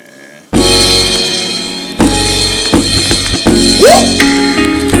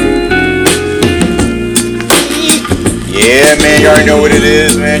Yeah, man, you already know what it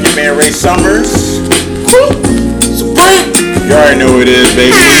is, man. Your man Ray Summers. You already know what it is,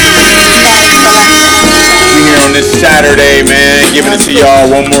 baby. We here on this Saturday, man, giving it to y'all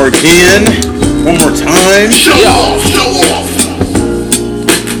one more again, one more time. Show off.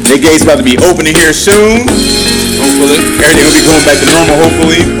 The gate's about to be opening here soon. Hopefully. Everything will be going back to normal,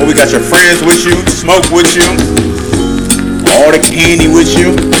 hopefully. Hope we got your friends with you, smoke with you, all the candy with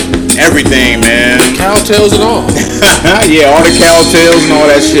you, everything, man. Cowtails and all. Yeah, all the cowtails and all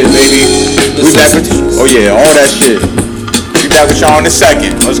that shit, baby. We back with, oh yeah, all that shit. We back with y'all in a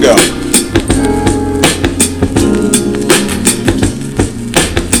second. Let's go.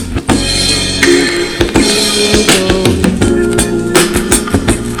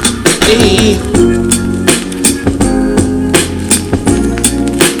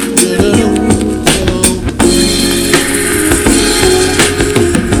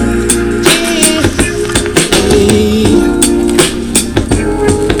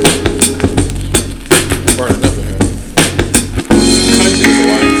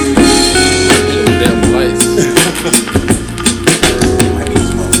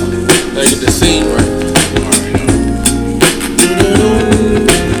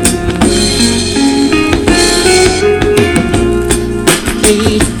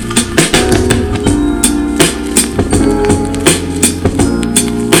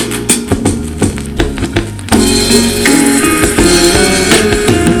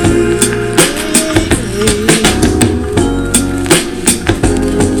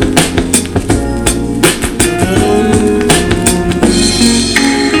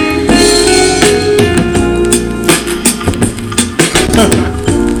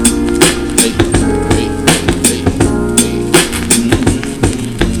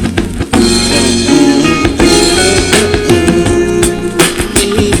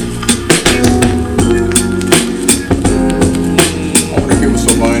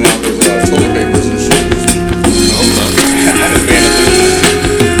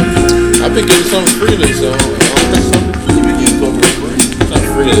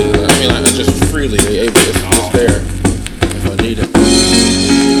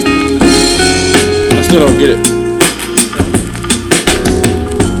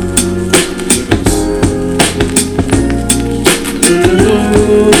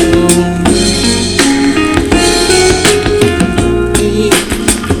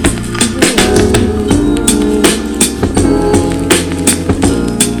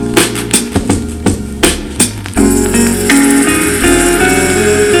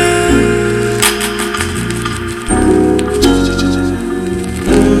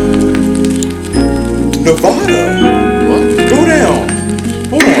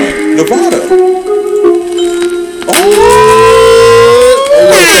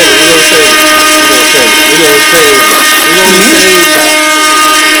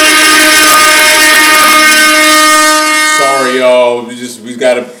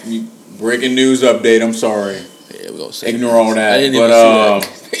 News update. I'm sorry. Yeah, we're gonna say ignore all that. I didn't even see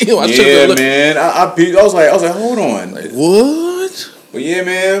that. Yeah, man. I was like, hold on. Like, what? But yeah,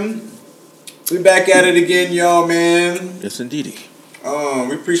 man. We back at it again, y'all, man. Yes, indeedy.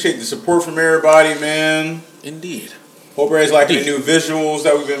 We appreciate the support from everybody, man. Indeed. Hope everybody's liking the new visuals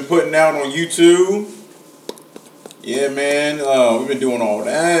that we've been putting out on YouTube. Yeah, man. We've been doing all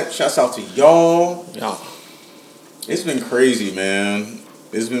that. Shouts out to y'all. Yeah. It's been crazy, man.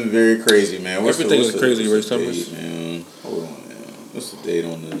 It's been very crazy, man. Everything is crazy, Ray Summers. Man. Hold on, man. What's the date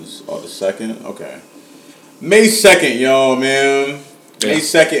on this? Oh, the 2nd? Okay. May 2nd, y'all, man. Yeah. May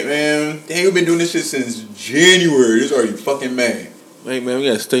 2nd, man. Dang, we've been doing this shit since January. This is already fucking May. Hey, man, we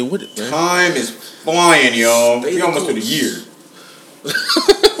gotta stay with it, man. Time is flying, y'all. We almost to the year.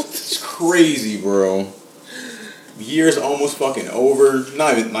 It's crazy, bro. The year's almost fucking over.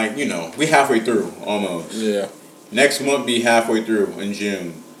 Not even, like, we halfway through, almost. Yeah. Next month be halfway through in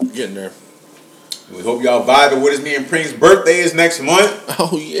June. Getting there. We hope y'all vibing with us. Me and Pring's birthday is next month.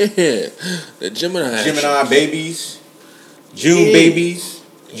 Oh yeah, the Gemini babies, June babies,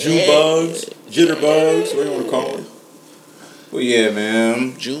 June bugs, jitterbugs, whatever you want to call it. Well, yeah,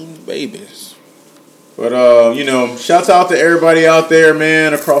 man, June babies. But shouts out to everybody out there,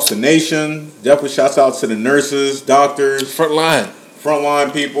 man, across the nation. Definitely shouts out to the nurses, doctors, frontline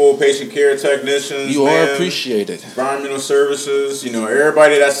people, patient care technicians. You are appreciated. Environmental services,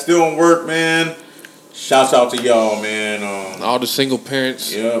 everybody that's still in work, man. Shouts out to y'all, man. All the single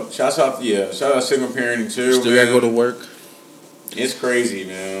parents. Yeah. Shout out single parenting too. Still gotta go to work. It's crazy,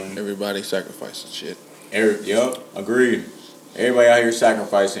 man. Everybody sacrificing shit. Agreed. Everybody out here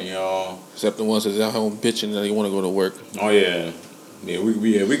sacrificing, y'all. Except the ones that's at home bitching that they want to go to work. Oh yeah. Yeah, we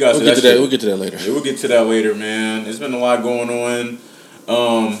got we'll to get to that. We'll get to that later. Yeah, we'll get to that later, man. There's been a lot going on.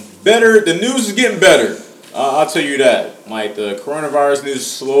 Better. The news is getting better. I'll tell you that. Like the coronavirus news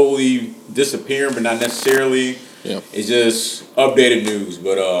is slowly disappearing, but not necessarily. Yeah. It's just updated news.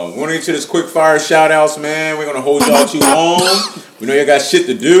 But we want to get to this quick fire shout outs, man. We're gonna hold y'all too long. We know y'all got shit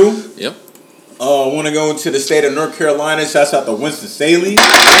to do. Yep. Want to go into the state of North Carolina. Shouts out to Winston-Salem. Going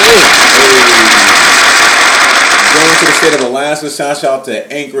to the state of Alaska. Shouts out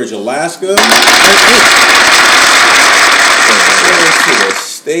to Anchorage, Alaska. Going to the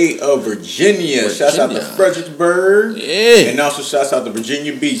state of Virginia. Shouts out to Fredericksburg. Yeah. And also shouts out to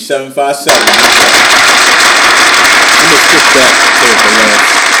Virginia Beach 757. I'm gonna skip that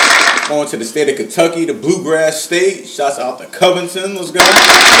Going to the state of Kentucky, the Bluegrass State. Shouts out to Covington. Let's go. for the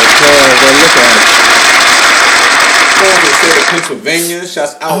last. Going to the state of Pennsylvania.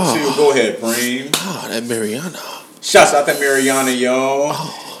 Shouts out to. Go ahead, Preem. Oh, that Mariana. Shouts out to Mariana, y'all.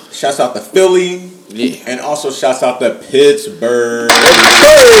 Shouts out to Philly. Yeah. And also shouts out to Pittsburgh. Going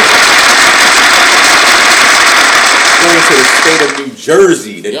to the state of New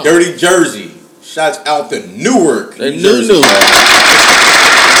Jersey, the dirty Jersey. Shouts out to Newark. The New Jersey. new.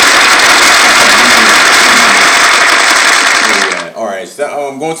 Alright, so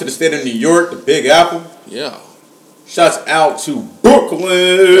I'm going to the state of New York, the Big Apple. Yeah. Shouts out to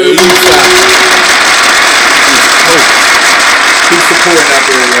Brooklyn. Keep supporting out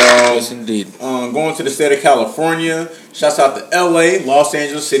there, y'all. Yes, indeed. Going to the state of California. Shouts out to LA, Los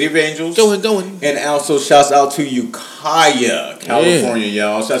Angeles, City of Angels. Going. And also shouts out to Ukiah, California,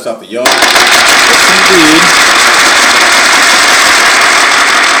 y'all. Shouts out to y'all. Indeed.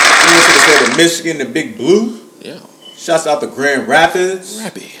 Going to the state of Michigan, the Big Blue. Yeah. Shouts out to Grand Rapids.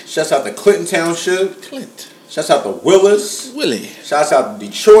 Shouts out to Clinton Township. Shouts out to Willis. Willie. Shouts out to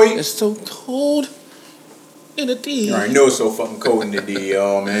Detroit. It's so cold in the D. You already know it's so fucking cold in the D,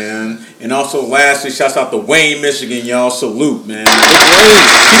 y'all, man. And also, lastly, shouts out to Wayne, Michigan, y'all. Salute, man. Keep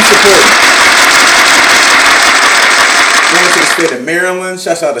supporting. Going to the state of Maryland.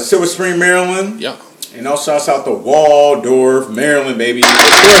 Shouts out to Silver Spring, Maryland. Yeah. And also shouts out to Waldorf, Maryland, baby.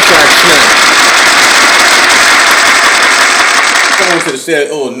 Going to the state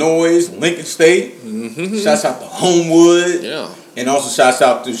of Illinois, Lincoln State. Mm-hmm. Shouts out to Homewood. Yeah. And also shouts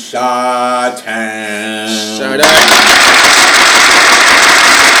out to Chi-Town. Shout out.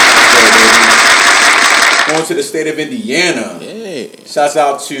 Going to the state of Indiana. Yeah. Shouts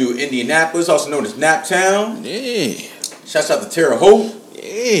out to Indianapolis, also known as Naptown. Yeah. Shouts out to Terre Haute.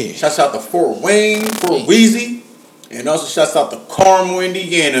 Yeah. Shouts out to Fort Wayne, Fort Wheezy. And also shouts out to Carmel,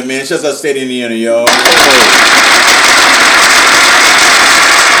 Indiana, man. Shouts out to the state of Indiana, y'all. Going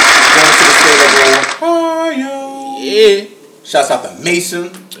to the state of Ohio. Yeah. Shouts out to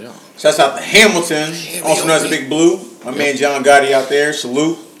Mason. Yeah. Shouts out to Hamilton, also known as the Big Blue. My man John Gotti out there.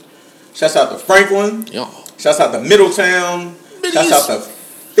 Salute. Shouts out to Franklin. Yeah. Shouts out to Middletown. Shouts out to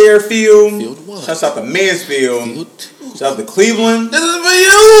Fairfield. Shouts out to Mansfield. Shouts out to Cleveland. This is for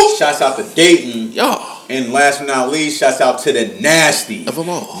you. Shouts out to Dayton. Yeah. And last but not least, shouts out to the Nasty. Of them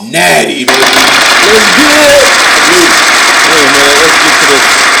all. Natty, baby. Let's get it. Hey, man, let's get to this.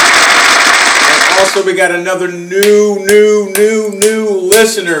 And also, we got another new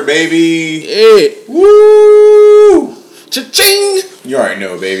listener, baby. Yeah. Woo! Cha-ching. You already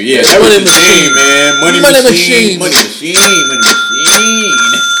know, baby. Yeah, It's that was Money the name, man. Money machine.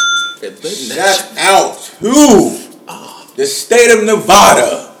 Shout out to the state of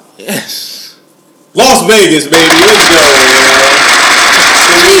Nevada. Yes. Las Vegas, baby. Let's go, man.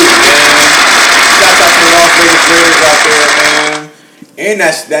 Salute, man. Shout out to the Las Vegas Raiders out there, man. And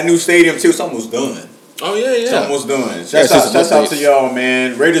that new stadium, too. It's almost done. Oh, yeah. It's almost done. Shouts out to y'all,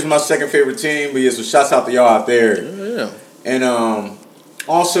 man. Raiders my second favorite team, but yeah, so shouts out to y'all out there. Yeah. And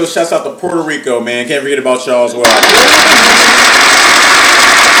also shouts out to Puerto Rico, man. Can't forget about y'all as well. Yeah,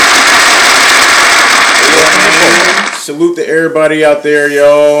 man. Salute to everybody out there,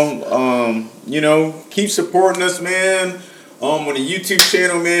 y'all. Keep supporting us, man. On the YouTube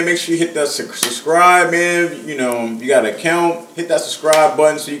channel, man, make sure you hit that subscribe, man. You got an account, hit that subscribe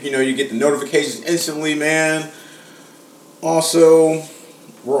button so you get the notifications instantly, man. Also,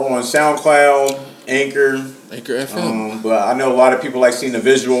 we're on SoundCloud, Anchor FM. But I know a lot of people like seeing the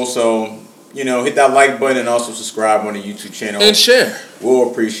visual, so hit that like button and also subscribe on the YouTube channel and share.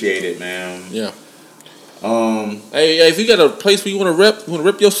 We'll appreciate it, man. Yeah. Hey, if you got a place where you want to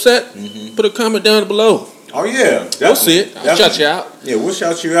rip your set, put a comment down below. Oh yeah, definitely. We'll see it. I'll shout you out. Yeah, we'll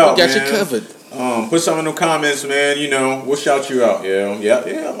shout you out. We got man. you covered. Put some in the comments, man. We'll shout you out. Yeah. I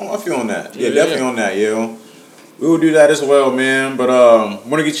feel on that. Yeah, definitely on that. Yeah, we will do that as well, man. But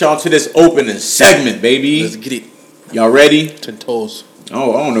want to get y'all to this opening segment, baby. Let's get it. Y'all ready? 10 toes.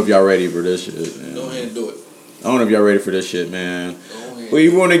 Oh, I don't know if y'all ready for this shit, man. Go ahead and do it. I don't know if y'all ready for this shit, man. We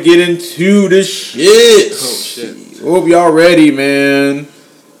want to get into this shit. Oh, shit. Hope y'all ready, man.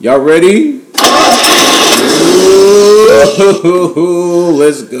 Y'all ready? Ooh,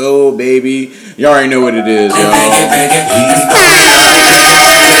 let's go, baby. You already know what it is, y'all. Y'all ready? Let's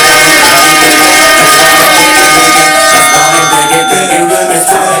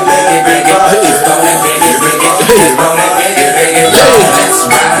go, baby.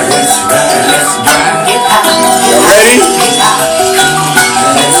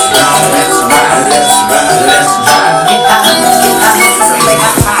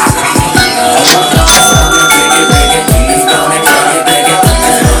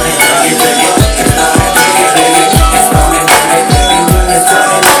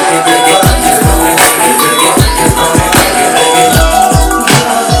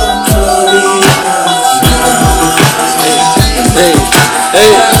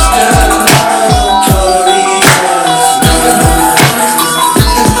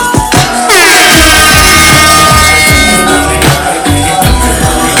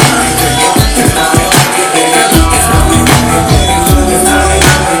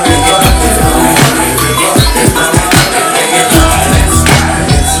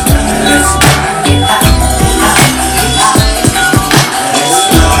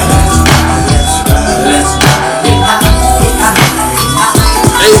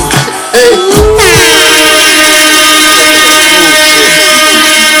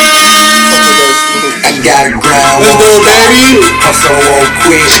 Hustle won't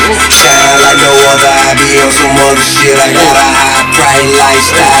quit. Shine like no other. I be on some other shit. I got a high price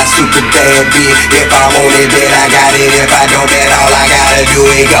lifestyle, super bad bitch. If I want it, then I got it. If I don't, then all I gotta do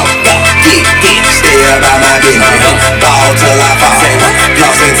is go. Get, stay about my business. Ball till I fall.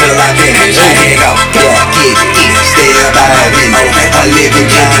 Floss until I finish. There you go. Get, stay about my business. A living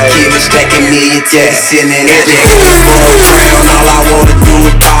just a kid, stacking millions to the ceiling. All I wanna do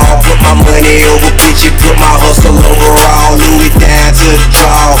is ball. Put my money over bitches. Put my hustle overall. Louis down to the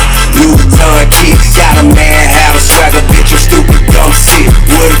draw. Louis Vuitton kicks. Got a man, have a swagger, bitch. I'm stupid, dumb shit.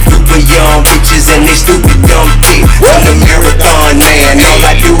 With a group of young bitches and they stupid, dumb dick. I'm the marathon man. All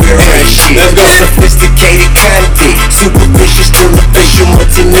I do is run shit. Let's go. Sophisticated content. Superficial, still official.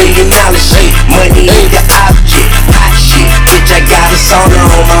 Multi-million-dollar shit. Money ain't the object. Hot shit. Bitch, I got a sauna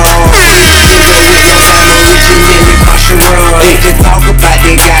on my arm. They just talk about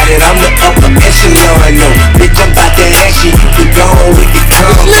they got it. I'm the upper echelon. No, bitch, I'm about to action. You can go on with your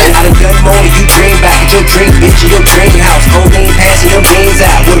tongue. I done done more than you dream about. Get your dream, bitch, in your dream house. Whole name passing them beans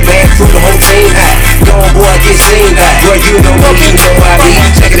out. With a bag crew, the whole team high. Go on, boy, get seen by. Boy, you know me, you know I be.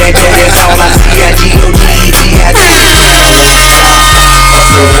 Check that check, that's all I see. I-G-O-G-E-T-I-G.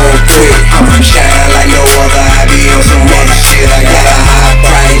 Hustle won't quit. Shine like no other. I be on some other shit. I got a high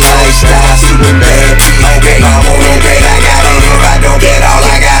price lifestyle, super bad bitch. Okay, I want it, babe, I got it. If I don't get all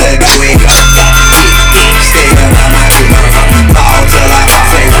I gotta do is go. Stay about my business. Ball till I fall.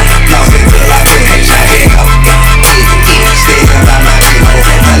 Floss until I finish. There you go. Stay about my business.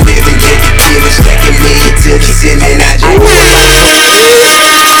 I live and get the killers, stacking millions to the ceiling. I just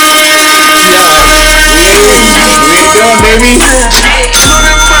baby. Hey.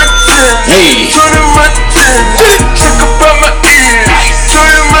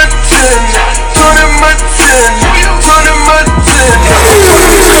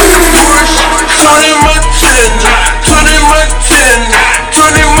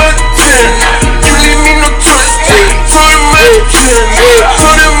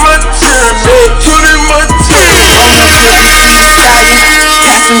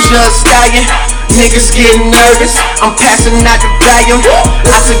 Passengers dying, niggas getting nervous. I'm passing out the volume.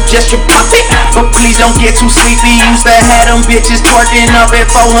 I suggest you pop it, but please don't get too sleepy. Used to have them bitches twerking up at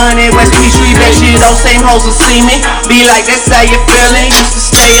 400 West Peachtree. Bet you those same hoes will see me. Be like, that's how you feeling. Used to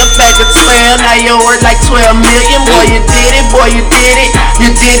stay up at the 12, now you worth like 12 million. Boy, you did it, boy, you did it. You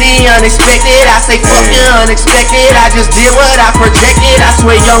did the unexpected. I say fucking unexpected. I just did what I projected. I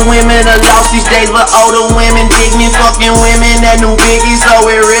swear young women are lost these days, but older women dig me. Fucking women that new biggie, so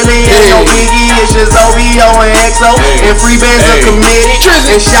it really ain't no biggie. It's just OVO and XO and free bands are committed.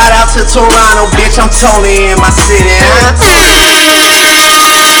 And shout out to Toronto, bitch. I'm Tony in my city.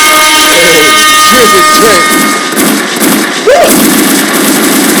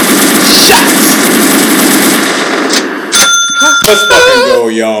 Let's fucking go,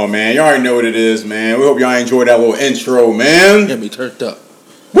 y'all, man. Y'all already know what it is, man. We hope y'all enjoyed that little intro, man. Get me turned up.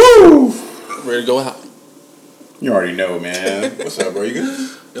 Woo! Ready to go out. You already know, man. What's up, bro? You good?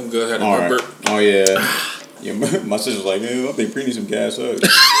 I'm good. Had a All right. burp. Oh, yeah. Yeah, my sister's like, man, I think Pre needs some gas up.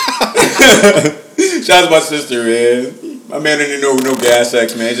 Shout out to my sister, man. My man didn't know no gas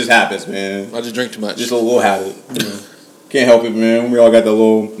X, man. It just happens, man. I just drink too much. Just a little habit. Can't help it, man. We all got that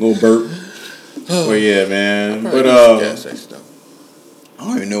little burp. But yeah, man. But gas X though. I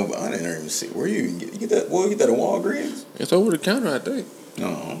don't even know. I didn't even see where you get that. Well, you get that at Walgreens. It's over the counter, I think. No,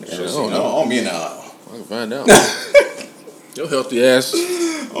 I don't know. I'll be in the aisle. I can find out. Your healthy ass.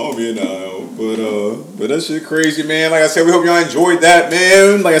 I'll be in the aisle. But that shit crazy, man. Like I said, we hope y'all enjoyed that,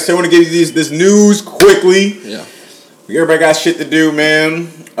 man. Like I said, I want to give you this news quickly. Yeah. Everybody got shit to do,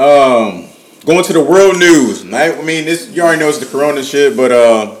 man. Going to the world news. Right? I mean, this you already know it's the corona shit, but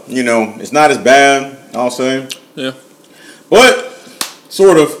you know, it's not as bad, I'll say. Yeah. But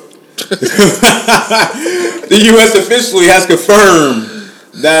sort of. The U.S. officially has confirmed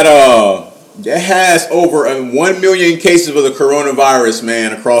that it has over 1 million cases of the coronavirus,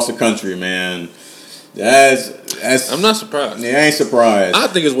 man, across the country, man. That's. I'm not surprised. Yeah, I ain't surprised. I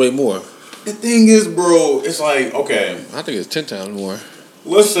think it's way more. The thing is, bro, it's like, okay. I think it's 10 times more.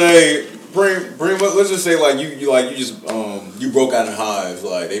 Let's say, let's just say, like, you broke out in hives,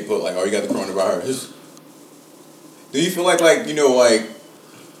 like, they put, like, oh, you got the coronavirus. Do you feel like, you know, like,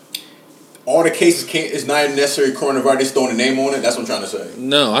 all the cases it's not necessarily coronavirus, they throwing a name on it? That's what I'm trying to say.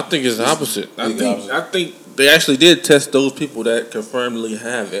 No, I think it's the opposite. I think they actually did test those people that confirmedly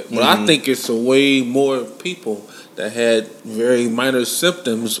have it. But I think it's a way more people that had very minor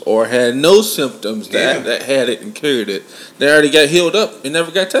symptoms or had no symptoms that had it and carried it. They already got healed up and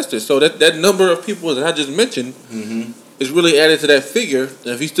never got tested. So that number of people that I just mentioned is really added to that figure. And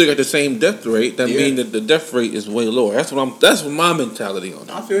if you still got the same death rate, that means that the death rate is way lower. That's what my mentality on it.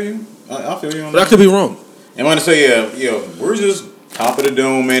 I feel you. I feel you on but that. I could be wrong. I'm going to say, yeah, we're just top of the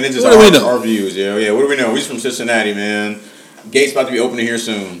dome, man. It's just our views, yeah. What do we know? We're just from Cincinnati, man. Gates about to be opening here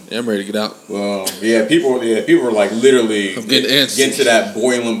soon. Yeah, I'm ready to get out. Well, people are like literally getting to that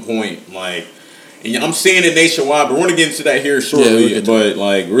boiling point. Like, and I'm seeing it nationwide, but we're gonna get into that here shortly. But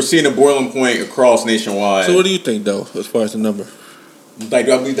like, we're seeing a boiling point across nationwide. So, what do you think, though, as far as the number? Like,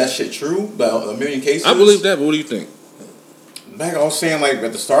 do I believe that shit true? About 1 million cases? I believe that, but what do you think? Like I was saying, like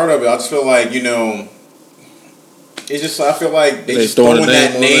at the start of it, I just feel like, you know, it's just, I feel like they just throwing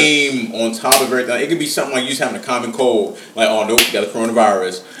that name on top of everything. It could be something like you just having a common cold. Like, oh, nope, you got the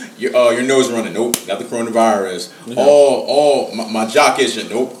coronavirus. Your nose running. Nope, got the coronavirus. Yeah. My jock itching.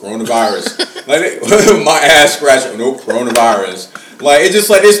 Nope, coronavirus. Like, my ass scratching. Nope, coronavirus. Like, it's just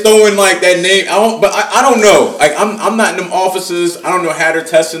like, it's throwing like that name. I don't know. Like, I'm not in them offices. I don't know how they're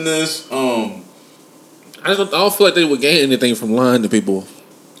testing this. I don't feel like they would gain anything from lying to people.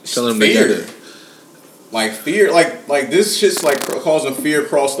 Telling them they got it. Like fear, like this shit's like causing fear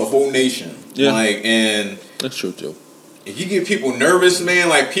across the whole nation. Yeah, like, and that's true too. If you get people nervous, man,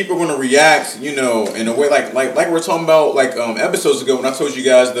 like people are gonna react, you know, in a way like we're talking about like episodes ago when I told you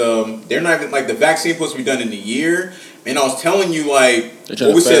guys they're not even like the vaccine supposed to be done in a year, and I was telling you like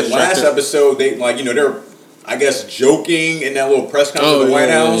what we said last episode. They like, you know, they're I guess joking in that little press conference at the White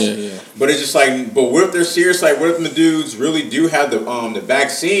House. Yeah. But it's just like, but what if they're serious? Like, what if the dudes really do have the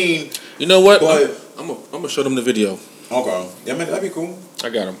vaccine? You know what? But I'm gonna show them the video. Okay. Yeah, man, that'd be cool. I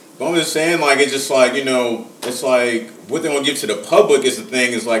got them. But I'm just saying, like, it's just like, you know, it's like what they want to give to the public is the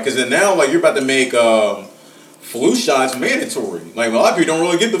thing. Is like, because then now, like, you're about to make flu shots mandatory. Like, a lot of people don't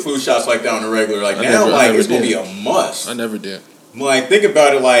really get the flu shots like that on the regular. Like, it's gonna be a must. I never did. Like, think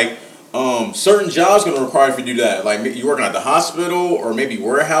about it, like. Certain jobs gonna require you to do that. Like you working at the hospital or maybe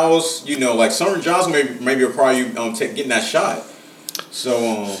warehouse. You know, like certain jobs maybe require you getting that shot.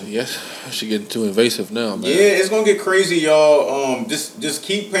 So yes, I should get too invasive now, man. Yeah, it's gonna get crazy, y'all. Just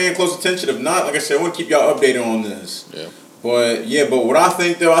keep paying close attention. If not, like I said, I want to keep y'all updated on this. Yeah. But what I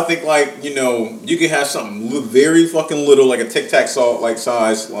think though, I think like, you know, you could have something very fucking little, like a Tic Tac salt like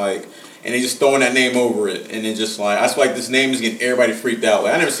size, like. And they just throwing that name over it. And then just like, I feel like this name is getting everybody freaked out.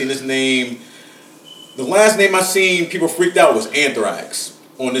 Like, I never seen this name. The last name I seen people freaked out was Anthrax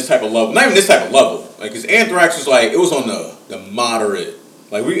on this type of level. Not even this type of level. Like, because Anthrax was like, it was on the moderate.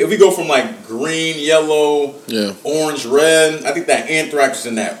 Like, if we go from like green, yellow, orange, red, I think that Anthrax is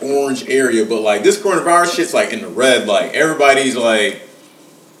in that orange area. But like, this coronavirus shit's like in the red. Like, everybody's like,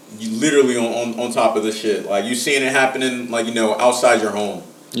 you literally on top of this shit. Like, you seeing it happening, like, you know, outside your home.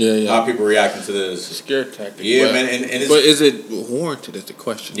 Yeah. How people reacting to this? It's a scare tactic. Yeah, man. And it's, but is it warranted? Is the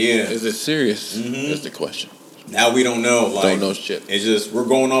question. Yeah. Is it serious? Is the question. Now we don't know. Like, don't know shit. It's just we're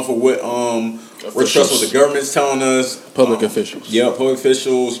going off of what we're trusting what the government's telling us. Public officials. Yeah, public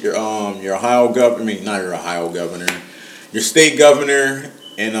officials. Your Ohio governor. I mean, not your Ohio governor. Your state governor,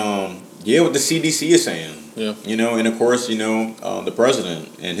 and what the CDC is saying. Yeah. You know, and of course, you know, the president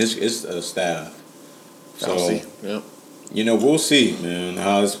and his staff. So yeah. we'll see, man,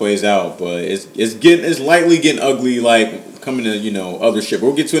 how this plays out. But it's likely getting ugly, like coming to other shit. But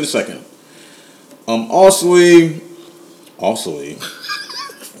we'll get to it in a second. Also,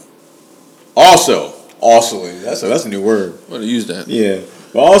 that's a new word. I'm gonna use that. Yeah.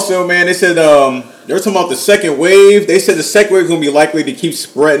 But also, man, they said they were talking about the second wave. They said the second wave is gonna be likely to keep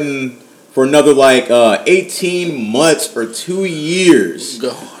spreading for another 18 months or 2 years.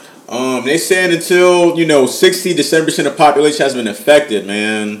 God. They said until 60 to 70% of the population has been affected,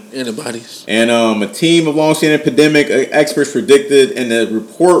 man. Antibodies. And a team of long-standing pandemic experts predicted in the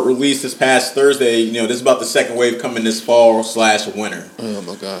report released this past Thursday. This is about the second wave coming this fall/winter. Oh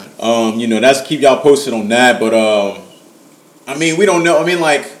my God. That's keep y'all posted on that. But I mean, we don't know. I mean,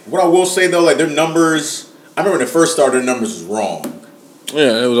 what I will say though, their numbers. I remember when it first started, their numbers was wrong.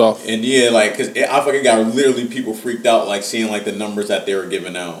 Yeah, it was off. And because I think it got literally people freaked out, seeing the numbers that they were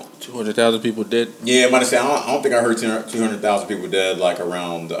giving out. 200,000 people dead. Yeah, I'm about to say I don't think I heard 200,000 people dead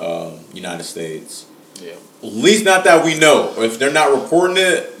around the United States. Yeah. At least not that we know. If they're not reporting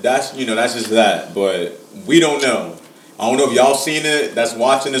it, that's that's just that. But we don't know. I don't know if y'all seen it. That's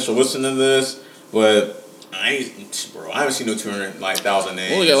watching this or listening to this, but. I haven't seen no 200,000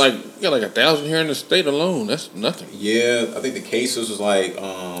 names. Only got 1,000 here in the state alone. That's nothing. Yeah, I think the cases was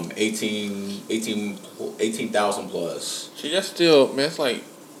 18,000 plus. See, that's still, man. It's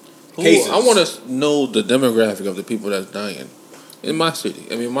cases. I want to know the demographic of the people that's dying in my city.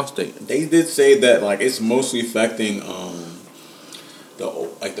 I mean, my state. They did say that it's mostly affecting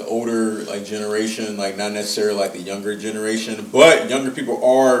the older generation, not necessarily the younger generation, but younger people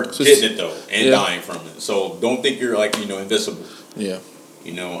are getting it though and dying from it. So don't think you're invisible. Yeah.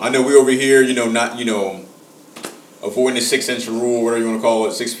 I know we over here, not avoiding the 6-inch rule, whatever you want to call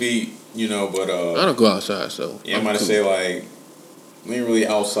it, 6 feet, but I don't go outside, so yeah, I'm about to say we ain't really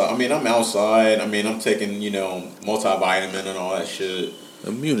outside. I mean, I'm outside. I mean, I'm taking multivitamin and all that shit.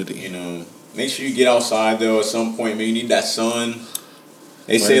 Immunity. Make sure you get outside though. At some point, man, you need that sun.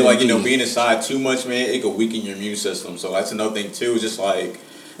 They say being inside too much, man, it could weaken your immune system. So that's another thing too. It's just that's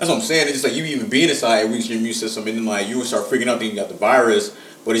what I'm saying. It's just you even being inside, it weakens your immune system, and then you will start freaking out thinking you got the virus,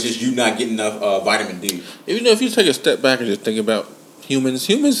 but it's just you not getting enough vitamin D. If you take a step back and just think about humans,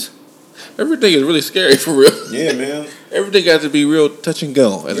 everything is really scary for real. Yeah, man. Everything got to be real touch and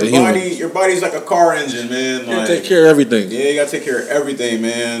go as a human. Your body's like a car engine, man. You gotta take care of everything. Yeah, you gotta take care of everything,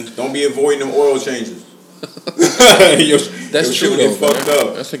 man. Don't be avoiding them oil changes. That's true though, fucked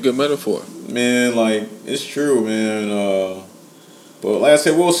up. That's a good metaphor. Man, it's true, man. But like I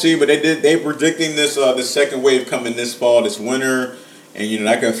said, we'll see. But they predicting this second wave coming this fall, this winter, and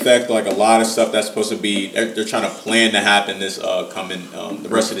that can affect a lot of stuff that's supposed to be. They're trying to plan to happen this coming the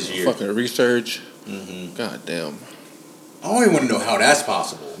rest of this year. Fucking research. Mm-hmm. God damn. I don't even want to know how that's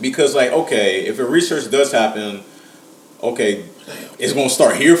possible because if a research does happen. Okay, it's gonna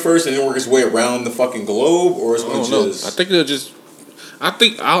start here first and then work its way around the fucking globe, or it's gonna just. I think they'll just. I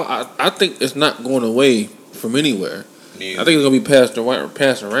think it's not going away from anywhere. I think it's gonna be passed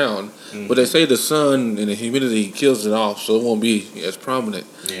around. Mm-hmm. But they say the sun and the humidity kills it off, so it won't be as prominent.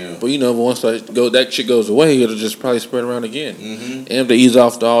 Yeah. But once that shit goes away, it'll just probably spread around again. Mm-hmm. And if they ease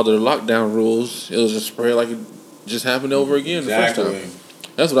off all the lockdown rules, it'll just spread like it just happened over again the first time.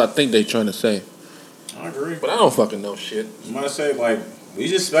 That's what I think they're trying to say. I agree. But I don't fucking know shit. I'm gonna say, we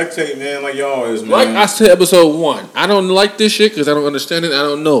just spectate, man, like y'all is, man. Like I said, episode 1, I don't like this shit because I don't understand it. I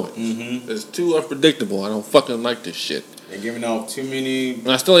don't know it. Mm-hmm. It's too unpredictable. I don't fucking like this shit. They're giving out too many.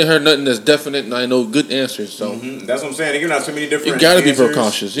 And I still ain't heard nothing that's definite, and I know good answers. So that's what I'm saying. They're giving out too many different. You gotta be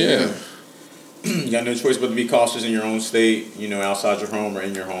precautious, yeah. You got no choice but to be cautious in your own state. Outside your home or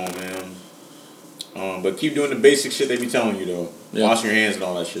in your home, man. But keep doing the basic shit they be telling you though. Yeah. Washing your hands and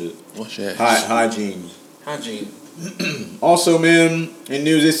all that shit. Wash your hands. Hygiene. Also, man, in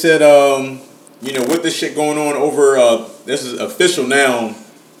news it said, with this shit going on over, this is official now,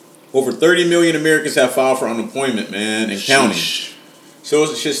 over 30 million Americans have filed for unemployment, man, and counting. So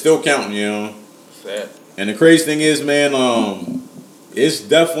this shit's still counting, Sad. And the crazy thing is, man, it's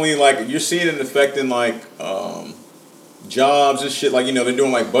definitely you're seeing it affecting jobs and shit. They're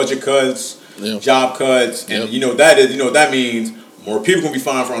doing budget cuts, job cuts, and that means. More people gonna be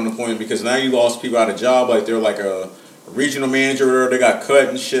fined for unemployment because now you lost people out of job. They're a regional manager, they got cut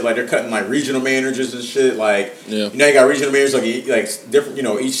and shit. They're cutting regional managers and shit. You got regional managers different.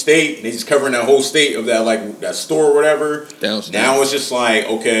 Each state, and they just covering that whole state of that that store or whatever. Downstairs. Now it's just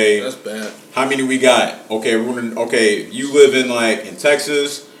okay. That's bad. How many we got? Okay, you live in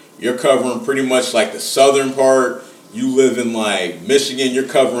Texas. You're covering pretty much the southern part. You live in Michigan, you're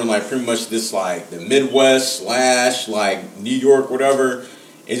covering pretty much this the Midwest / New York, whatever.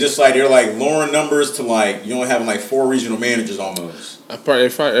 It's just like they're like lowering numbers to like you only having like 4 regional managers almost. I probably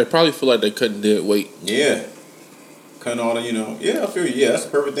feel like they couldn't dead weight. Yeah, cutting all the I feel you. Yeah, that's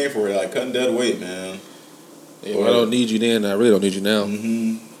the perfect thing for it. Like cutting dead weight, man. Yeah, well, I don't need you then. I really don't need you now.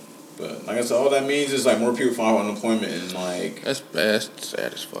 Mm-hmm. But like I said, all that means is like more people file unemployment and like that's bad,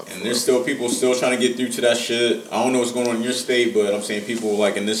 sad as fuck. And there's still people still trying to get through to that shit. I don't know what's going on in your state, but I'm saying people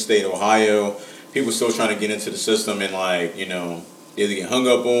like in this state, Ohio, people still trying to get into the system and like either get hung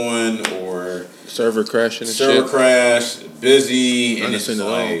up on or server crashing. Server crash, busy, and it's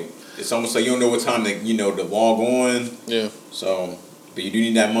like it's almost like you don't know what time to log on. Yeah. So. But you do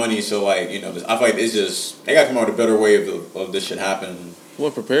need that money, so like I feel like it's just they got to come out with a better way of this shit happening.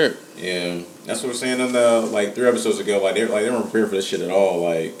 Weren't prepared. Yeah, that's what we're saying in the 3 episodes ago. Like they weren't prepared for this shit at all.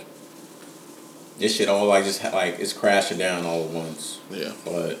 Like this shit all it's crashing down all at once. Yeah,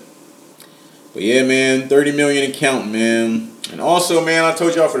 but yeah, man, 30 million and counting, man. And also, man, I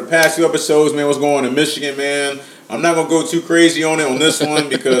told y'all for the past 2 episodes, man, what's going on in Michigan, man. I'm not gonna go too crazy on it on this one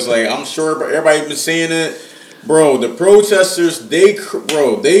because I'm sure everybody's been seeing it. Bro, the protesters, they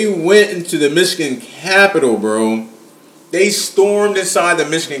went into the Michigan Capitol, bro. They stormed inside the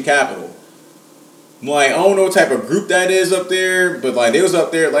Michigan Capitol. I don't know what type of group that is up there, but they was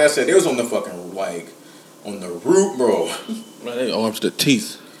up there, like I said, they was on the fucking on the roof, bro. Man, they arms to the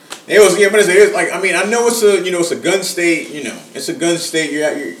teeth. It was I know it's a gun state, it's a gun state. You're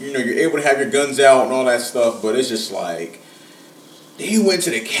able to have your guns out and all that stuff, but it's just they went to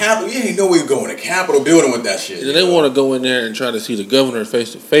the Capitol. You ain't no way you go in the Capitol building with that shit. And they want to go in there and try to see the governor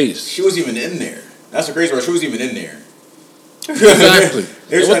face to face. She was even in there. That's the crazy part. She was even in there. Exactly.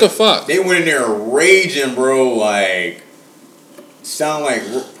 What the fuck? They went in there raging, bro. Sound like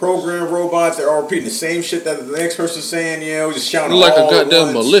programmed robots. They're all repeating the same shit that the next person's saying. Just shouting like a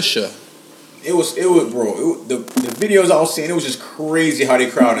goddamn militia. It was, bro. The videos I was seeing, it was just crazy how they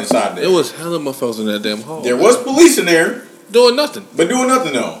crowded inside there. It was hella motherfuckers in that damn hall. There was police in there. Doing nothing. But doing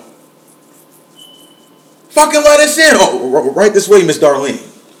nothing, though. Fucking let us in. Oh, right this way, Miss Darlene.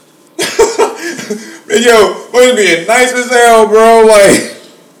 We're being nice as hell, bro.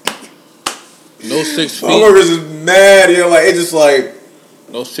 No 6 feet. Motherfuckers is mad, it's just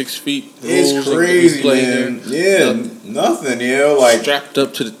no 6 feet. It's crazy, man. Yeah, nothing, strapped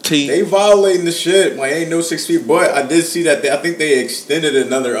up to the T. They violating the shit. Ain't no 6 feet. But I did see that I think they extended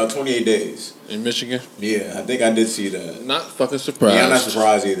another 28 days. In Michigan? Yeah, I think I did see that. Not fucking surprised. Yeah, I'm not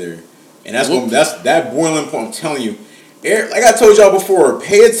surprised either. And that's that boiling point. I'm telling you, like I told y'all before,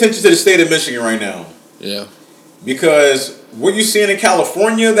 pay attention to the state of Michigan right now. Yeah. Because what you seeing in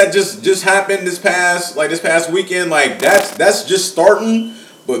California that just happened this past weekend, that's just starting.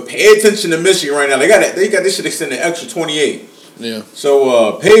 But pay attention to Michigan right now. They got this shit extended an extra 28. Yeah.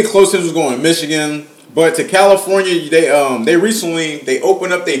 So pay close attention to what's going on in Michigan. But to California, they recently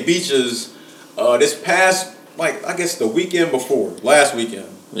opened up their beaches. This past, I guess the weekend before, last weekend.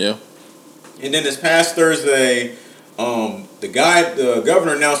 Yeah. And then this past Thursday, the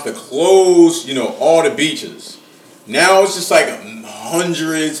governor announced to close, all the beaches. Now it's just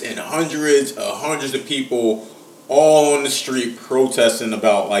hundreds and hundreds of people all on the street protesting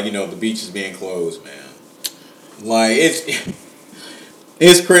about the beaches being closed, man.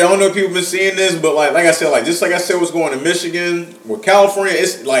 It's crazy. I don't know if people have been seeing this, but like I said, what's going on in Michigan, with California,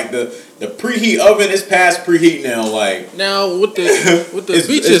 it's the preheat oven is past preheat now. Now with the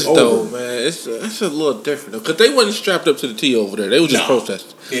beaches though, man, it's a little different because they wasn't strapped up to the T over there. They were just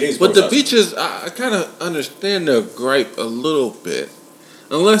protesting. But the beaches, I kind of understand their gripe a little bit.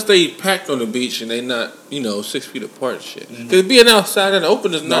 Unless they packed on the beach and they not, 6 feet apart and shit. Because being outside and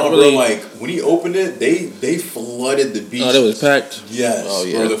open is not really... Bro, when he opened it, they flooded the beach. Oh, that was packed? Yes. Oh,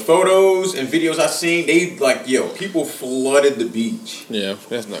 yeah. Bro, the photos and videos I seen, people flooded the beach. Yeah,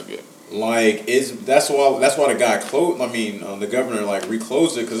 that's not good. That's why the guy the governor,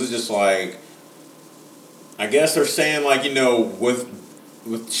 reclosed it, because it's just I guess they're saying,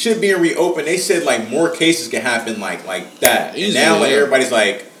 with shit being reopened, they said more cases can happen like that. Easily, and now everybody's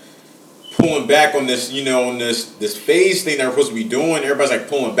pulling back on this, on this phase thing they're supposed to be doing. Everybody's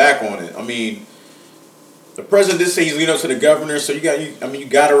pulling back on it. I mean, the president did say he's leading up to the governor, so you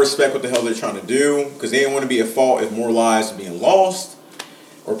got to respect what the hell they're trying to do, because they don't want to be at fault if more lives are being lost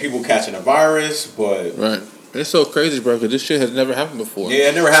or people catching a virus. But right. It's so crazy, bro, because this shit has never happened before. Yeah,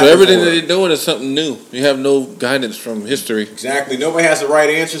 it never happened before. So everything that they're doing is something new. You have no guidance from history. Exactly. Nobody has the right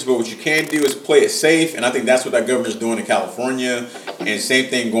answers, but what you can do is play it safe, and I think that's what that governor's doing in California, and same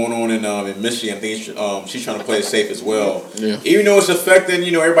thing going on in Michigan. I think she's trying to play it safe as well. Yeah. Even though it's affecting,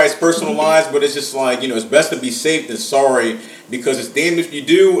 everybody's personal lives, but it's just it's best to be safe than sorry, because it's damned if you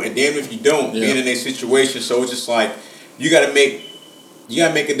do and damned if you don't, being in a situation. So it's just you got to make you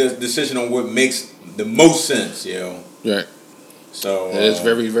gotta make a decision on what makes the most sense, yo. Right. So that is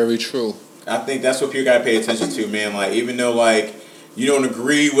very, very true. I think that's what people gotta pay attention to, man. Like, even though like you don't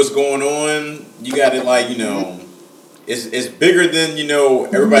agree what's going on, you gotta like, you know, it's bigger than, you know,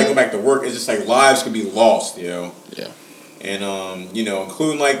 everybody go back to work. It's just like lives could be lost, you know. Yeah. And you know,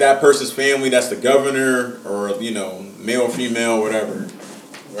 including like that person's family, that's the governor, or you know, male, female, whatever.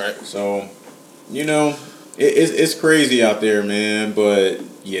 Right. So, you know, it's crazy out there, man. But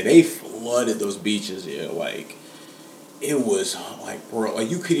yeah, they flooded those beaches. Yeah, like it was like, bro,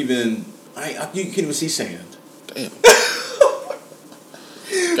 like you couldn't even see sand. Damn.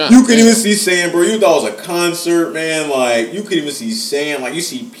 You couldn't even see sand, bro. You thought it was a concert, man. Like you couldn't even see sand. Like you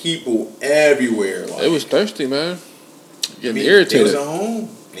see people everywhere. Like, it was thirsty, man. Getting irritated. He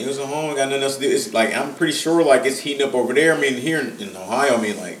was at home. Got nothing else to do. It's like I'm pretty sure like it's heating up over there. I mean, here in Ohio, I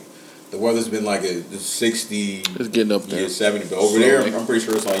mean like the weather's been like a 60. It's getting up there. 70, but over there, I'm pretty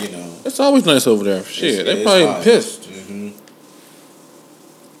sure it's like, you know. It's always nice over there. Shit, they probably pissed. Mm-hmm.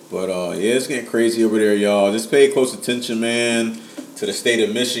 But yeah, it's getting crazy over there, y'all. Just pay close attention, man, to the state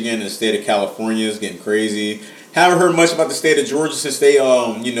of Michigan and the state of California. It's getting crazy. Haven't heard much about the state of Georgia since they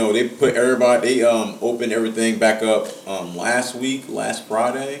you know, they put everybody, they opened everything back up last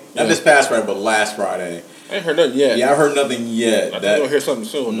Friday. Not this past Friday, but last Friday. I ain't heard nothing yet. Yeah, I heard nothing yet. I think we'll hear something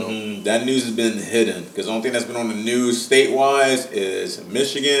soon, though. That news has been hidden because the only thing that's been on the news state-wise is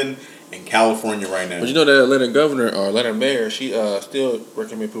Michigan and California right now. But you know that Atlanta governor or Atlanta mayor, she still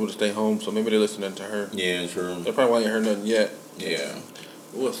recommend people to stay home, so maybe they're listening to her. Yeah, true. They probably ain't heard nothing yet. Yeah.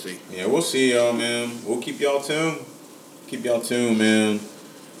 We'll see. Yeah, we'll see, y'all, man. We'll keep y'all tuned. Man.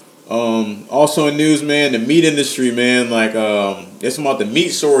 Also in news, man, the meat industry, man, like it's about the meat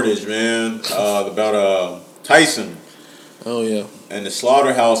shortage, man. About Tyson. Oh yeah. And the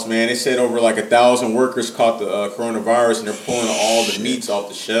slaughterhouse, man, they said over like 1,000 workers caught the coronavirus, and they're pulling all the meats off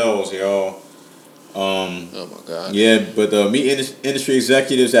the shelves, y'all. Oh my God. Yeah, but the meat industry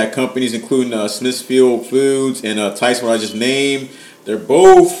executives at companies including Smithfield Foods and Tyson, what I just named, they're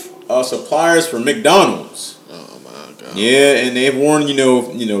both suppliers for McDonald's. Oh my God. Yeah, and they've warned, you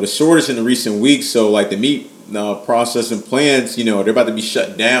know the shortage in the recent weeks. So like the meat processing plants, you know, they're about to be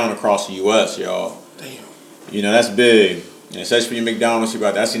shut down across the U.S., y'all. Damn. You know, that's big. And especially for your McDonald's,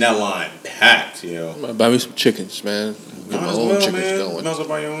 I seen that line packed, yo. I'm gonna buy me some chickens, man. Get my own chickens going. You might as well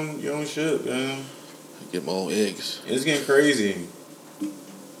buy your own shit, man. Get my own eggs. It's getting crazy.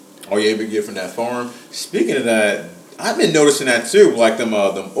 Oh yeah, big get from that farm. Speaking of that, I've been noticing that too. Like them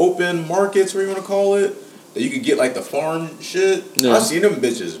open markets, what you want to call it, that you could get like the farm shit. Yeah. I've seen them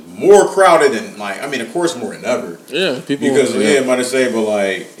bitches more crowded than like. I mean, of course, more than ever. Yeah, people. Because I'm about to say, but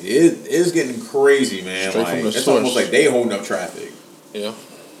like it's getting crazy, man. Straight like it's source. almost like they holding up traffic. Yeah.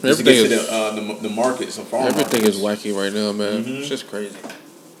 Just to get to the markets, some farm. Everything markets. is wacky right now, man. It's just crazy.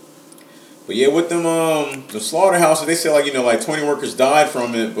 But yeah, with them the slaughterhouses, they say like, you know, like 20 workers died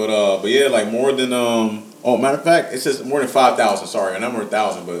from it, but yeah, like more than matter of fact, it says more than 5,000. Sorry, not more than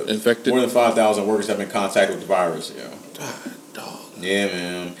 1,000, but infected. More than 5,000 workers have been contacted with the virus. Yeah. God, dog. Yeah,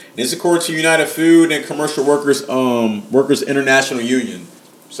 man. This according to United Food and Commercial Workers International Union.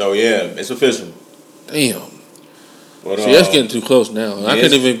 So yeah, it's official. Damn. But, see, that's getting too close now. I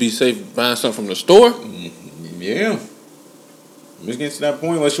couldn't even be safe buying something from the store. Yeah. It's getting to that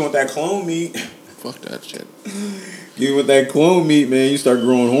point unless you want that clone meat. Fuck that shit. You want that clone meat, man, you start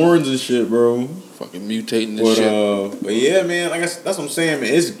growing horns and shit, bro. Fucking mutating this shit. But yeah, man, like that's what I'm saying,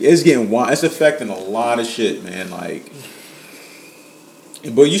 man. It's getting wild. It's affecting a lot of shit, man. Like,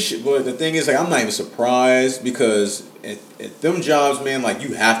 but the thing is, like, I'm not even surprised because at them jobs, man, like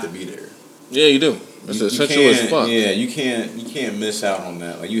you have to be there. Yeah, you do. It's essential as fuck. Yeah, you can't miss out on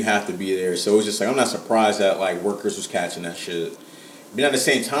that. Like you have to be there. So it's just like I'm not surprised that like workers was catching that shit. But at the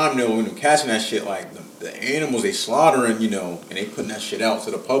same time, though, when they're catching that shit, like the animals they slaughtering, you know, and they putting that shit out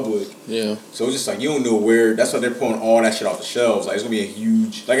to the public. Yeah. So it's just like you don't know where. That's why they're pulling all that shit off the shelves. Like it's gonna be a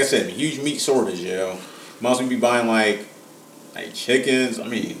huge, like I said, a huge meat shortage, yo. Might as well be buying like chickens. I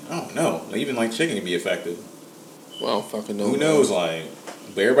mean, I don't know. Like, even like chicken can be affected. Well, I don't fucking know. Who knows? Like.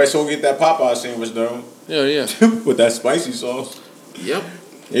 But everybody still get that Popeye sandwich though. Yeah. With that spicy sauce. Yep.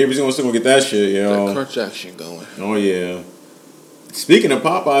 Everybody's still gonna get that shit, you know. That crunch action going. Oh yeah. Speaking of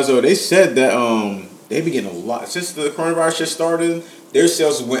Popeyes though, they said that they be getting a lot since the coronavirus shit started. Their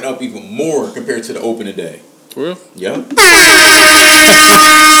sales went up even more compared to the opening day. For real? Yep.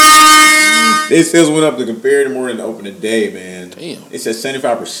 Their sales went up to compare to more than the opening day, man. Damn. It said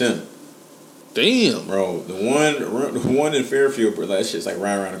 75%. Damn, bro, the one in Fairfield, bro, that shit's like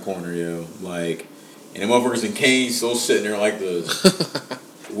right around the corner, yo. Like, and the motherfuckers in Canes still sitting there like this. I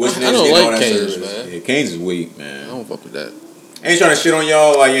don't like Canes, man. Yeah, Canes is weak, man. I don't fuck with that. ain't trying to shit on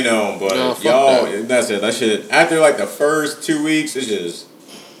y'all, like, you know, but no, y'all, that's it. That shit, after like the first 2 weeks, it's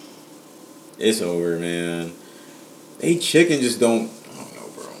over, man. They chicken just don't, I don't know,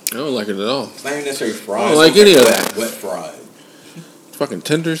 bro. I don't like it at all. It's not even necessarily fried. I don't like any of that. Wet fried. Fucking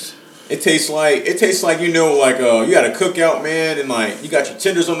tenders. It tastes like, you know, like you got a cookout, man, and like you got your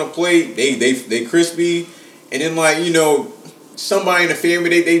tenders on the plate, they crispy, and then like, you know, somebody in the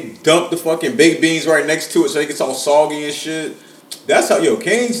family they dump the fucking baked beans right next to it so it gets all soggy and shit. That's how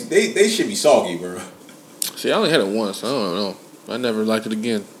Cane's they should be soggy, bro. See, I only had it once. I don't know. I never liked it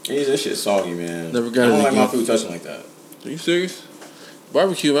again. Yeah, that shit's soggy, man. Never got it again. I don't like my food touching like that. Are you serious?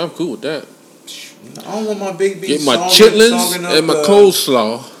 Barbecue, man, I'm cool with that. I don't want my baked beans. Get my chitlins and my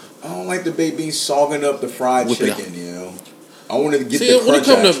coleslaw. I don't like the baked beans sogging up the fried chicken, you know. I want to get the crunch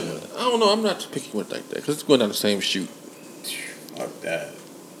action. I don't know. I'm not too picky with like that because it's going down the same chute. Fuck that.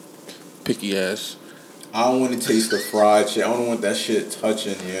 Picky ass. I don't want to taste the fried shit. I don't want that shit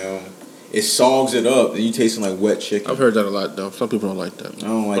touching, you know. It sogs it up, and you tasting like wet chicken. I've heard that a lot, though. Some people don't like that. I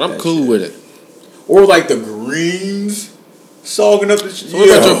don't like that. But I'm cool with it. Or like the greens sogging up the shit. So what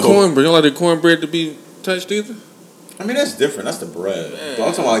about your cornbread? You don't like the cornbread to be touched either? I mean, that's different. That's the bread. Man. But I'm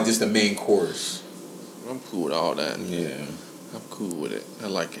talking about like just the main course. I'm cool with all that. Yeah. I'm cool with it. I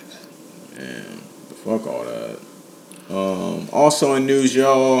like it. Man, fuck all that. Also in news,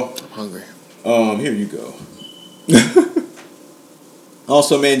 y'all. I'm hungry. Here you go.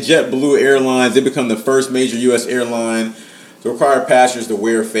 Also, man, JetBlue Airlines, they become the first major U.S. airline to require passengers to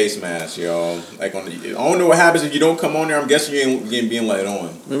wear a face masks, y'all. Like I don't know what happens if you don't come on there. I'm guessing you ain't being let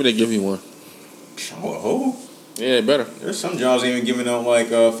on. Maybe they give you one. Oh, yeah, better. There's some jobs ain't even giving out like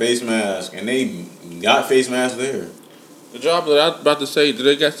face masks, and they got face masks there. The job that I was about to say, do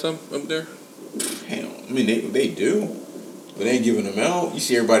they got some up there? Hell, I mean they do, but they ain't giving them out. You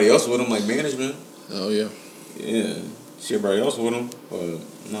see everybody else with them, like management. Oh yeah. Yeah. See everybody else with them, but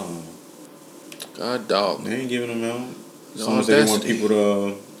no. God dog. They ain't giving them out. No, Some say they want people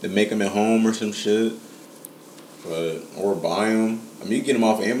to make them at home or some shit, or buy them. I mean, you get them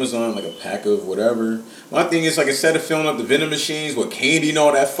off Amazon, like a pack of whatever. My thing is, like, instead of filling up the vending machines with candy and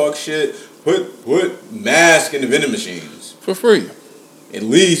all that fuck shit, put mask in the vending machines for free. At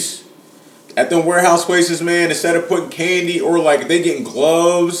least at them warehouse places, man. Instead of putting candy or like if they getting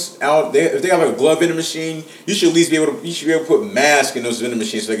gloves out, if they have like a glove vending machine, you should at least be able to put mask in those vending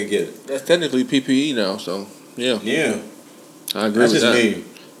machines so they can get it. That's technically PPE now, so yeah. Yeah. I agree with that. That's just me.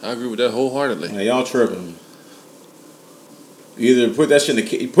 I agree with that wholeheartedly. Now, y'all tripping. Either put that shit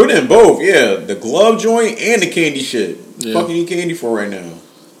in put it in both, yeah. The glove joint and the candy shit. Yeah. Fucking eat candy for right now.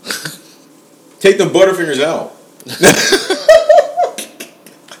 Take the Butterfingers out.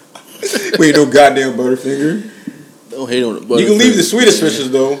 We ain't no goddamn Butterfinger. Don't hate on the Butterfinger. You can leave the Swedish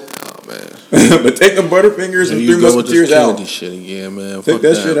fishes though. Oh man. But take the Butterfingers and 3 Musketeers out. Shit again, man. Take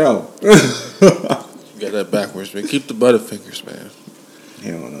that shit out. You got that backwards, man. Keep the Butterfingers, man.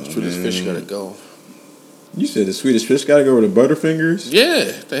 Hell no. Swedish fish gotta go. You said the Swedish fish gotta go with the Butterfingers?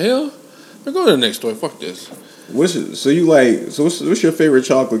 Yeah, the hell? We're going to the next story. Fuck this. What's your favorite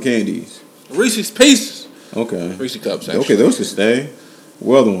chocolate candies? Reese's Pieces. Okay. Reese's Cups, actually. Okay, those should stay.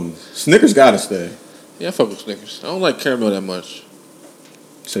 Well, the ones. Snickers gotta stay. Yeah, I fuck with Snickers. I don't like caramel that much.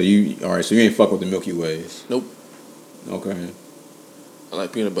 So you ain't fuck with the Milky Ways? Nope. Okay. I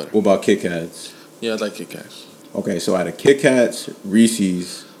like peanut butter. What about Kit Kats? Yeah, I like Kit Kats. Okay, so out of Kit Kats,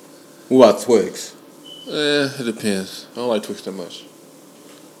 Reese's, what about Twix? It depends. I don't like Twix that much.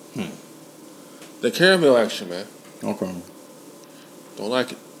 The caramel action, man. Okay. Don't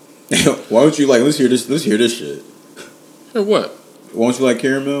like it. Why don't you like? Let's hear this shit. Hear what? Why don't you like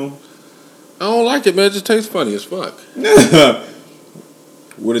caramel? I don't like it, man. It just tastes funny as fuck.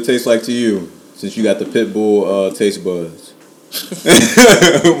 What it tastes like to you, since you got the Pitbull taste buds?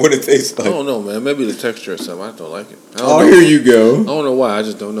 What it tastes like? I don't know, man. Maybe the texture or something. I don't like it. Here you go. I don't know why. I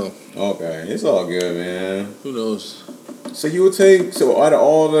just don't know. Okay, it's all good, man. Who knows? So you would take out of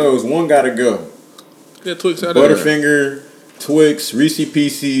all those, one gotta go. Get Twix out of there. Butterfinger, Twix, Reese's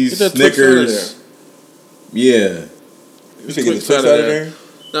Pieces, Snickers. Yeah. You should get the Twix out of there?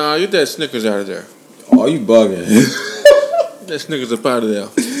 Nah, get that Snickers out of there. Oh, you bugging. That Snickers up out of there.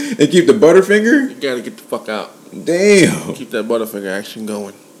 And keep the Butterfinger? You gotta get the fuck out. Damn. Keep that Butterfinger action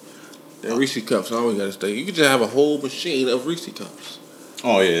going. That Reese's Cups always gotta stay. You could just have a whole machine of Reese's Cups.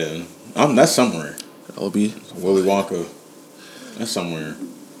 Oh, yeah. That's somewhere. That would be Willy Wonka. That's somewhere.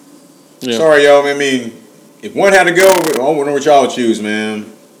 Yeah. Sorry, y'all. I mean, if one had to go, I don't know what y'all would choose,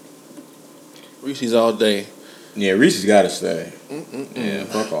 man. Reese's all day. Yeah, Reese's gotta stay. Yeah,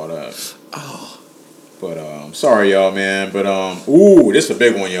 fuck all that. Oh. But sorry, y'all, man. But ooh, this is a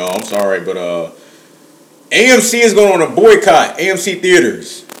big one, y'all. I'm sorry, but AMC is going on a boycott. AMC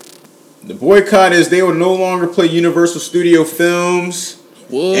theaters. The boycott is they will no longer play Universal Studio films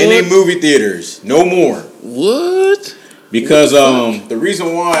What? in their movie theaters. No more. What? Because the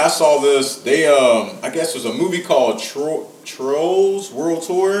reason why I saw this, they I guess there's a movie called Trolls World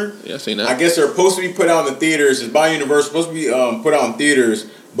Tour. Yeah, I seen that. I guess they're supposed to be put out in the theaters. It's by Universal, supposed to be put out in theaters,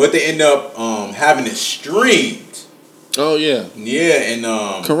 but they end up having it streamed. Oh yeah. Yeah,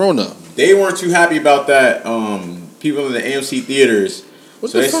 and Corona. they weren't too happy about that. People in the AMC theaters.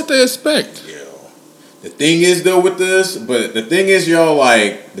 What the fuck they expect? The thing is though with this, but the thing is, y'all,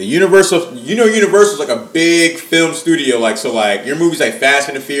 like the Universal, Universal's like a big film studio, like so, like your movies like Fast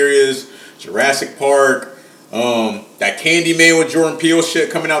and the Furious, Jurassic Park, that Candyman with Jordan Peele shit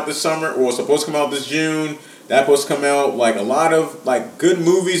coming out this summer, or was supposed to come out this June. That supposed to come out, like a lot of like good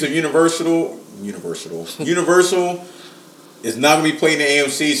movies of Universal is not gonna be playing the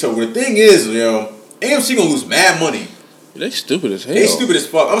AMC. So the thing is, AMC gonna lose mad money. They stupid as hell. They stupid as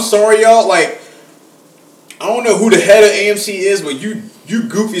fuck. I'm sorry, y'all. Like, I don't know who the head of AMC is, but you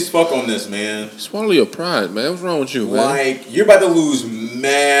goofy as fuck on this, man. Swallow your pride, man. What's wrong with you, man? Like, you're about to lose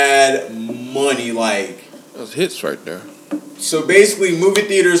mad money. Like, those hits right there. So basically, movie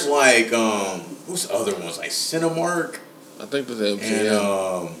theaters like what's the other ones like Cinemark? I think that's AMC. And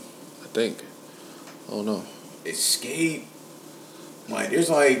I think. Oh no. Escape. Like, there's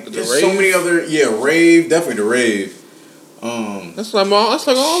like The there's Rave? so many other Rave, definitely the Rave. That's like all of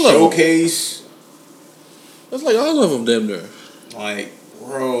them. Showcase. That's like all of them, damn near. Like,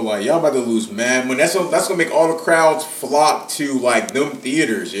 bro, like y'all about to lose mad money. That's gonna make all the crowds flock to like them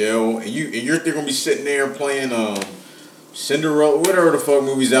theaters, and you're gonna be sitting there playing Cinderella, whatever the fuck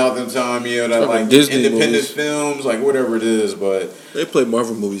movies out at the time, that like Disney independent movies. films, like whatever it is. But They play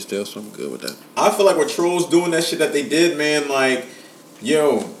Marvel movies still, so I'm good with that. I feel like with Trolls doing that shit that they did, man, like,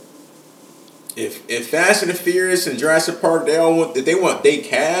 if Fast and the Furious and Jurassic Park, they want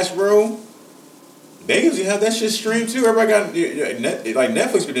cash, bro. They usually have that shit streamed too. Everybody got like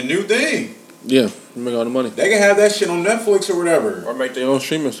Netflix be the new thing. Yeah, you make all the money. They can have that shit on Netflix or whatever. Or make their own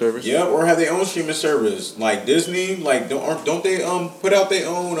streaming service. Yeah, or have their own streaming service. Like Disney, like don't they put out their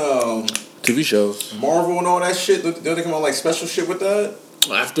own TV shows. Marvel and all that shit? Don't they come out like special shit with that?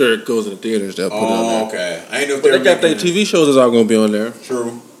 After it goes in the theaters, they'll put it on there. Okay. I ain't know if But they got their TV shows is all gonna be on there.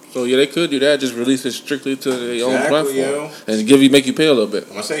 True. So yeah, they could do that. Just release it strictly to their own platform, yo. and make you pay a little bit.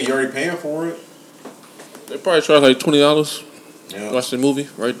 I'm gonna say you're already paying for it. They probably charge like $20. Yeah. Watch the movie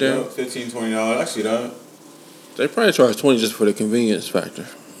right there. Yeah, $15-$20. I see that. They probably charge $20 just for the convenience factor.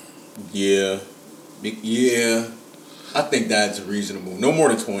 Yeah. Yeah. I think that's reasonable. No more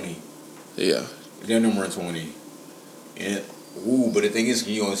than 20. Yeah. Yeah, no more than 20. And but the thing is,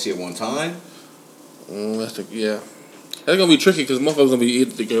 can you only see it one time? That's gonna be tricky because motherfuckers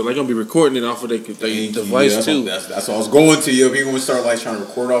gonna be recording it off of their device too. That's what I was going to. People gonna start like trying to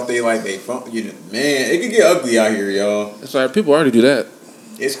record off they phone. Man, it could get ugly out here, y'all. It's like people already do that.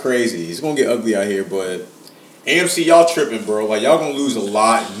 It's crazy. It's gonna get ugly out here, but AMC, y'all tripping, bro. Like y'all gonna lose a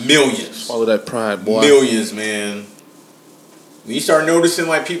lot, millions. Follow that pride, boy. Millions, man. When you start noticing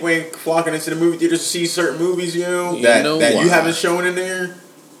like people ain't flocking into the movie theaters to see certain movies, that you haven't shown in there.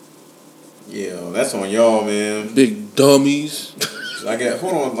 Yeah, that's on y'all, man. Big dummies.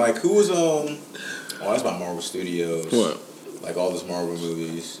 Hold on, like who was that's by Marvel Studios. What? Like all those Marvel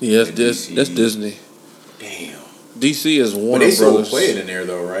movies. Yeah, that's Disney. Damn. DC is Warner Brothers. But they still play it in there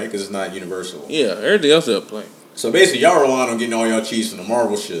though, right? Because it's not Universal. Yeah, everything else they'll play. So basically, y'all relying on getting all y'all cheese from the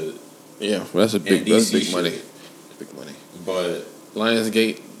Marvel shit. Yeah, that's big money. Big money. But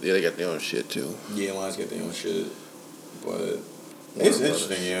Lionsgate, they got their own shit too. Yeah, Lionsgate their own shit. But it's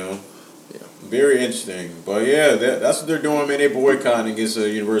interesting, Yeah. Very interesting. But yeah, that's what they're doing, man. They boycotting against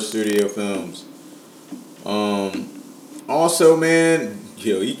Universal Studio Films. Also, man,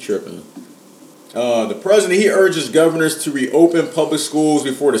 he tripping. The president, he urges governors to reopen public schools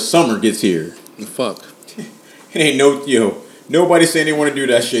before the summer gets here. Fuck. It ain't nobody saying they want to do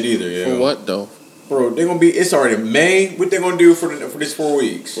that shit either, For what though? Bro, they're gonna be. It's already May. What they gonna do for this 4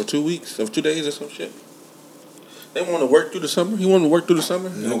 weeks? For 2 weeks, or 2 days, or some shit. They want to work through the summer. He want to work through the summer.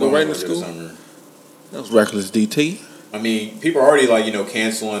 No, go right into school. That was reckless, DT. I mean, people are already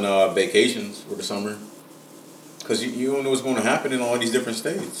canceling vacations for the summer because you don't know what's going to happen in all these different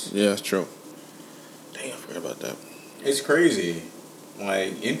states. Yeah, that's true. Damn, I forgot about that. It's crazy.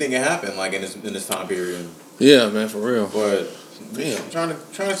 Like anything can happen in this time period. Yeah, man, for real. But damn, trying to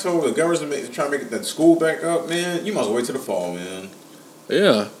tell the government trying to make that school back up, man. You must wait till the fall, man.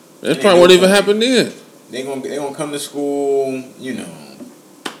 Yeah, that probably won't even happen then. They gonna come to school,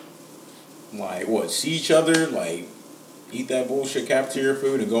 see each other, eat that bullshit cafeteria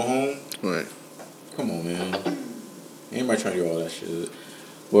food and go home. Right. Come come on, man. Anybody trying to do all that shit.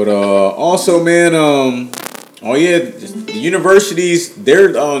 But also, man, oh yeah, the universities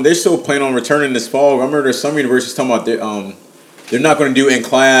they're still planning on returning this fall. I remember there's some universities talking about they're not going to do in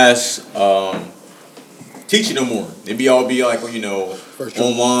class teaching no more. They'd be like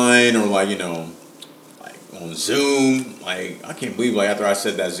online or like like on Zoom. Like I can't believe like after I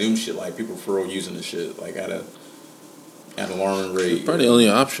said that Zoom shit, like people for real using the shit like at an alarming rate. It's probably the only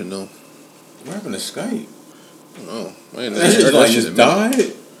option though. What happened to Skype? Oh man, that shit just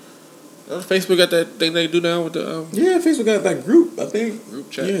died. Facebook got that thing they do now with the yeah, Facebook got that group, I think.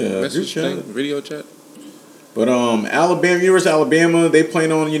 Group chat. Yeah, message group chat. thing, video chat. But University of Alabama, they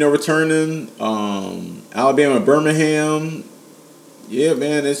plan on, returning. Alabama, Birmingham. Yeah,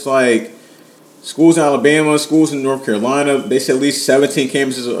 man, it's like schools in Alabama, schools in North Carolina. They said at least 17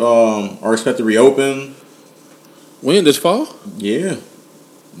 campuses are expected to reopen. When, this fall? Yeah.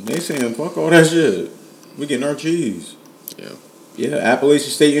 They saying fuck all that shit. We getting our cheese. Yeah. Yeah, Appalachian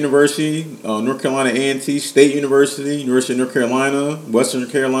State University, North Carolina A&T State University, University of North Carolina, Western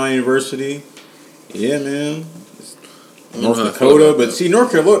Carolina University. Yeah, man. North Dakota, but see,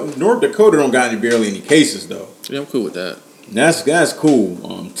 North Dakota don't got barely any cases though. Yeah, I'm cool with that. And that's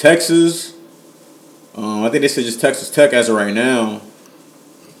cool. Texas, I think they said just Texas Tech as of right now.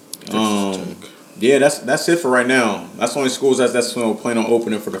 Yeah, that's it for right now. That's the only schools that's plan on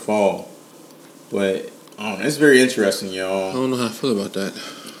opening for the fall. But I don't know, it's very interesting, y'all. I don't know how I feel about that.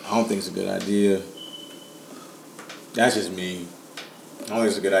 I don't think it's a good idea. That's just me. I don't think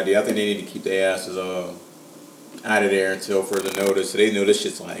it's a good idea. I think they need to keep their asses out of there until further notice. So they know this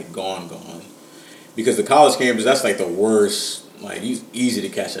shit's like gone. Because the college campus, that's like the worst. Like, it's easy to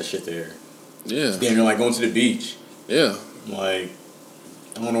catch that shit there. Yeah. It's damn near like going to the beach. Yeah. Like,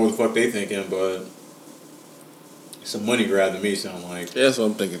 I don't know what the fuck they thinking, but it's a money grab to me, sound like. Yeah, that's what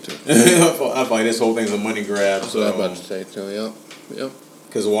I'm thinking too. I feel like this whole thing's a money grab. That's what I'm about to say too, yep.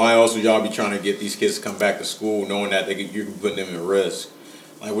 Because why else would y'all be trying to get these kids to come back to school knowing that you're putting them at risk?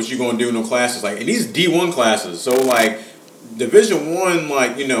 Like, what you going to do in those classes? Like, and these D1 classes, so like, Division 1,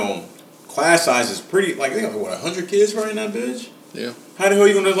 like, class size is pretty, like, they got, 100 kids right in that bitch? Yeah. How the hell are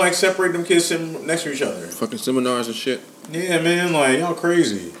you going to, like, separate them kids sitting next to each other? Fucking seminars and shit. Yeah, man, like, y'all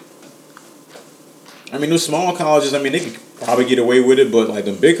crazy. I mean, those small colleges, I mean, they could probably get away with it, but, like,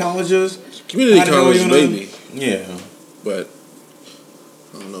 them big colleges... Community college, maybe. Yeah. But,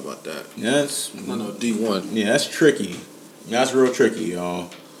 I don't know about that. Yeah, I know D1. Yeah, that's tricky. That's real tricky, y'all.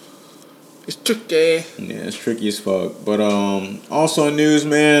 It's tricky. Yeah, it's tricky as fuck. But also in news,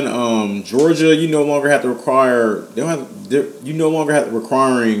 man, Georgia, you no longer have to require. You no longer have to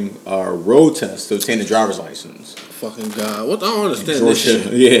requiring road tests to obtain a driver's license. Fucking God, what? I don't understand Georgia, this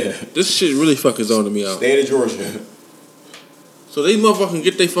shit. Yeah, this shit really fucking zoning me out. State of Georgia. So they motherfucking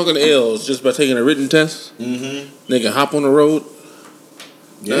get their fucking L's just by taking a written test. Mm-hmm. They can hop on the road.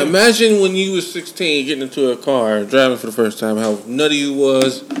 Yeah. Now imagine when you was 16 getting into a car driving for the first time, how nutty you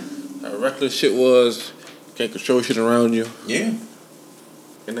was, how reckless shit was, can't control shit around you. Yeah.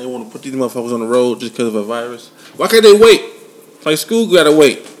 And they want to put these motherfuckers on the road just because of a virus. Why can't they wait? Like school gotta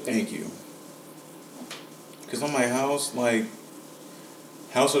wait. Thank you. Because on my house, like,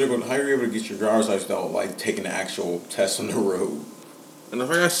 how are you able to get your driver's license without like taking the actual test on the road? And if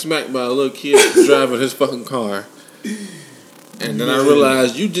I got smacked by a little kid driving his fucking car. And then I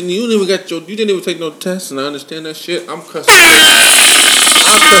realized you didn't even take no tests, and I understand that shit. I'm cussing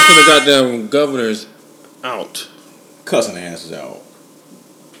the goddamn governors out. Cussing asses out.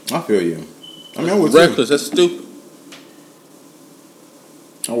 I feel you. I mean, I would reckless. Too. That's stupid.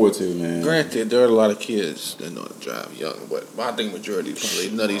 I would too, man. Granted, there are a lot of kids that know how to drive young, but I think majority probably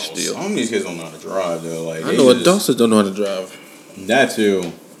nutty still. Some of these kids don't know how to drive though. Like I know adults that don't know how to drive. That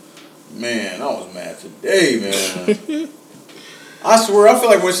too. Man, I was mad today, man. I swear, I feel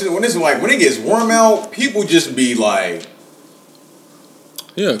like when it gets warm out, people just be like,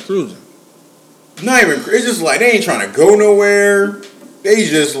 yeah, cruising. Not even. It's just like they ain't trying to go nowhere. They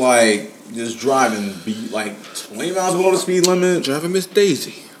just driving like 20 miles below the speed limit. Driving Miss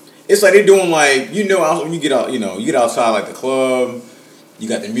Daisy. It's like they doing like when you get out, you get outside like the club. You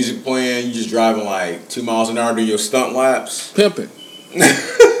got the music playing. You just driving like 2 miles an hour doing your stunt laps. Pimping.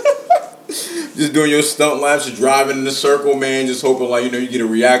 Just doing your stunt laps, just driving in a circle, man. Just hoping like you get a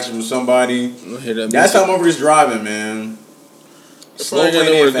reaction from somebody. That's how motherfuckers driving, man. Slow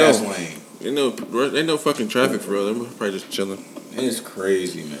lane and fast lane. Ain't no fucking traffic for real. They're probably just chilling. It's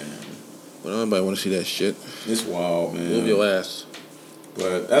crazy, man. But nobody want to see that shit. It's wild, man. Move your ass.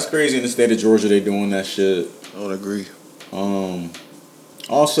 But that's crazy in the state of Georgia. They doing that shit. I don't agree.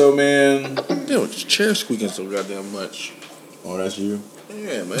 Also, man. Damn, chair squeaking so goddamn much. Oh, that's you?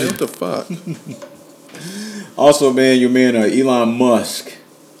 Yeah, man. What the fuck? Also, man, your man Elon Musk.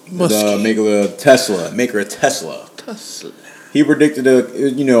 Maker of Tesla. Tesla. He predicted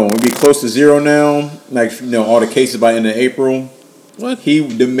it'll be close to zero now. Like, all the cases by end of April. What? He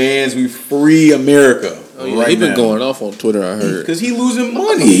demands we free America. Oh, yeah. He been going off on Twitter, I heard. Because he losing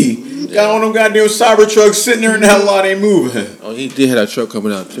money. Got on them goddamn Cybertruck sitting there and the hell lot ain't moving. Oh, he did have that truck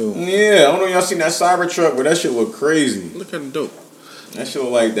coming out, too. Yeah, I don't know if y'all seen that Cybertruck, but that shit look crazy. Look kind of dope. That shit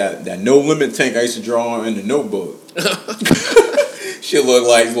look like that No Limit tank I used to draw on in the Notebook. Shit look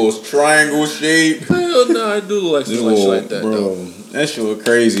like little triangle shape. Hell no, I do look like something like that, bro. though. That shit look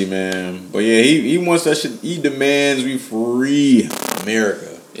crazy, man. But yeah, he wants that shit. He demands we free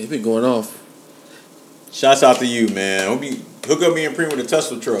America. He been going off. Shouts out to you, man. Hook up me and Preem with a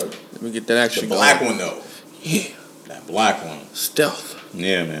Tesla truck. Let me get that action. The black one though. Yeah. That black one. Stealth.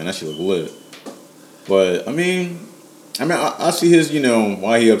 Yeah, man. That shit look lit. But I see his,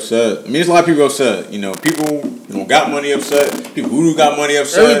 why he upset. I mean, there's a lot of people upset. People got money upset. People who got money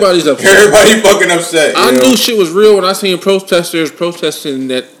upset. Everybody's upset. Everybody fucking upset. I knew shit was real when I seen protesters protesting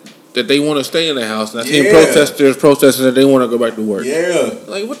that they want to stay in the house. And I seen protesters protesting that they want to go back to work. Yeah.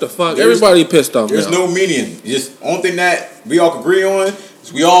 Like, what the fuck? Everybody pissed off. There's no meaning. Just only thing that we all can agree on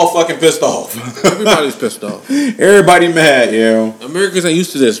is we all fucking pissed off. Everybody's pissed off. Everybody mad, yo. Americans ain't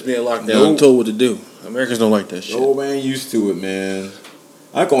used to this being locked down and told what to do. Americans don't like that shit. No man used to it, man.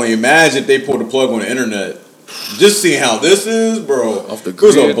 I can only imagine if they pulled the plug on the internet. Just seeing how this is, bro. Off the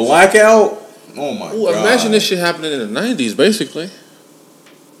grid. There's a blackout. Oh my god. Imagine this shit happening in the 90s, basically.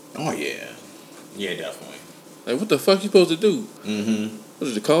 Oh yeah. Yeah, definitely. Like, what the fuck you supposed to do? Mm-hmm. What,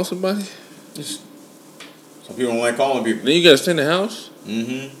 did you call somebody? Some people don't like calling people. Then you gotta stay in the house?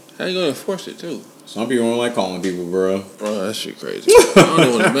 Mm-hmm. How you gonna enforce it, too? Some people don't like calling people, bro. Bro, that shit crazy. I don't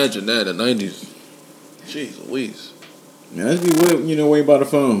even want to imagine that in the 90s. Jeez Louise. Man, let's be way by the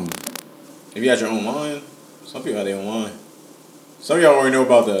phone. If you got your own line, some people have their own line. Some of y'all already know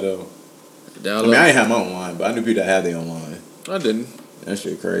about that, though. I didn't have my own line, but I knew people that had their own line. I didn't. That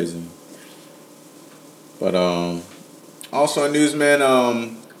shit crazy. But also in news, man,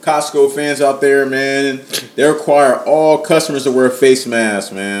 Costco fans out there, man, they require all customers to wear face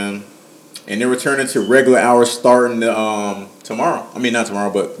masks, man. And they're returning to regular hours starting tomorrow. I mean, not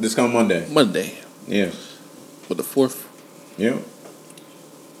tomorrow, but this coming Monday. Monday. Yeah. For the 4th. Yeah.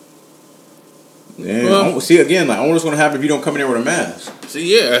 Yeah. See, again, I wonder what's going to happen if you don't come in there with a mask.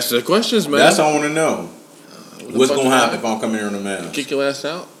 See, yeah, that's the questions, man. That's all I want to know. What's going to happen if I don't come in there with a mask? Kick your ass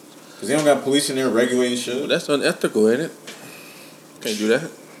out? Because they don't got police in there regulating shit. Well, that's unethical, ain't it? Can't do that.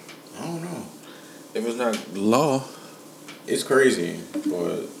 I don't know. If it's not law. It's crazy,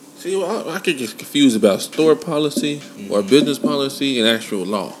 but... See, well, I could get confused about store policy or business policy and actual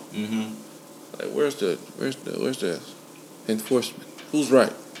law. Mm-hmm. Like, where's the enforcement? Who's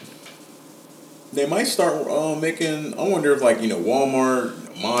right? They might start making. I wonder if Walmart,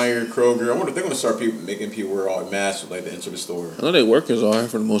 Meijer, Kroger. I wonder if they're going to start making people wear all masks to enter the store. I know they workers are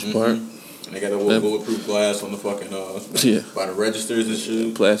for the most part. And they got a little bulletproof glass on the fucking by the registers and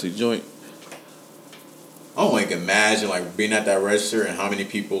shit. Plastic joint. I don't imagine being at that register and how many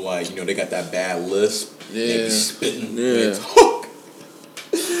people they got that bad lisp. Yeah. They be spitting. Yeah.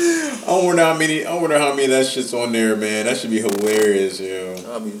 I wonder how many of that shit's on there, man. That should be hilarious, yo.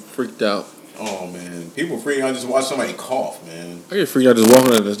 I'll be freaked out. Oh man, people freak out just watch somebody cough, man. I get freaked out just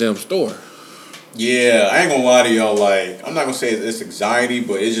walking into this damn store. Yeah, I ain't gonna lie to y'all. I'm not gonna say it's anxiety,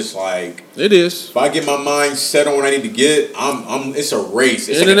 but it's just it is. If I get my mind set on what I need to get, it's a race.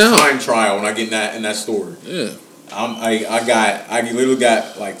 It's in like and a out. time trial when I get in that store. Yeah. I literally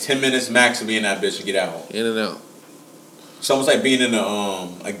got 10 minutes max to be in that bitch to get out. In and out. It's almost like being in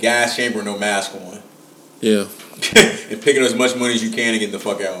a gas chamber with no mask on. Yeah. And picking up as much money as you can and getting the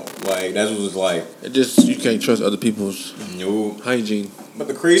fuck out. That's what it's like. You can't trust other people's hygiene. But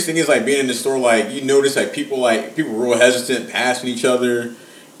the crazy thing is being in the store, you notice people real hesitant passing each other.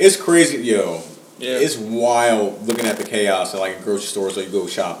 It's crazy, yo. Yeah. It's wild looking at the chaos at grocery stores or you go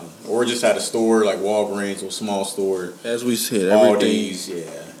shopping. Or just at a store like Walgreens or a small store. As we said,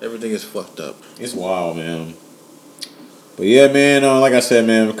 everything is fucked up. It's wild, man. But yeah, man, like I said,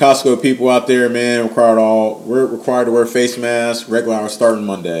 man, Costco people out there, man, we're required to wear face masks, regular hours starting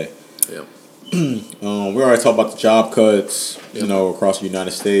Monday. Yeah. We already talked about the job cuts, across the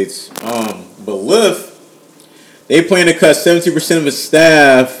United States. But Lyft, they plan to cut 70% of its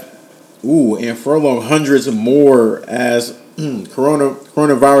staff, and furlough hundreds more as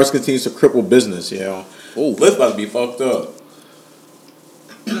coronavirus continues to cripple business, Lyft about to be fucked up.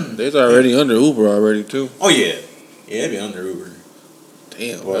 They's already under Uber already, too. Oh, yeah. Yeah, they'd be under Uber.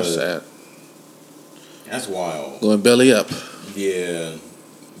 Damn, that's sad. That's wild. Going belly up. Yeah.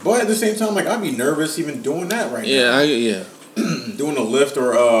 But at the same time, like I'd be nervous even doing that right now. Yeah. Doing a Lyft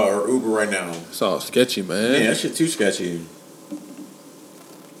or Uber right now. It's all sketchy, man. Yeah, that shit too sketchy.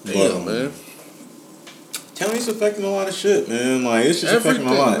 Damn, man. Telling it's affecting a lot of shit, man. Like it's just affecting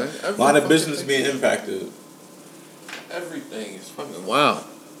a lot. A lot of business being impacted. Everything is fucking wild.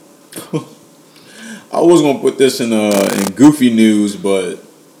 I was gonna put this in goofy news, but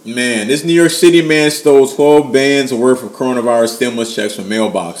man, this New York City man stole 12 bands worth of coronavirus stimulus checks from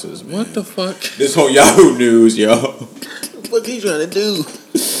mailboxes. Man. What the fuck? This whole Yahoo News, yo. What he trying to do?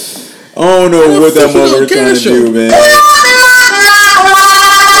 I don't know what that motherfucker trying to do, man. I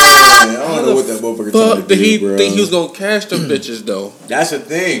don't know what that motherfucker trying to do, bro. Think he was gonna cash them bitches though? That's the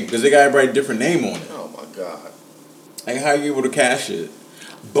thing, because they got everybody a different name on it. Oh my god! Like how you able to cash it?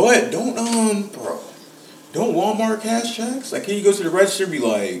 But don't Walmart cash checks? Like, can you go to the register and be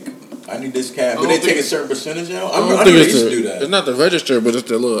like, I need this cash? But they take a certain percentage out? I know they used to do that. It's not the register, but it's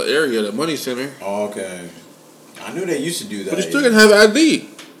the little area, the money center. Oh, okay. I knew they used to do that. But you still can have ID.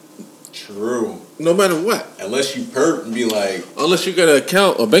 True. No matter what. Unless you perp and be like... Unless you got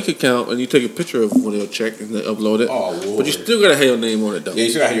a bank account, and you take a picture of one of your check and then upload it. Oh, Lord. But you still got to have your name on it, though. Yeah, you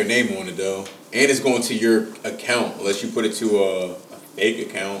still got to have your name on it, though. And it's going to your account, unless you put it to a fake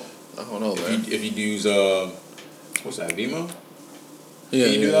account. I don't know, man. If you use, what's that, Venmo? Yeah,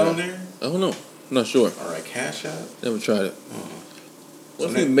 Can you do that on there? I don't know. I'm not sure. All right, Cash App? Never tried it. What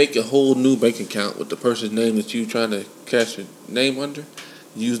if you make a whole new bank account with the person's name that you trying to cash your name under?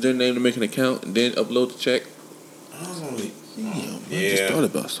 Use their name to make an account and then upload the check? I was only... I just thought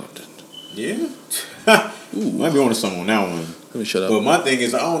about something. Yeah? Ooh. Might be on to something on that one. Let me shut up. But my thing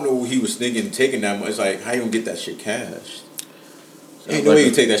is, I don't know what he was thinking taking that much. It's like, how you gonna get that shit cashed? Ain't no way you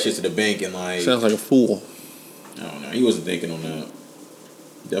can take that shit to the bank and like... Sounds like a fool. I don't know. He wasn't thinking on that.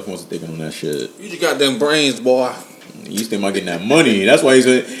 Definitely wasn't thinking on that shit. You just got them brains, boy. He used to think about getting that money. That's why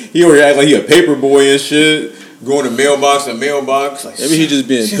he already acts like he a paper boy and shit. Going to mailbox to mailbox. Like, maybe he just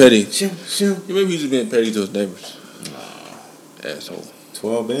being petty. Shoot. Maybe he's just being petty to his neighbors. Asshole.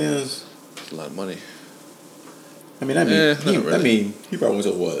 12 bands. That's a lot of money. I mean, he probably went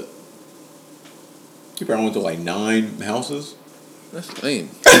to what? He probably went to like 9 houses. That's lame.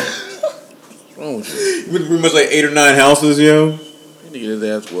 What's wrong with you? Pretty much like 8 or 9 houses, yo. He need to get his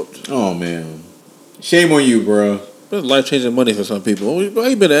ass whooped. Oh, man. Shame on you, bro. That's life-changing money for some people. Why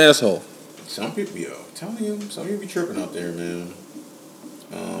you been an asshole? Some people, yo. Telling you, some people be tripping out there, man.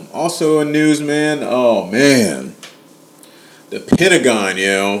 Also in news, man. Oh, man. The Pentagon,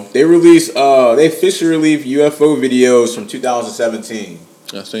 yo. They officially released UFO videos from 2017.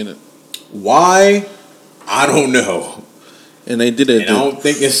 I seen it. Why? I don't know. And they did it. And I don't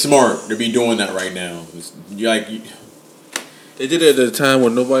think it's smart to be doing that right now. They did it at a time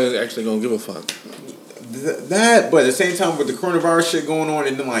when nobody's actually gonna give a fuck. But at the same time with the coronavirus shit going on,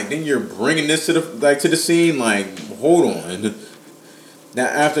 and then you're bringing this to the scene. Like, hold on. Now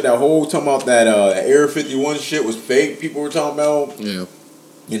after that whole talking about that Area 51 shit was fake, people were talking about. Yeah.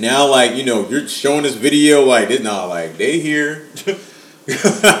 And now you're showing this video like it's not like they here.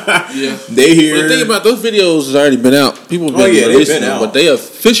 Yeah. They here. But the thing about those videos has already been out. People have been releasing them, but they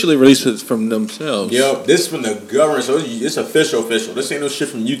officially released it from themselves. Yep, this is from the government, so it's official. This ain't no shit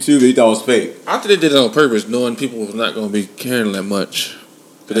from YouTube that you thought was fake. I think they did it on purpose, knowing people was not going to be caring that much.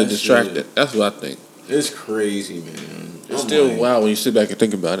 But they're distracted. That's what I think. It's crazy, man. It's still wild when you sit back and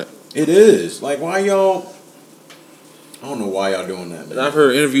think about it. It is. Like, why y'all... I don't know why y'all doing that, man. And I've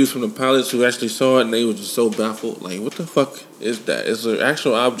heard interviews from the pilots who actually saw it, and they were just so baffled. Like, what the fuck is that? It's an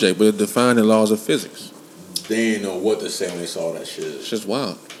actual object, but it defined the laws of physics. They didn't know what to say when they saw that shit. It's just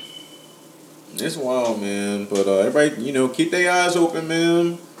wild. It's wild, man. But everybody, keep their eyes open,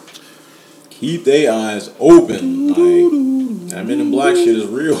 man. Keep their eyes open. Like, that Men in Black shit is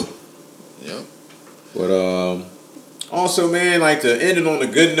real. Yep. But also, man, like to end it on a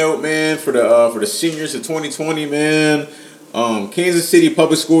good note, man, for the seniors of 2020, man. Kansas City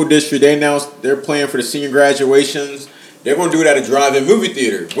Public School District, they announced their plan for the senior graduations. They're going to do it at a drive-in movie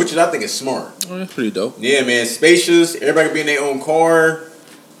theater, which I think is smart. Oh, that's pretty dope. Yeah, man, spacious. Everybody can be in their own car.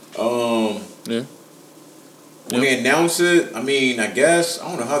 Yeah. When they announce it, I mean, I guess I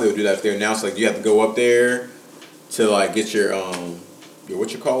don't know how they'll do that if they announce you have to go up there to get your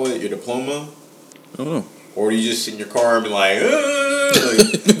what you call it, your diploma. I don't know. Or do you just sit in your car and be like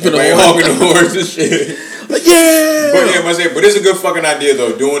everybody honking the horns and shit? Like, yeah! But it's a good fucking idea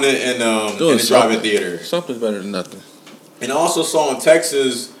though, doing it in the drive-in theater. Something's better than nothing. And I also saw in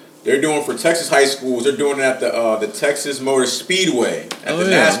Texas, they're doing for Texas high schools, they're doing it at the Texas Motor Speedway at the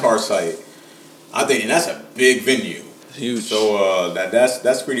NASCAR site. I think, and that's a big venue. Huge. So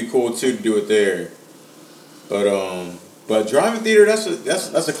that's pretty cool too to do it there. But But driving theater, that's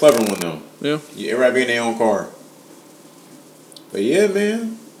a clever one though. Yeah. Everybody be in their own car. But yeah,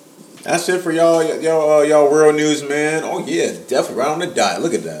 man. That's it for y'all world news, man. Oh yeah, definitely right on the dot.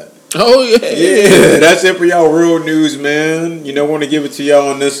 Look at that. Oh yeah. Yeah, that's it for y'all world news, man. You know, want to give it to y'all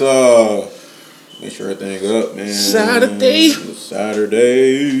on this make sure everything up, man. Saturday.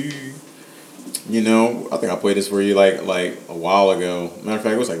 You know, I think I played this for you like a while ago. Matter of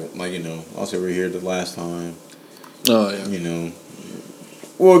fact, it was like you know, I was over here the last time. Oh yeah. You know.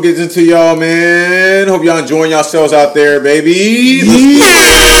 We'll get into y'all, man. Hope y'all enjoying yourselves out there, baby.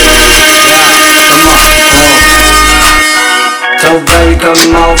 So baby, come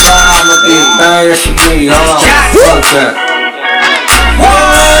on, I'ma be bad, she be hard. Fuck that.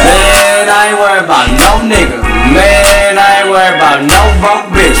 Man, I ain't worried about no nigga. Man, I ain't worried about no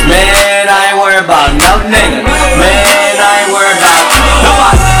broke bitch. Man, I ain't worried about no nigga. Man, I ain't worried about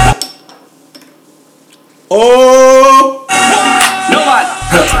nobody. Oh, nobody.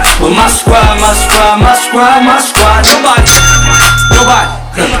 But my squad, nobody. But my squad, nobody.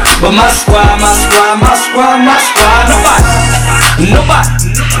 But my squad, nobody. But my squad.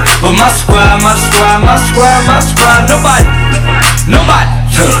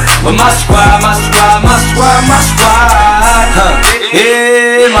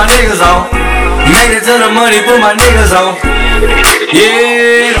 Yeah, my niggas on. Made it to the money, put my niggas on.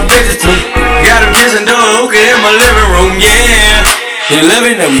 Yeah, the bitches too. Got a bitch and do a hookah in my living room, yeah. You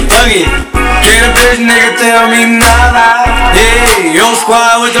living and we thuggin'. Can't a bitch nigga tell me nada. Hey, your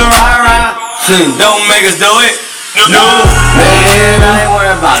squad with the rah-rah. Don't make us do it. No. Man, I ain't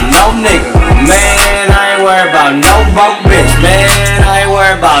worried about no nigga. Man, I ain't worried about no broke bitch. Man, I ain't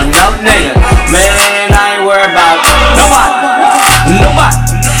worried about no nigga. Man, I ain't worried about nobody.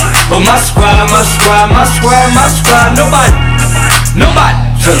 But my squad, nobody.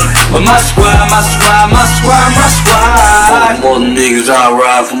 But my squad. More than niggas I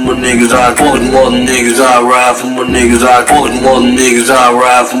ride for my niggas I quote. More than niggas I ride for my niggas I quote. More than niggas I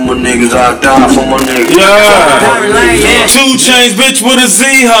ride for my niggas I die for my niggas. Yeah. 2 Chainz, bitch with a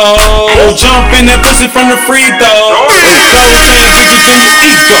Z-ho. Jump in that pussy from the free throw.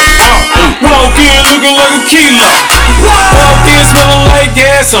 Walk in looking like a kilo. Walk in smelling like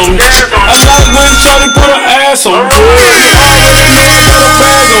gas on. I like when shawty put her ass on.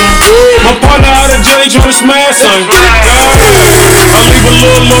 My partner out of jail tryna smash son. I leave a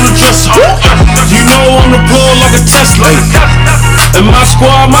little on the dresser. You know I'm the plug like a Tesla. And my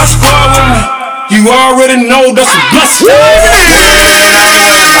squad with me. You already know that's a blessing.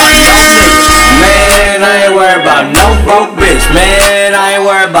 Man, I ain't worried about no broke bitch. Man, I ain't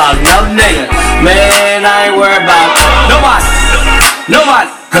worried about no nigga. Man, I ain't worried about nobody.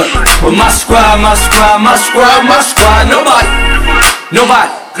 But my squad, nobody. But my squad, nobody.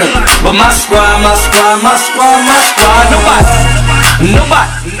 But my squad, nobody.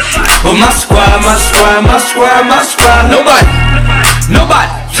 But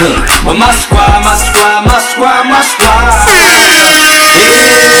my squad.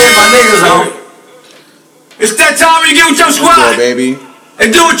 Yeah, my niggas on. It's that time when you get with your squad, go, baby, and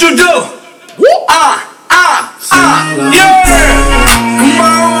do what you do. Yeah. Come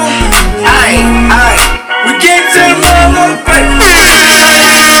on, aye. We get to the motherfucker.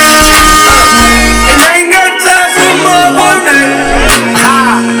 And ain't no time for motherfucker.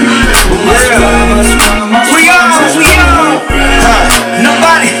 We on.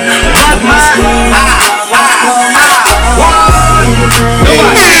 Nobody but my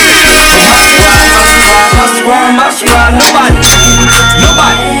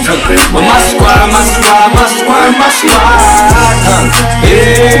Nobody. But my squad.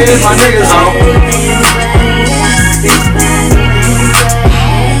 Yeah, my niggas on.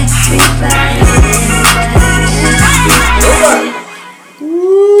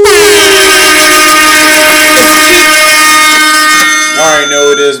 Alright, know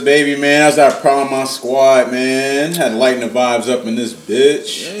what it is, baby, man. That's that Problem My Squad, man. Had to lighten the vibes up in this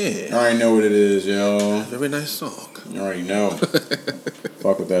bitch. Yeah. Alright, know what it is, yo. Very nice song. You already know.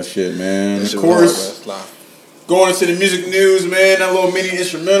 Fuck with that shit, man. Of course, going into the music news, man. That little mini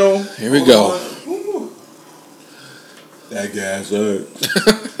instrumental. Here we go. That guy sucks.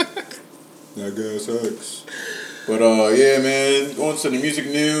 That guy sucks. But yeah, man. Going to the music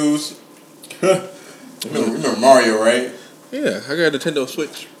news. Remember Mario, right? Yeah, I got a Nintendo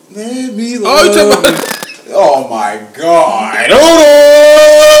Switch. Let me Oh, you talking about? Oh my God!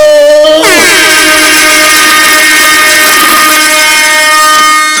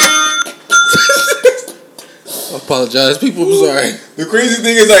 apologize, people. I'm sorry. The crazy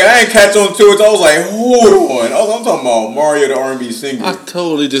thing is, like, I ain't catch on to it. So I was like, hold on. I'm talking about Mario, the R&B singer. I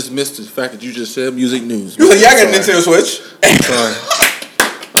totally just missed the fact that you just said music news. You was like, yeah, I got a Nintendo Switch. I'm sorry.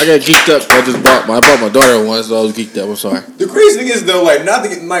 I got geeked up. I bought my daughter one, so I was geeked up. I'm sorry. The crazy thing is though, like, not to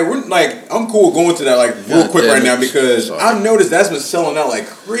get like we're like I'm cool going to that like real quick right now because I've noticed that's been selling out like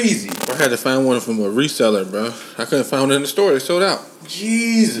crazy. I had to find one from a reseller, bro. I couldn't find one in the store. They sold out.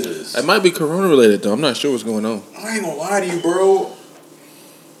 Jesus. It might be Corona related though. I'm not sure what's going on. I ain't gonna lie to you, bro.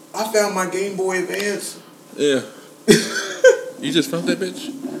 I found my Game Boy Advance. Yeah. You just found that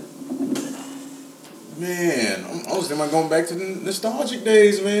bitch? Man, I was thinking about going back to the nostalgic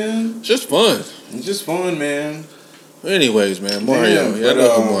days, man. It's just fun. It's just fun, man. Anyways, man, Mario. Yeah, I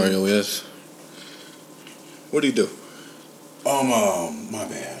love Mario, yes. What do you do? My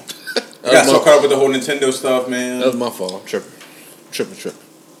bad. I got so caught up with the whole Nintendo stuff, man. That was my fault. I'm tripping.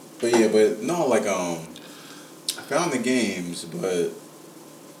 But yeah, but no, like, I found the games, but,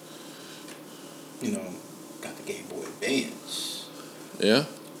 you know, got the Game Boy Advance. Yeah?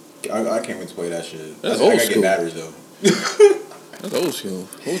 I can't wait to play that shit. That's old old school. school. I gotta get batteries, though. That's old school.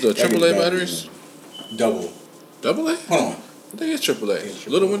 What was the AAA batteries? Double. Double A? Hold on. I think it's AAA.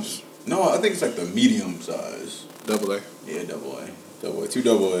 Little ones? No, I think it's like the medium size. Double A. Yeah, double A. 2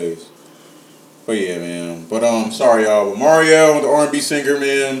 double A's. But yeah, man. But sorry y'all. But Mario, the R&B singer,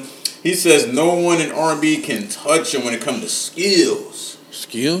 man, he says no one in R&B can touch him when it comes to skills.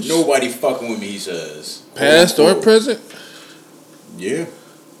 Skills? Nobody fucking with me, he says. Past or present? Yeah.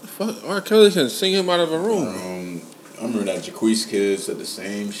 Fuck, R. Kelly can sing him out of a room. I remember that Jaquez kid said the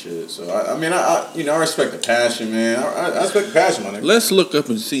same shit. So I respect the passion, man. I respect the passion, man. Let's look up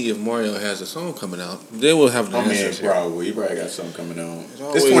and see if Mario has a song coming out. Then we'll have the answers here. Probably. He probably got something coming out.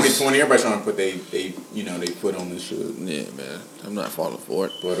 It's 2020. Everybody's trying to put they foot on this shit. Yeah, man. I'm not falling for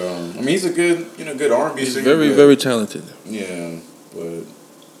it. But he's a good R&B singer. Very, very talented. Yeah, but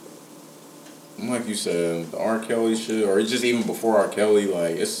like you said, the R. Kelly shit, or just even before R. Kelly,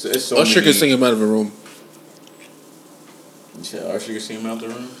 like it's so. Usher can sing him out of a room. You said Usher can sing him out the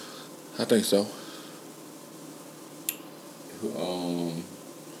room? I think so.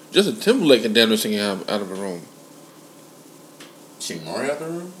 Justin Timberlake can damn near sing him out of a room. Sing Mario out the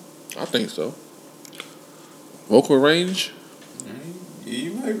room? I think so. Vocal range?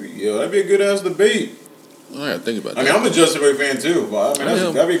 You might be. Yeah, that'd be a good ass debate. I gotta think about that. I mean, I'm a Justin Timberlake fan too, but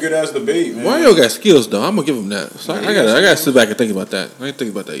that'd be a good ass debate, man. Mario got skills though. I'm gonna give him that. So I gotta sit back and think about that. I ain't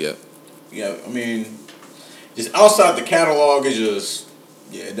think about that yet. Yeah, I mean, just outside the catalog is just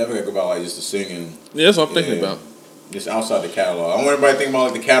definitely go about like just the singing. Yeah, that's what I'm thinking about. Just outside the catalog. I want everybody to think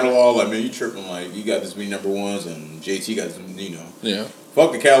about like the catalog. Like, man, you tripping? Like, you got this many number ones, and JT got some. Yeah.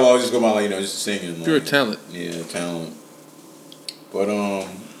 Fuck the catalog. Just go about like just singing. Pure like, talent. Yeah, talent. But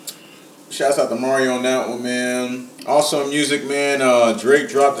shouts out to Mario on that one, man. Also music, man. Drake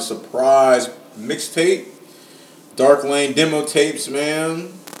dropped a surprise mixtape, Dark Lane demo tapes,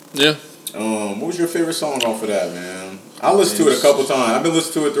 man. Yeah. What was your favorite song off of that, man? I listened to it a couple times. I've been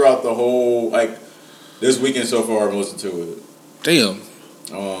listening to it throughout the whole this weekend so far. I've been listening to it. Damn.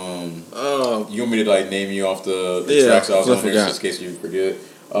 You want me to name you off the tracks I was on here just in case you forget?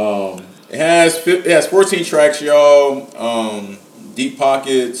 It has 14 tracks, y'all. Deep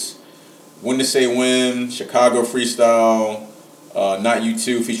Pockets, When to Say When, Chicago Freestyle, Not You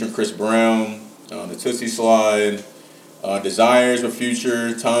Too featuring Chris Brown, The Tootsie Slide, Desires with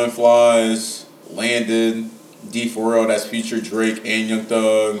Future, Time Flies, Landed, D4L, that's Future, Drake, and Young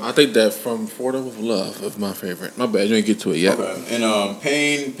Thug. I think that From Florida with Love is my favorite. My bad, you didn't get to it yet. Okay. And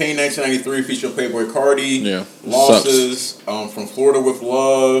Pain 1993 featuring Playboy Cardi. Yeah. Losses, From Florida with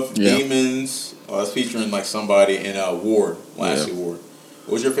Love, yeah. Demons. That's featuring somebody in Ward, Lassie Ward.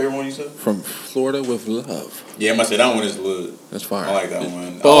 What was your favorite one you said? From Florida with Love. Yeah, I must say that one is lit. That's fire. I like that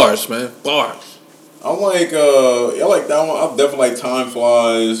one. Bars, man. Bars. I like that one. I definitely like Time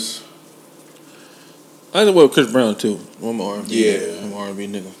Flies. I like the one with Chris Brown too. I'm an R&B. Yeah. I'm an R&B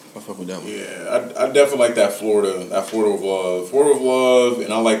nigga. I fuck with that one. Yeah, I definitely like that Florida with Love. Florida with Love,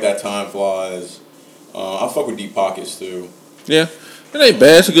 and I like that Time Flies. I fuck with Deep Pockets too. Yeah. It ain't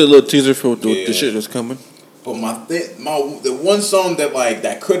bad. It's a good little teaser for the shit that's coming. But the one song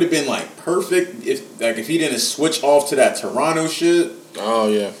that could have been perfect if he didn't switch off to that Toronto shit. Oh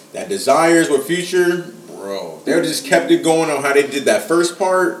yeah. That Desires with Future, bro. They just kept it going on how they did that first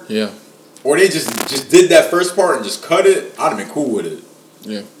part. Yeah. Or they just did that first part and just cut it. I'd have been cool with it.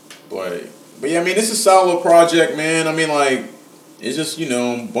 Yeah. But yeah, I mean, it's a solid project, man. I mean, it's just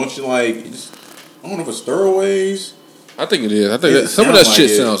a bunch of I don't know if it's throwaways. I think it is. I think some of that shit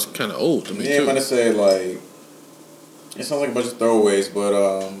sounds kind of old to me too. I'm gonna say it sounds like a bunch of throwaways, but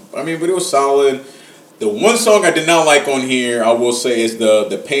but it was solid. The one song I did not like on here, I will say, is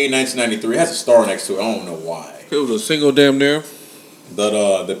the Pain 1993. It has a star next to it. I don't know why. It was a single damn there.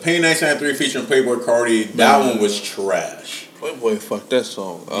 The Pain 1993 featuring Playboy Carti, that one was trash. Playboy fucked that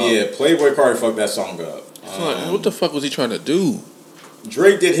song up. Yeah, Playboy Carti fucked that song up. What the fuck was he trying to do?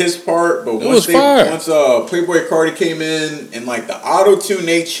 Drake did his part, but once Playboy Carti came in and like the auto tune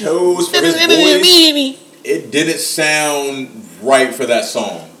they chose for his voice, it didn't sound right for that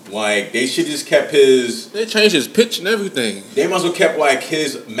song. Like they should just kept his. They changed his pitch and everything. They must have kept like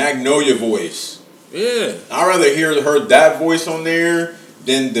his Magnolia voice. Yeah, I'd rather heard that voice on there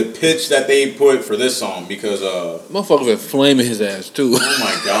than the pitch that they put for this song because motherfuckers were flaming his ass too. Oh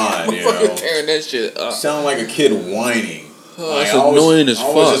my god, motherfuckers tearing that shit up. Sound like a kid whining. That's annoying as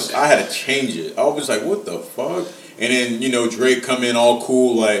fuck. I had to change it. I was like, what the fuck? And then, Drake come in all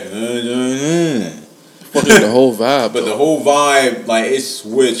cool, like, fucking the whole vibe. But the whole vibe, like, it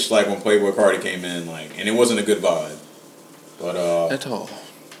switched, like, when Playboy Carti came in, like, and it wasn't a good vibe. But, at all.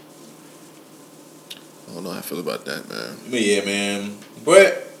 I don't know how I feel about that, man. But yeah, man.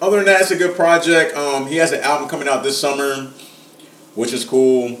 But other than that, it's a good project. He has an album coming out this summer, which is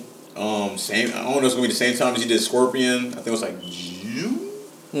cool. I don't know if it's gonna be the same time as he did Scorpion. I think it was like June.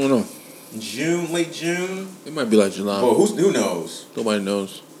 I don't know. Late June. It might be like July. Well, who knows? Nobody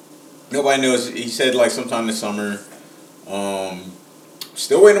knows. Nobody knows. He said like sometime this summer.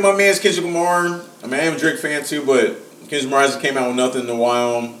 Still waiting on my man's Kendrick Lamar. I mean, I am a Drake fan too, but Kendrick Lamar hasn't came out with nothing in a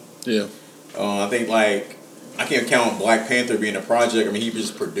while. Yeah. I think like I can't count Black Panther being a project. I mean, he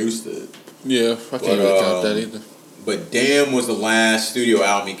just produced it. Yeah, I can't really count that either. But Damn was the last studio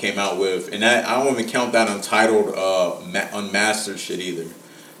album he came out with, and that I don't even count that untitled, unmastered shit either.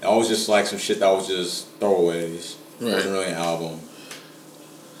 That was just like some shit that was just throwaways. Right. It wasn't really an album.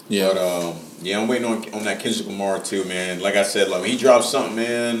 Yeah. But I'm waiting on that Kendrick Lamar too, man. Like I said, like when he drops something,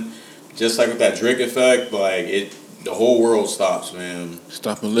 man, just like with that Drake effect, like the whole world stops, man.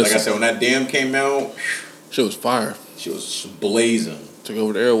 Stop and listen. Like I said, when that Damn came out, shit was fire. Shit was blazing. Took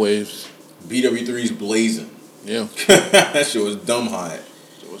over the airwaves. BW3's blazing. Yeah. That shit was dumb hot.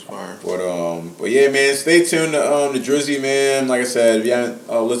 It was fire. But yeah, man, stay tuned to the Drizzy, man. Like I said, if you haven't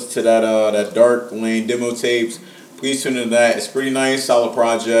listened to that Dark Lane demo tapes, please tune into that. It's pretty nice, solid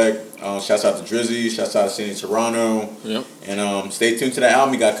project. Shouts out to Drizzy, shouts out to Cindy Toronto. Yep. And stay tuned to that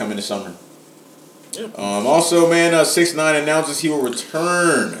album he got coming this summer. Yep. Also, man, 6ix9ine announces he will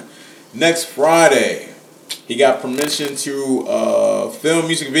return next Friday. He got permission to film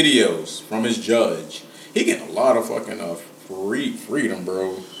music videos from his judge. He getting a lot of fucking freedom,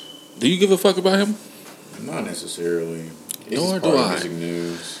 bro. Do you give a fuck about him? Not necessarily. Nor do I. Music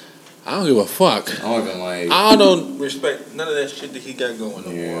news. I don't give a fuck. I don't even like. I don't respect none of that shit that he got going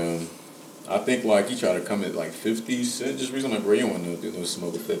on. Yeah. I think like he tried to come at like 50 Cent just recently. Like, bro, you want to do no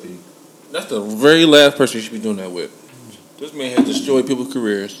smoke with 50. That's the very last person you should be doing that with. This man has destroyed people's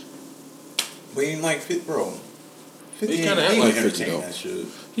careers. But he ain't like 50, bro. 50 he kind of act like 50 though. That shit.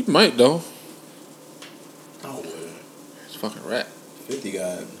 He might though. Oh, well. It's fucking rat. 50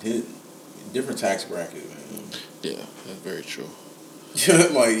 got hit different tax bracket, man. Yeah, that's very true.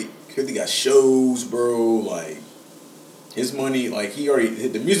 Like 50 got shows, bro. Like his money, like he already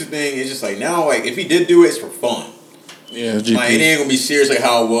hit the music thing. It's just like now, like if he did do it, it's for fun. Yeah, GP. Like it ain't gonna be serious like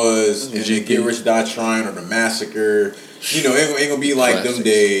how it was in Get Rich Die Trying or The Massacre. You know, it ain't gonna be like them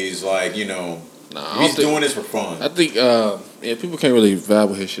days. Like he's doing this for fun. I think people can't really vibe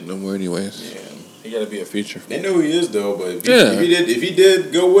with his shit no more, anyways. Yeah. He gotta be a feature. They know who he is though, but if he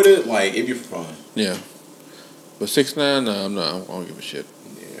did go with it, like it'd be for fun. Yeah. But 6ix9ine, I don't give a shit.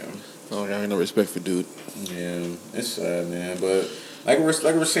 Yeah. I ain't no respect for dude. Yeah, it's sad, man. But like we're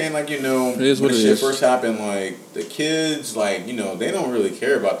saying, like it is when what the it shit is. first happened, like the kids, like they don't really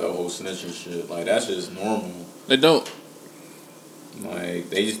care about the whole snitching shit. Like that's just normal. They don't. Like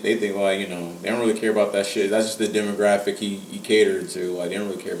they think like they don't really care about that shit. That's just the demographic he catered to. Like they don't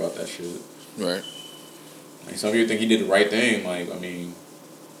really care about that shit. Right. Like some people think he did the right thing. Like I mean,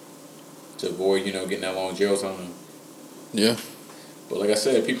 to avoid getting that long jail time. Yeah. But like I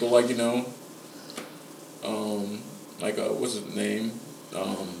said, people like what's his name,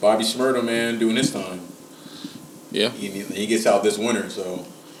 Bobby Shmurda, man, doing his time. Yeah. He gets out this winter, so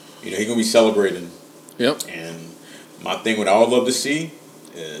he gonna be celebrating. Yep. And my thing, what I would love to see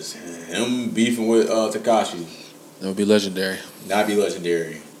is him beefing with Tekashi. That would be legendary. That'd be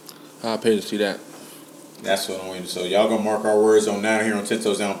legendary. I'd pay to see that. That's what I'm waiting. So y'all gonna mark our words on that here on 10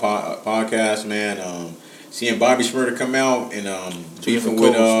 Toes Down podcast, man. Seeing Bobby Shmurda come out and beefing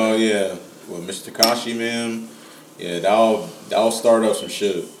with with Mr. Tekashi, man. Yeah, that'll start up some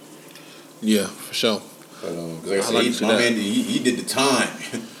shit. Yeah, for sure. But like I said, my man, he did the time.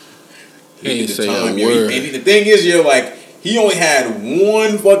 He ain't say a word. And the thing is, like, he only had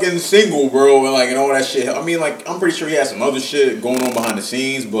one fucking single, bro, and all that shit. I mean, like, I'm pretty sure he had some other shit going on behind the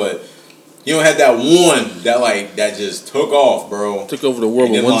scenes, but he only had that one that just took off, bro. Took over the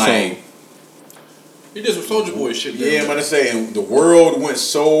world with one song. He did some Soulja Boy shit. Yeah, I'm gonna say, and the world went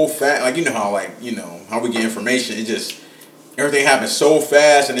so fast. Like, how we get information. It just, everything happened so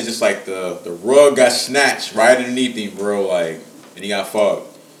fast, and it's just like the rug got snatched right underneath him, bro. Like, and he got fucked.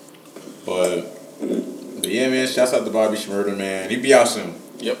 But yeah, man, shouts out to Bobby Shmurda, man. He be out soon.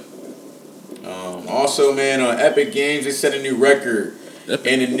 Yep. Also, man, on Epic Games, they set a new record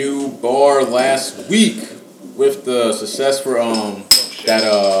and a new bar last week with the success for that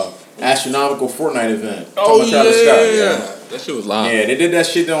astronomical Fortnite event. Oh yeah. That shit was live. Yeah, they did that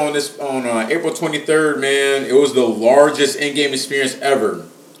shit on April 23rd, man. It was the largest in-game experience ever.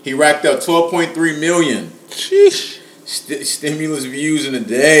 He racked up 12.3 million. Sheesh. Stimulus views in a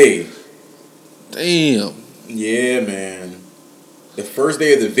day. Damn. Yeah, man. The first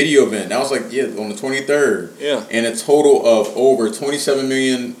day of the video event, that was on the 23rd. Yeah. And a total of over 27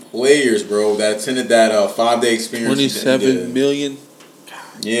 million players, bro, that attended that 5-day experience. 27 million?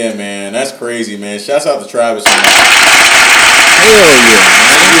 Yeah, man. That's crazy, man. Shouts out to Travis, man. Hell yeah, man.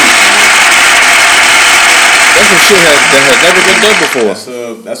 That's some shit that had never been done before.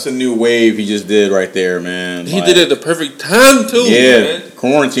 That's a new wave he just did right there, man. He did it at the perfect time, too, man.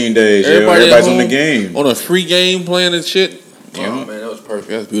 Quarantine days, everybody's on the game. On a free game playing and shit. Yeah. Oh, man, that was perfect.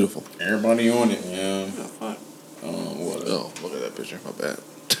 That's beautiful. Everybody on it, man. What? Oh, look at that picture. My bad.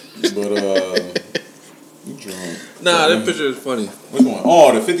 But, you drunk. Nah, that picture is funny. Which one?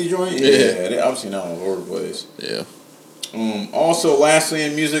 Oh, the 50 joint? Yeah. I've seen that all over the place. Yeah. Also, lastly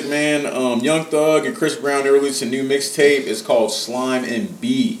in music, man, Young Thug and Chris Brown released a new mixtape. It's called Slime and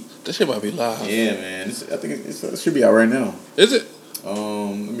B. That shit might be live. Yeah, man. I think it should be out right now. Is it?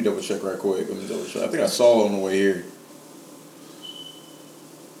 Let me double check right quick. I think I saw it on the way here.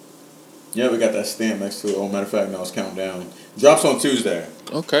 Yeah, we got that stamp next to it. Oh, matter of fact, no, it's counting down. Drops on Tuesday.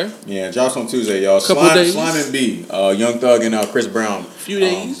 Okay. Yeah, drops on Tuesday, y'all. Days. Slime and B. Young Thug and Chris Brown. Few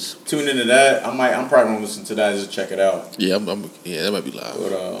days. Tune into that. I'm probably gonna listen to that just check it out. Yeah, that might be live.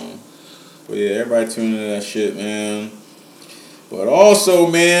 But yeah, everybody tune into that shit, man. But also,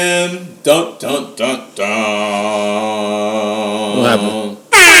 man, dun dun dun dun. What happened?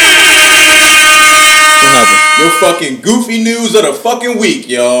 Your fucking goofy news of the fucking week,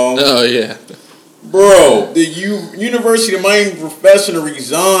 y'all. Oh yeah. Bro, the University of Miami professor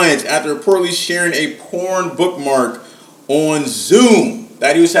resigns after reportedly sharing a porn bookmark on Zoom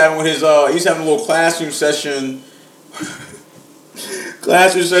that he was having with his he was having a little classroom session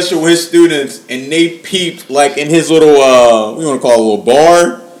with his students, and they peeped like in his little we want to call it a little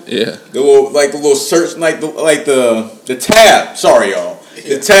bar. Yeah. The little search the tab. Sorry, y'all.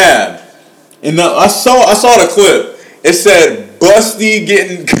 The tab. And I saw the clip. It said Busty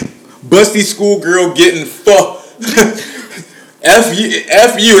schoolgirl getting fucked. F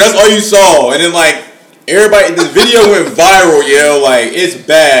you. That's all you saw. And then everybody, the video went viral, yo. Like, it's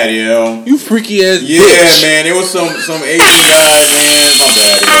bad, yo. You freaky ass bitch. Yeah, man. It was some Asian guy, man. My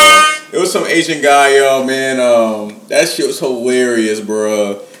bad, yo. It was some Asian guy, yo, man. That shit was hilarious,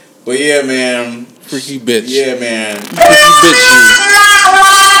 bro. But yeah, man. Freaky bitch. Yeah, man. Freaky bitch.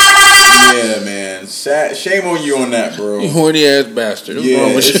 Yeah, man. Shame on you on that, bro. You horny ass bastard. What's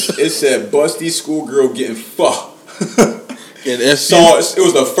wrong with you? It said Busty schoolgirl getting fucked. It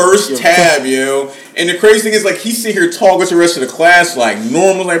was the first tab, yo. And the crazy thing is, he's sitting here talking to the rest of the class like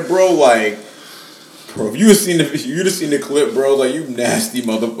normal, bro, if you'd have seen the clip, bro, you nasty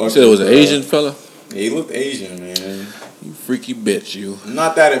motherfucker. You said it was an Asian fella? Yeah, he looked Asian, man. You freaky bitch, you.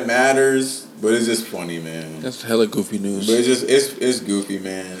 Not that it matters, but it's just funny, man. That's hella goofy news. But it's goofy,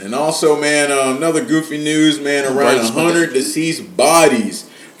 man. And also, man, another goofy news, man. Around 100 deceased bodies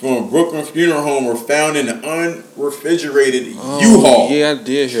from a Brooklyn funeral home were found in an unrefrigerated U-Haul. Yeah, I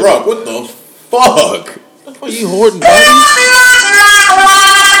did hear truck. What the fuck? What are you hoarding bodies?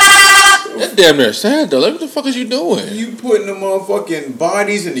 That damn near sad though. What the fuck is you doing? You putting the motherfucking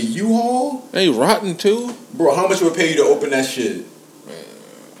bodies in the U-Haul? They rotten too, bro. How much would it pay you to open that shit?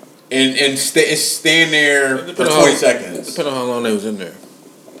 And stand there for 20 seconds. Depending on how long they was in there.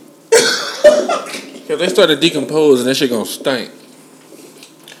 If they started decomposing, that shit gonna stink.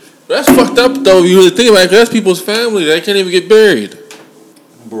 But that's fucked up though. If you really think about it, 'cause that's people's family. They can't even get buried.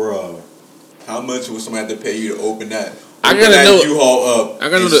 Bro, how much would somebody have to pay you to open that? I gotta know U-Haul up. I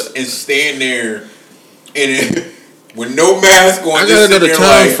gotta know and stand there and with no mask on. I gotta know the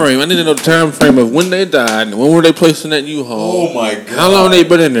time frame. I need to know the time frame of when they died and when were they placed in that U-Haul. Oh my god! How long they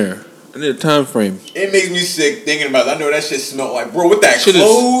been in there? I need a time frame. It makes me sick thinking about it. I know that shit smelled like, bro, with that Shit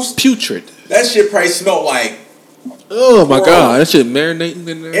clothes, putrid. that shit probably smelled like. Oh my god, that shit marinating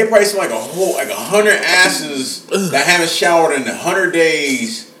in there. It probably smelled like 100 asses that haven't showered in 100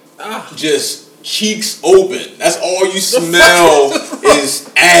 days. Just cheeks open. That's all you smell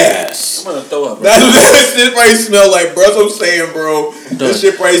is ass. I'm gonna throw up. That shit probably smell like, bro. That's what I'm saying, bro. That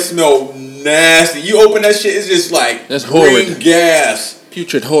shit probably smell nasty. You open that shit, it's just like that's green horrid. gas.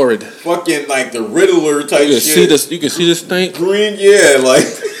 Putrid, horrid. Fucking like the Riddler type you can shit. See this, you can see this thing? Green, yeah, like.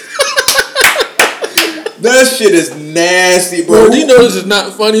 That shit is nasty, bro. Bro, you know this is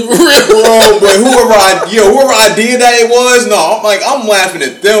not funny for real. Bro, but whoever idea that it was, no, I'm laughing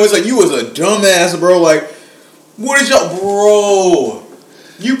at them. It's like, you was a dumbass, bro. Like, what is y'all, bro?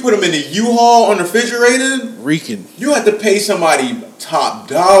 You put them in the U-Haul on the refrigerator? Reeking. You have to pay somebody top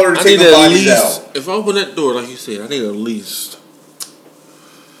dollar to take the bodies out. If I open that door, like you said, I need at least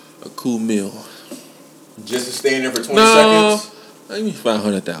a cool meal. Just to stay in there for 20 seconds? I mean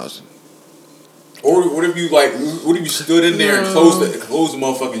 500,000. Or what if you stood in there and closed the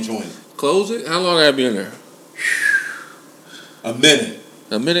motherfucking joint? Close it? How long I gotta be in there? A minute.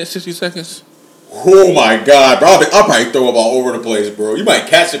 A minute, 60 seconds? Oh my god, bro. I'll probably throw up all over the place, bro. You might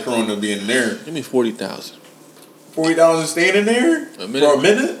catch the corona being there. Give me 40,000. 40,000 staying in there? A minute? For a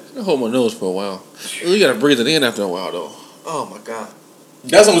minute? I hold my nose for a while. You gotta breathe it in after a while, though. Oh my god.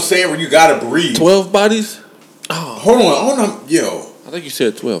 That's what I'm saying, where you gotta breathe. 12 bodies? Oh. Hold on, yo. I think you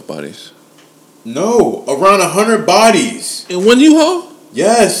said 12 bodies. No, around 100 bodies. In one U-Haul?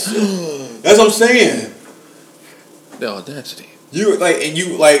 Yes. That's what I'm saying. The audacity.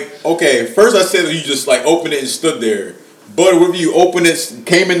 Okay, first I said that you just like opened it and stood there. But if you opened it,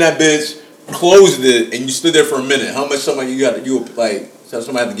 came in that bitch, closed it, and you stood there for a minute, how much somebody had to give you?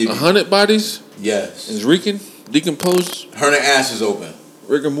 100 bodies? Yes. Is reeking? Decomposed? 100 asses open.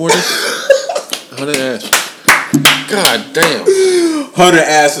 Rigor mortis? 100 asses. God damn. 100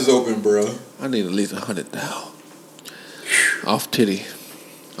 asses open, bro. I need at least 100,000. Off titty.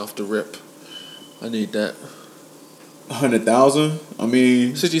 Off the rip. I need that. 100,000? I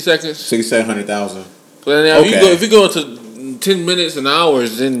mean 60 seconds? 60 seconds, 100,000. But now if you go into 10 minutes and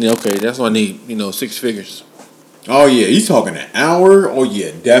hours, then okay, that's what I need, 6 figures. Oh yeah, you talking an hour? Oh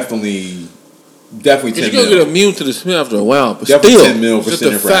yeah, definitely 10 mil. You're gonna get immune to the smell after a while, but definitely still, 10 mil for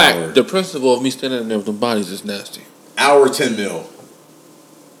sitting for an hour. The principle of me standing in there with the bodies is nasty. Hour 10 mil.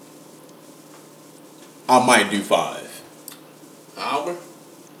 I might do 5. Hour?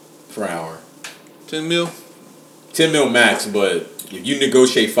 For an hour. 10 mil? 10 mil max, but if you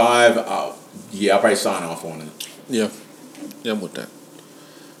negotiate 5, I'll probably sign off on it. Yeah. Yeah, I'm with that.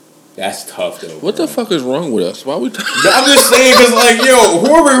 That's tough though. What the fuck is wrong with us? Why we? I'm just saying, cause like, yo,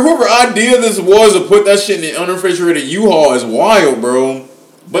 whoever idea this was to put that shit in the unrefrigerated U-Haul is wild, bro.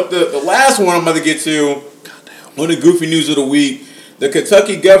 But the last one I'm about to get to, on the goofy news of the week, the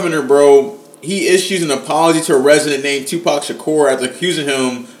Kentucky governor, bro, he issues an apology to a resident named Tupac Shakur after accusing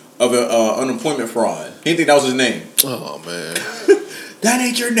him of unemployment fraud. He didn't think that was his name. Oh man, that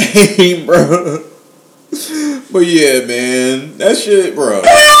ain't your name, bro. But yeah, man, that shit, bro.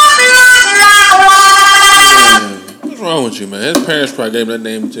 What's wrong with you, man? His parents probably gave him that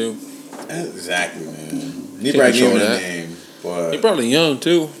name too. Exactly, man. He probably gave him that name, but he probably young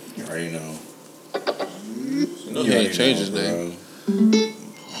too. You already know. No, he ain't changed his name.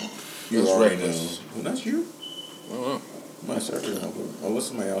 You already know. Well, that's you. Oh, My circuit. Oh, what's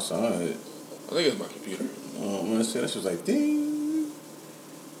somebody outside? I think it's my computer. Oh, when I said that shit was like ding.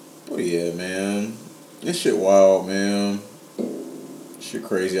 Oh yeah, man. This shit wild, man. Shit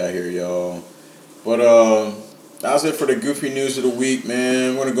crazy out here, y'all. But that's it for the goofy news of the week,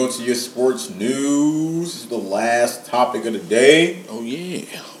 man. We're gonna go to your sports news. This is the last topic of the day. Oh yeah.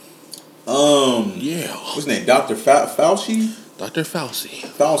 Yeah. What's his name? Dr. Fauci? Dr. Fauci.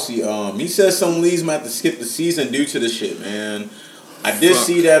 Fauci. He says some leagues might have to skip the season due to this shit, man. I did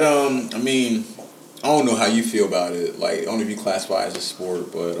see that. I mean, I don't know how you feel about it. Like, only if you classify as a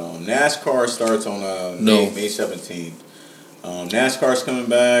sport, but NASCAR starts on May 17th. NASCAR's coming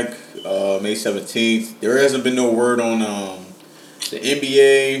back May 17th. There hasn't been no word on the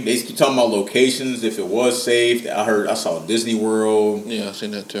NBA. They keep talking about locations, if it was safe. I saw Disney World. Yeah, I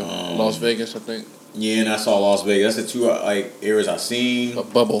seen that too. Las Vegas, I think. Yeah, and I saw Las Vegas. That's the two areas I seen. A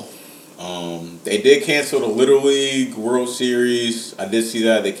bubble. They did cancel the Little League World Series. I did see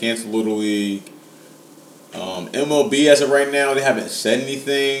that. They canceled Little League. MLB, as of right now, they haven't said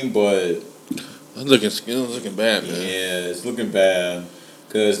anything, but It's looking bad, man. Yeah, it's looking bad.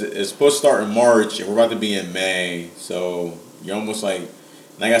 Because it's supposed to start in March, and we're about to be in May. So, you're almost like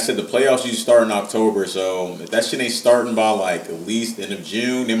Like I said, the playoffs usually start in October, so if that shit ain't starting by like at least the end of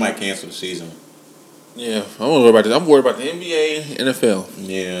June, they might cancel the season. Yeah, I'm worried about this. I'm worried about the NBA, NFL.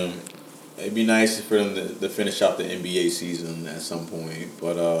 Yeah, it'd be nice for them to finish out the NBA season at some point,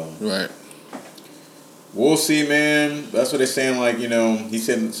 but Right. we'll see, man. That's what they're saying. Like, you know, he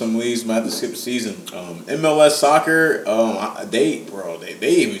said some leagues might have to skip the season. MLS soccer, they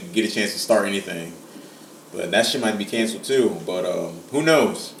even get a chance to start anything. But that shit might be canceled too. But who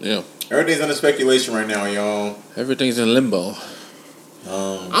knows? Yeah. Everything's under speculation right now, y'all. Everything's in limbo.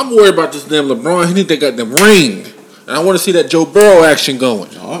 I'm worried about this damn LeBron. He need to got them ring. And I want to see that Joe Burrow action going.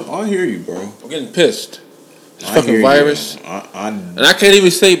 I hear you, bro. I'm getting pissed. This I fucking hear virus. you. And I can't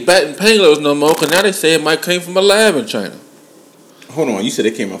even say bat and painkillers no more because now they say it might came from a lab in China. Hold on, you said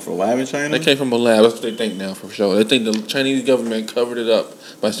it came out from a lab in China? They came from a lab. That's what they think now for sure. They think the Chinese government covered it up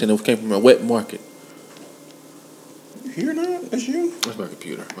by saying it came from a wet market. You hear that? That's you? That's my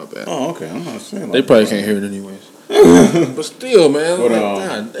computer. My bad. Oh, okay. I'm not saying like They probably can't hear it anyways. But still, man. But,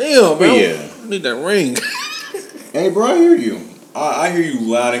 God damn, man. yeah. I need that ring. Hey, bro, I hear you. I hear you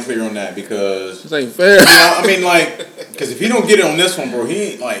loud and clear on that because This ain't fair. you know, I mean, like, because if he don't get it on this one, bro,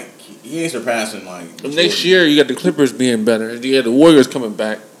 he ain't surpassing like Next year, you got the Clippers being better. You got the Warriors coming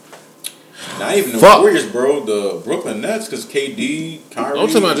back. Not even the Fuck. Warriors, bro. The Brooklyn Nets, because KD, Kyrie. I'm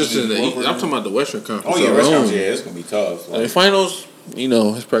talking about just in the and East. I'm talking about the Western Conference. Oh yeah, alone. West Conference. Yeah, it's gonna be tough. The finals, you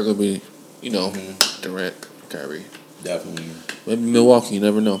know, it's probably gonna be, you know, Mm-hmm. Durant, Kyrie, Definitely. maybe Milwaukee. You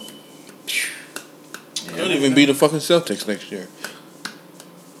never know. Yeah, They'll even beat the fucking Celtics next year.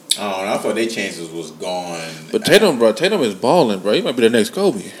 I don't know. I thought their chances was gone. But Tatum, bro, Tatum is balling, bro. He might be the next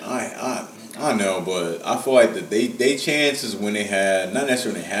Kobe. I know, but I feel like that they chances when they had not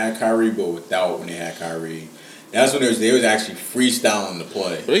necessarily when they had Kyrie, but without when they had Kyrie. That's when they was actually freestyling the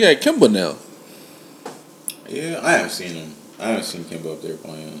play. But they got Kimba now. Yeah, I haven't seen him. I haven't seen Kimba up there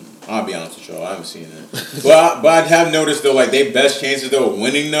playing. I'll be honest with y'all, I haven't seen it. but I have noticed though, like their best chances though of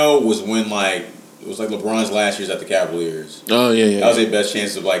winning though was when like it was like LeBron's last years at the Cavaliers. Oh yeah. That was their best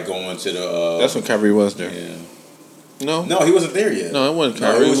chance of like going to the. That's when Kyrie was there. Yeah. No, he wasn't there yet. No, it wasn't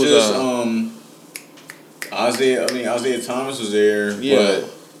No, Kyrie. it was just Isaiah Thomas was there, Yeah.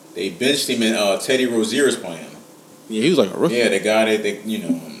 but they benched him and Teddy Rozier's playing. yeah, he was like a rookie. Yeah, they got it. They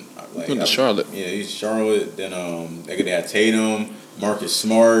like Went to Charlotte. Yeah, he's Charlotte. Then they had Tatum, Marcus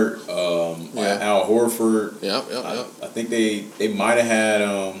Smart, Al Horford. Yep. I think they might have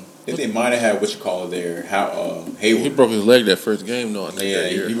had they might have had what you call it there. Hayward. He broke his leg that first game though. I think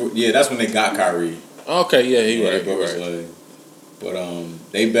that year. Yeah, that's when they got Kyrie. Okay, yeah, he They right. broke his leg.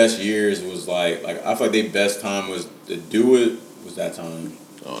 But they best years was like I feel like their best time was to do it was that time.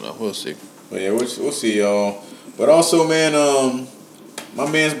 Oh no, we'll see. But yeah, we'll see y'all. But also, man, my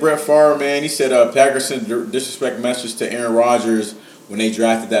man's Brett Favre, man, he said Packers sent disrespect message to Aaron Rodgers when they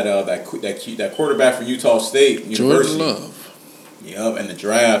drafted that quarterback from Utah State University. Jordan Love. Yep, in the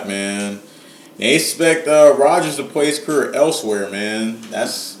draft, man. They expect Rodgers to play his career elsewhere, man.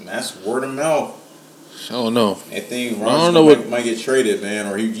 That's word of mouth. I don't know. I think I don't know Rodgers might get traded, man,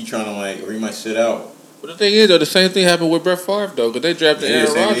 or he trying to or he might sit out. But the thing is, though, the same thing happened with Brett Favre, though, because they drafted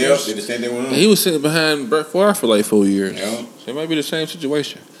Aaron Rodgers. Did the same thing with him. And he was sitting behind Brett Favre for like 4 years. Yeah. So it might be the same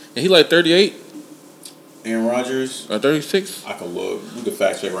situation. And he like 38 Aaron Rodgers. or 36. I could look. We could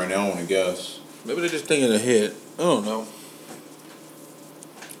fact check right now. I want to guess. Maybe they're just thinking ahead. I don't know.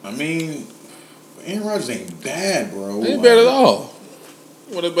 I mean, Aaron Rodgers ain't bad, bro. He ain't bad at all.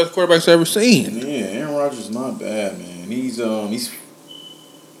 One of the best quarterbacks I've ever seen. Yeah, Aaron Rodgers is not bad, man. He's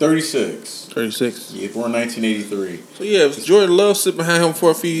 36. 36. Yeah, born 1983. So yeah, if Jordan Love sit behind him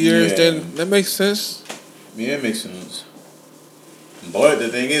for a few years, Yeah. then that makes sense. Yeah, it makes sense. But the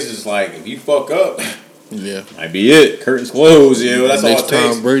thing is like if you fuck up, Yeah. might be it. Curtains closed. Yeah, well, that's Next all it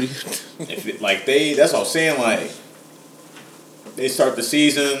takes. Tom Brady. If it, that's what I'm saying. Like they start the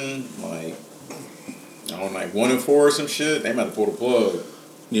season like on like 1-4 or some shit. They might have to pull the plug.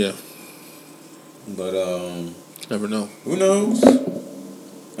 Yeah. But Never know. who knows?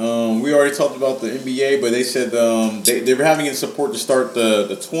 We already talked about the NBA, but they said they were having in support to start the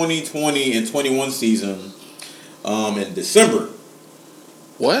 2020 and 21 season in December.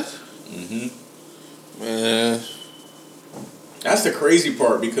 What? Mm-hmm. Man. That's the crazy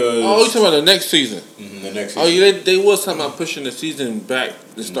part because Oh, you talking about the next season? The next Oh, season. yeah, they was talking about pushing the season back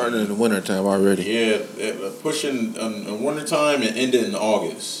to starting in the wintertime already. Yeah, pushing in wintertime and ended in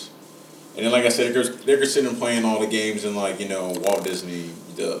August. And then, like I said, they're considering playing all the games in like Walt Disney,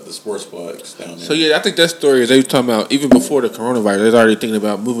 the sportsplex down there. So yeah, I think that story is they were talking about even before the coronavirus. They was already thinking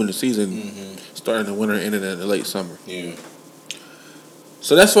about moving the season, starting in the winter, ending in the late summer. Yeah.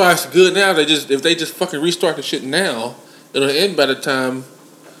 So that's why it's good now. If they just fucking restart the shit now, it'll end by the time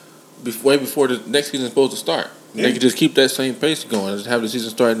way before the next season is supposed to start. Yeah. They could just keep that same pace going and have the season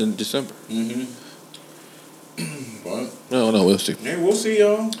starting in December. But No, we'll see. yeah, we'll see,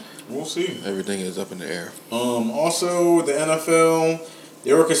 y'all. We'll see. Everything is up in the air. Also, the NFL,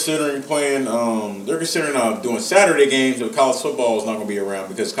 they were considering playing. They're considering doing Saturday games, but college football is not going to be around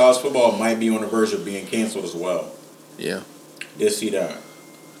because college football might be on the verge of being canceled as well. Yeah. Did see that.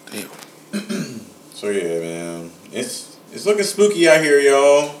 Damn. So yeah, man, it's looking spooky out here,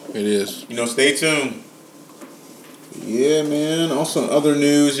 y'all. It is. Stay tuned. Yeah, man. Also, other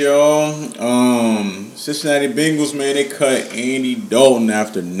news, y'all. Cincinnati Bengals, man, they cut Andy Dalton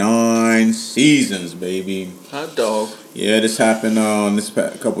after 9 seasons, baby. Hot dog. Yeah, this happened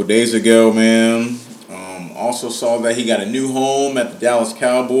a couple days ago, man. Also saw that he got a new home at the Dallas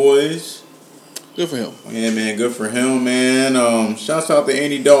Cowboys. Good for him. Yeah, man, good for him, man. Shouts out to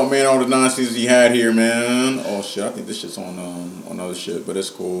Andy Dalton, man, all the 9 seasons he had here, man. Oh shit, I think this shit's on other shit, but it's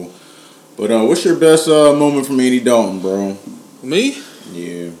cool. But what's your best moment from Andy Dalton, bro? Me?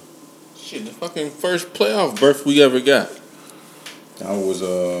 Yeah. Shit, the fucking first playoff berth we ever got. That was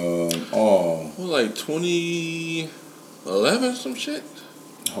like 2011, some shit.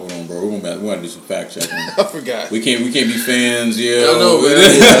 Hold on, bro. We gotta do some fact checking. I forgot. We can't be fans, yeah. I know,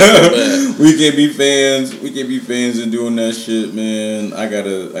 man. We can't be fans. We can't be fans and doing that shit, man. I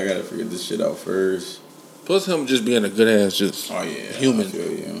gotta figure this shit out first. Plus him just being a good ass, just human. I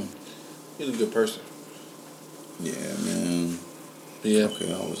feel you. He's a good person. Yeah, man. Yeah. Okay,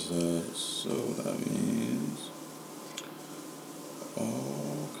 that was that. So that means.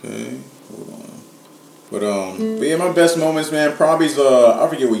 Okay, hold on. But yeah, my best moments, man. Probably I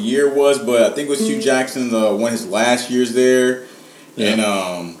forget what year it was, but I think it was Hugh Jackson. One of his last years there,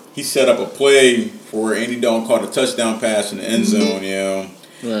 and he set up a play for Andy Dalton called a touchdown pass in the end zone. Right.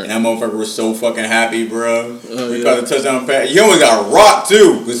 And that motherfucker was so fucking happy, bro. He caught a touchdown pass. He almost got rocked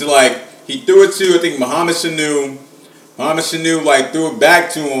too, because he threw it to, I think, Mohamed Sanu. Mohamed Sanu threw it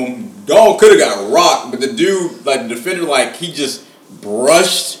back to him. Dalton could have got rocked, but the dude, the defender, he just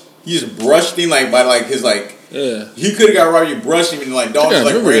brushed. He just brushed him by his He could have got rocked. He brushed him and Dalton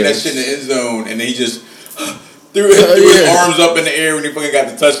just ran that shit in the end zone, and then he just threw his arms up in the air when he fucking got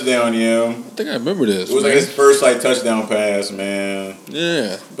the touchdown. I think I remember this. It was his first touchdown pass, man.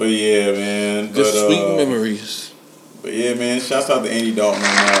 Yeah. But yeah, man. Just sweet memories. But yeah, man, shouts out to Andy Dalton on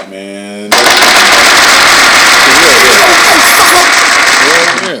that, man.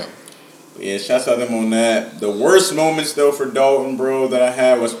 Yeah, shouts out to him on that. The worst moments, though, for Dalton, bro, that I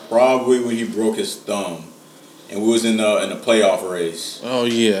had was probably when he broke his thumb. And we was in the playoff race. Oh,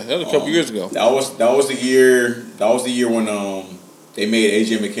 yeah. That was a couple years ago. That was the year when they made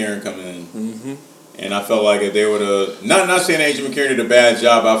A.J. McCarron come in. Mm-hmm. And I felt like if they would have not saying A.J. McCarron did a bad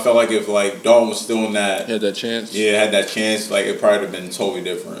job, but I felt like if Dalton was still in that, had that chance. Yeah, had that chance. It probably would have been totally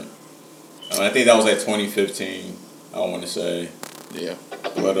different. I think that was 2015. I want to say. Yeah.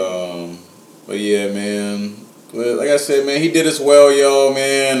 But yeah, man. But like I said, man, he did us well, yo,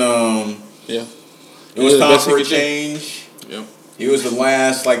 man. Yeah. It was time for a change. Yep. He was the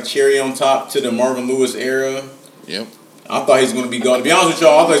last cherry on top to the Marvin Lewis era. Yep. I thought he was going to be gone. To be honest with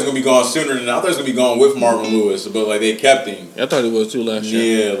y'all, I thought he was going to be gone sooner than that. I thought he was going to be gone with Marvin Lewis, but they kept him. I thought he was too last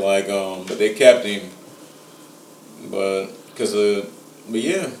year. Yeah, but they kept him. But they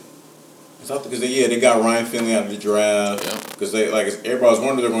got Ryan Finley out of the draft. Because everybody was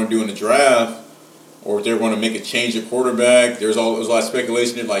wondering what they're going to do in the draft, or if they're going to make a change of quarterback. There was a lot of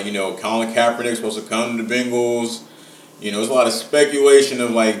speculation that Colin Kaepernick supposed to come to the Bengals. There's a lot of speculation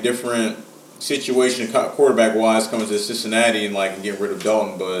of different situation quarterback wise coming to Cincinnati and getting rid of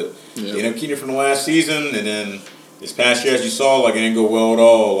Dalton, but they ended up keeping it from the last season, and then this past year, as you saw, it didn't go well at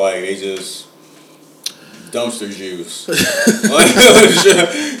all. They just dumpster juice,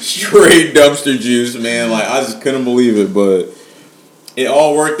 straight dumpster juice, man. I just couldn't believe it, but it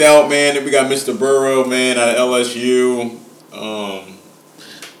all worked out, man. And we got Mr. Burrow, man, out of LSU.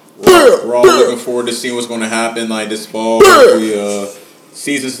 We're all looking forward to seeing what's going to happen this fall.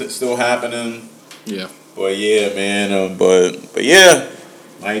 Season's still happening. Yeah. But yeah, man. But yeah,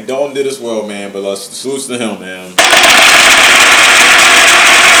 Dalton did as well, man. But salutes to him, man.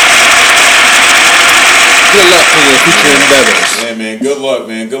 Good luck in your future endeavors. Yeah, man. Good luck,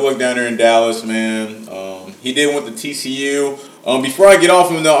 man. Good luck down there in Dallas, man. He did went to TCU. Before I get off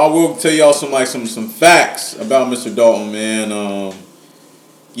him, though, I will tell y'all some facts about Mr. Dalton, man.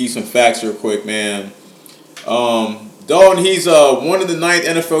 Give you some facts real quick, man. Dalton, he's one of the 9th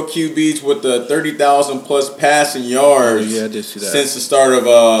NFL QBs with the 30,000 plus passing yards. Oh, yeah, I did see that. Since the start of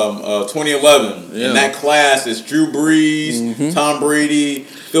 2011. Yeah. In that class, it's Drew Brees, Tom Brady,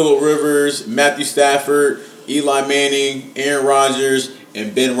 Phillip Rivers, Matthew Stafford, Eli Manning, Aaron Rodgers,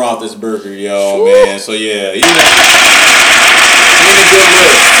 and Ben Roethlisberger, yo, man. So yeah, he's in a good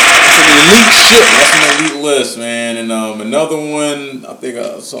list. That's an elite shit. That's an elite list, man. And another one, I think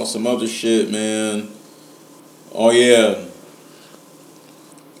I saw some other shit, man. Oh yeah.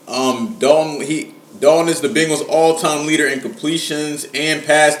 Dalton is the Bengals' all-time leader in completions and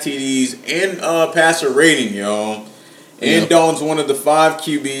pass TDs and passer rating, yo. And Dalton's one of the 5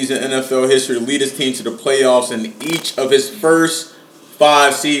 QBs in NFL history to lead his team to the playoffs in each of his first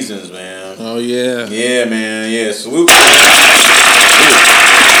 5 seasons, man. Oh, yeah. Yeah, man. Yeah, salute.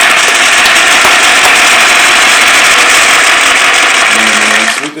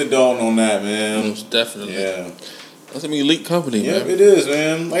 Salute to Dalton on that, man. Most definitely. Yeah. That's an elite company, man. Yeah, it is,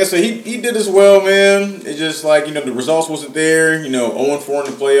 man. Like I said, he did as well, man. It's just like, the results wasn't there. 0-4 in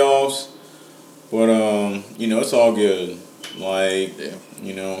the playoffs. But, it's all good. Like,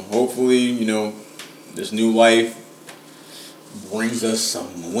 hopefully, this new life brings us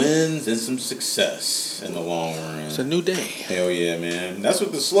some wins and some success in the long run. It's a new day. Hell yeah, man. That's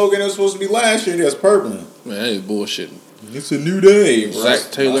what the slogan was supposed to be last year. That's purple. Man, that ain't bullshitting. It's a new day, bro.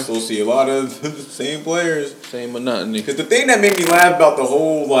 Zach Taylor. I still see a lot of the same players. Same monotony. Because the thing that made me laugh about the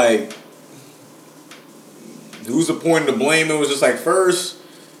whole, like, who's the point to blame? It was just like first,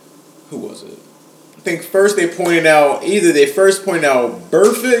 who was it? I think first they pointed out,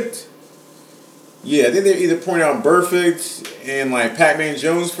 Burfict. Yeah, I think they either pointed out Burfict and like Pac-Man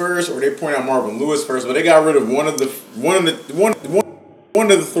Jones first, or they pointed out Marvin Lewis first. But they got rid of one of the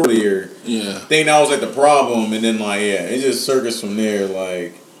 3 year. Yeah. Thing that was like the problem, and then like it just circus from there.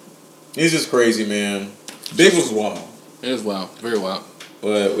 Like it's just crazy, man. Big was wild. It was wild, very wild.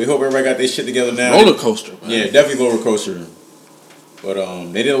 But we hope everybody got their shit together now. Roller coaster, man. Yeah, definitely roller coaster. But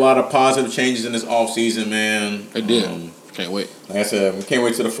they did a lot of positive changes in this offseason, man. They did. Can't wait. Like I said, we can't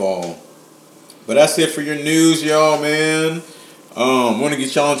wait till the fall. But that's it for your news, y'all, man. I want to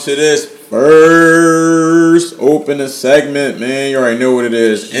get y'all into this first opening segment, man. You already know what it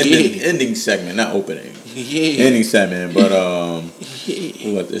is. Ending segment, not opening. Yeah. Ending segment, but we'll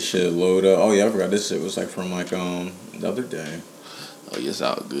let this shit load up. Oh yeah, I forgot this shit was like from like the other day. Oh, yeah, it's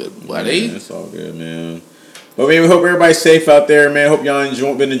all good. It's all good, man. But man, we hope everybody's safe out there, man. Hope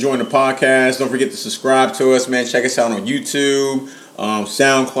y'all been enjoying the podcast. Don't forget to subscribe to us, man. Check us out on YouTube,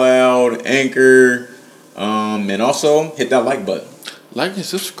 SoundCloud, Anchor, and also hit that like button. Like and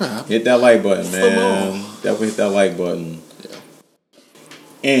subscribe. Hit that like button, man. Definitely hit that like button. Yeah.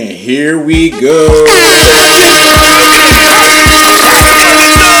 And here we go.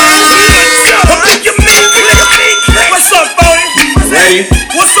 What's up, Bodie? Ready?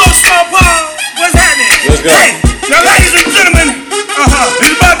 What's up, Star Paul? What's happening? Let's go. Hey, now, ladies and gentlemen,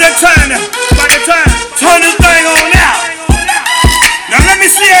 it's about that time now. About that time. Turn this thing on now. Now, let me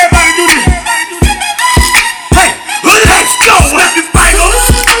see everybody do this. Hey, let's go. Happy fingers.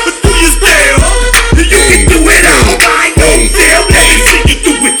 Do your style. You can do it all by yourself. Let me see you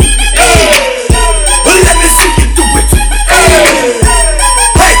do it. Let me see you do it.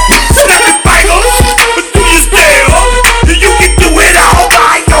 Hey, snap your fingers. Do your style. You can do it all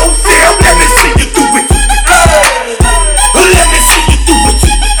by yourself. Let me see you do it. Let me see you do it.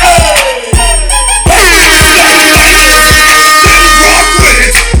 Walk with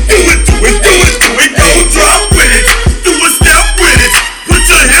it. Do it, do it, do it, do it. Don't drop with it. Do a step with it. Put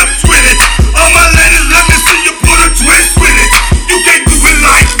your hips with it. All my ladies, let me see you put a twist with it. You can't do it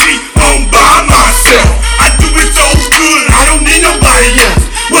like me. I'm by myself. I do it so good. I don't need nobody else.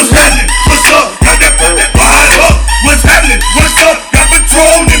 What's happening? What's up? Got that vibe up. What's happening? What's up? Got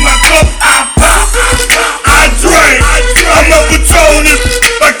Patron in my cup. I pop. I drink. I'm a Patronus.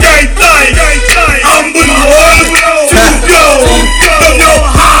 I can't think. I'm with one to go. Don't know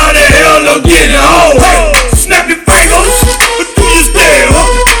how the hell I'm getting home. Snap your fingers. Do your style.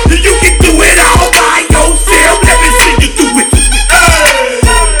 You can do it all by yourself. Let me see you do it.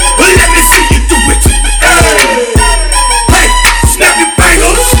 Let me see you do it. Hey, snap your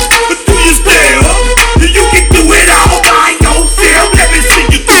fingers. Do your style. You can do it all by yourself. Let me see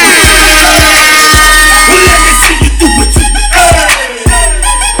you do it. Let me see you do it.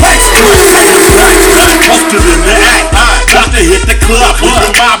 Posted in the act, got to hit the club. We've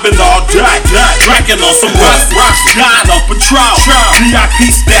been mobbing all day, drinking on some rocks, dying on patrol.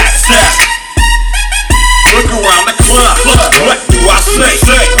 VIP stats. Look around the club, what do I say?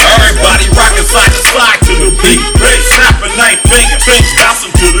 Everybody rocking side to side to the beat. Snapping ain't fingers,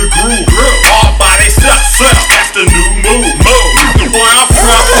 bouncing to the groove. All by themselves, that's the new move. Where I'm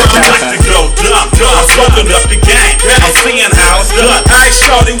from, I like to go dumb. I'm soaking up the game, I'm seeing how it's done. I ain't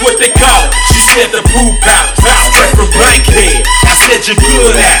shorty what they call it. She said the pool palace, straight from Bankhead. That's said you're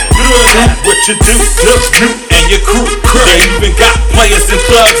good at what you do, you and your crew. They even got players and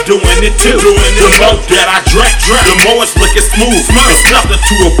thugs doing it too. The more that I drink, the more it's looking smooth. It's nothing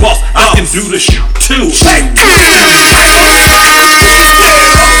to a boss. I can do the shit too.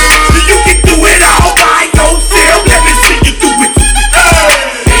 You can do it all by yourself. Let me see you do it.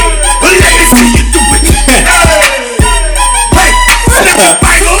 Let me see you do it. Hey, snap your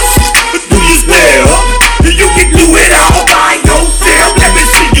fingers, but do you still? You can do it all by yourself. Let me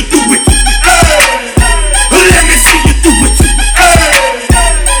see you do it. Let me see you do it.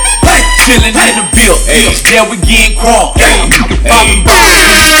 Hey, chillin' in the bill. There we getting crunk.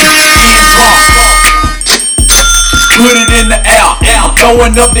 Put it in the air,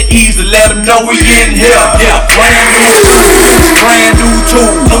 throwing up the ease to let them know we in here. Yeah, brand new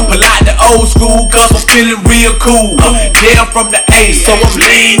tool. Pull out the old school, cause I'm feeling real cool. Yeah, I'm from the A, so I'm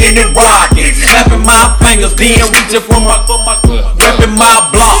leaning and rocking. Snapping my fingers, then reaching for my repping my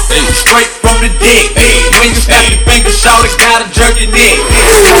block. Straight from the dick. When you snap your fingers, shout it, gotta jerk your neck.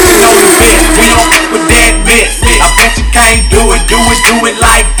 We don't f with that mess. I bet you can't do it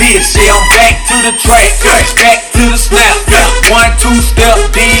like this. Yeah, I'm back to the track, back to the snap. 1, 2 step,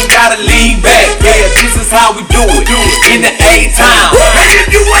 then gotta lean back. Yeah, this is how we do it in the A-Town. And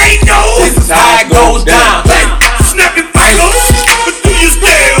if you ain't know, This is how it goes down. snap your fingers, but do you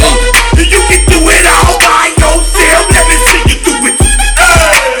still? You can do it all by yourself. Let me see you do it.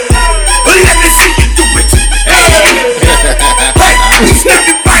 Let me see you do it. Hey, snap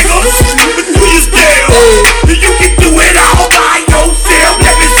your fingers, but do you still? You can do it all by yourself.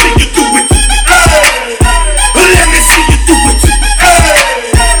 Let me see you do it. Let me see you do it.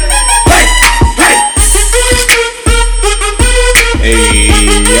 Hey,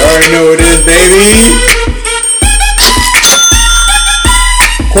 you already know what it is, baby.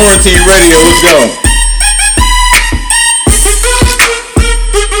 Quarantine radio, let's go.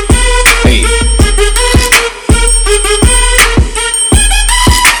 Hey.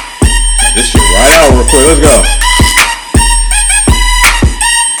 This shit right out real quick, let's go.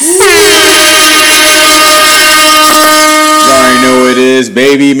 You already know what it is,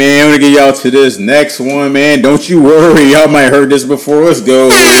 baby, man. I'm gonna get y'all to this next one, man. Don't you worry, y'all might heard this before. Let's go.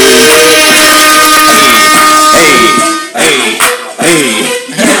 Hey.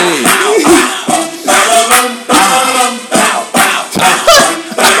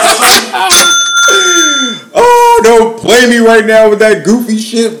 Oh, don't play me right now with that goofy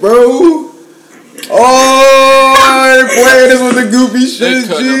shit, bro. Oh, they're playing this with the goofy shit,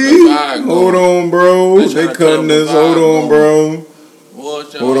 G. Hold on, bro. They cutting this. Hold on, bro.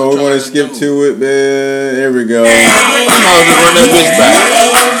 Hold on, we're gonna skip to it, man. Here we go. Run that bitch back.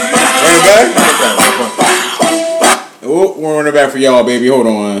 Run it back? Oh, we're running it back for y'all, baby. Hold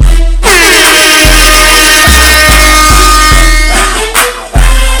on.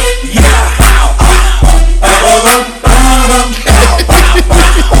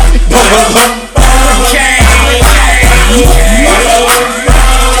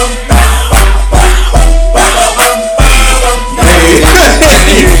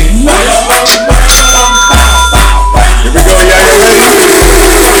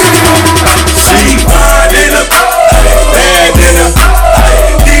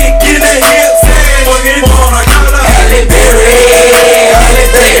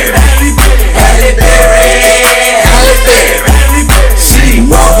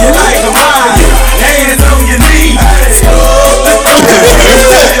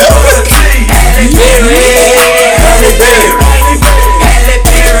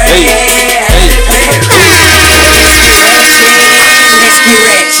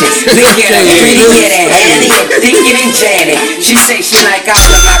 She say she like all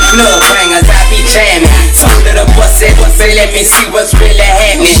of my club bangers, I be jamming. Told her to bust it, say let me see what's really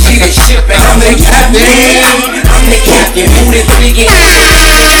happening. She the ship and I'm the captain. I'm the captain, who the biggest?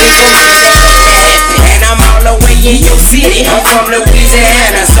 And I'm all the way in your city. I'm from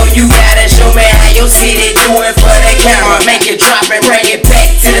Louisiana, so you gotta show me how your city do it for the camera. Make it drop and bring it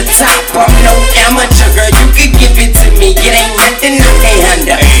back to the top. I'm no amateur, girl, you can give it to me. It ain't nothing I can't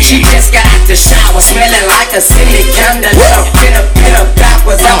handle. She just got out the shower, smelling like a city candle. Pin up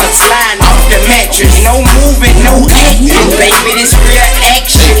backwards, I'm sliding off the mattress. No moving, no acting, baby, this real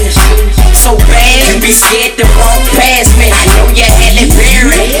action. So bad, you be scared to walk past me. I know you're Halle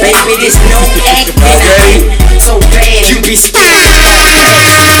Berry, baby, this no acting. So bad, you be scared.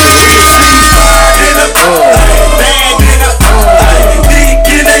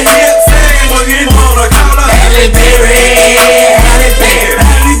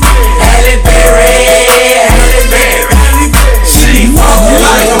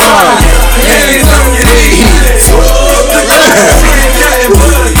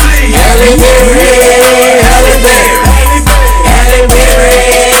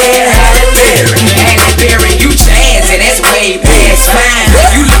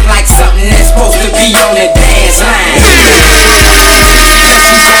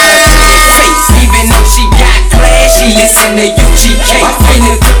 in the UGK.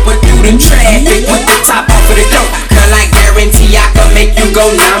 Finna dipper through the traffic with the top off of the dope. Girl, I guarantee I can make you go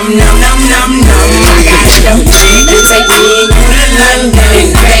num num num num num. I got enough G to take me and you to London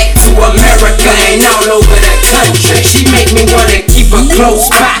and back to America and all over the country. She make me wanna keep her close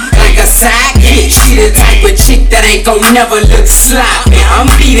by like a sidekick. She the type of chick that ain't gon' never look sloppy. I'm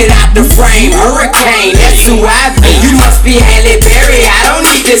beat it out the frame, hurricane, that's who I be. You must be Halle Berry, I don't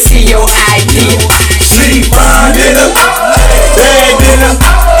need to see your ID. She fine in a bad dinner,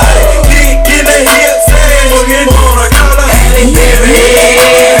 dick in the hips, and you wanna call her Halle Berry,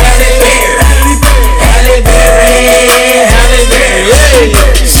 Halle Berry, Halle Berry, Halle Berry.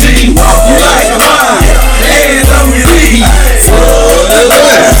 She walk you like a mom, hands on your knees. Halle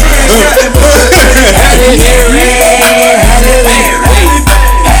Berry, Halle Berry,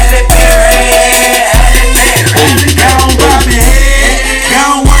 Halle Berry. Go on, bob your head, go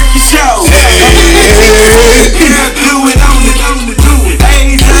on, work your show. Girl, do it on the do it.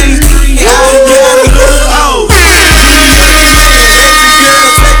 Anything, I gotta look old. Girl,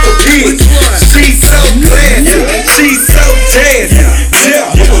 take a peek. She's so classy, she's so jazzy.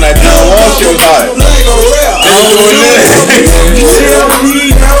 Yeah, This one that John Wall shit was hot. like a rap. She don't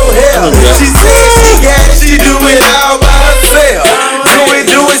need no help. She said she got it, she do it all by herself.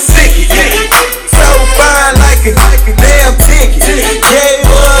 Do it sick. So fine like a damn ticket. Gave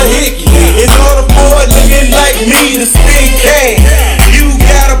her a hickey. In order for a nigga like me to spin cash, you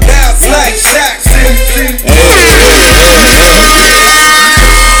gotta bounce like shocks.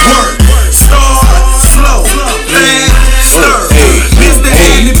 Work, start, slow, fast, stir. Mr.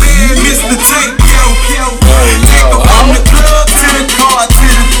 Halle Berry, Mr. Take Yo. Take her from the club to the car to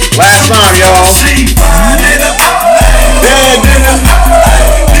the Last time, y'all. she fine in a bad dinner,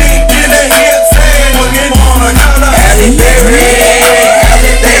 dick in the hips, and you wanna call her Halle Berry,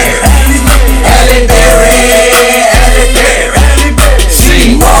 Halle Berry, Halle Berry, Halle Berry.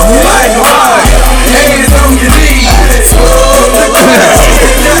 She walk like a rock, hands on your knees.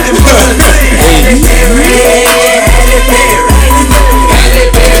 Nothing but a thing. Halle Berry, Halle Berry, Halle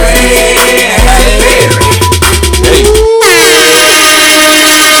Berry, Halle Berry.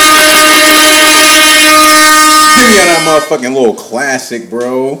 Give me that motherfucking little classic,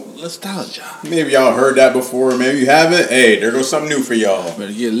 bro. Nostalgia. Maybe y'all heard that before. Maybe you haven't. Hey, there goes something new for y'all.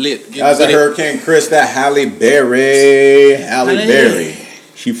 Better get lit. Guys, I heard King Chris, that Halle Berry. Halle Berry.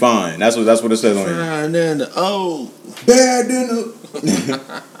 She fine. That's what it says on here. And then Bad dinner.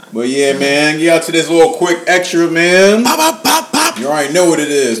 But yeah, man, get out to this little quick extra, man. You already know what it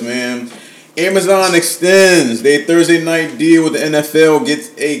is, man. Amazon extends their Thursday night deal with the NFL, gets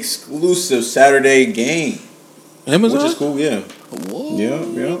an exclusive Saturday game. Amazon, Which is cool, yeah. Whoa.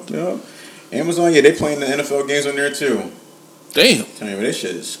 Yeah. Amazon, yeah, they playing the NFL games on there too. Damn, Tell you, this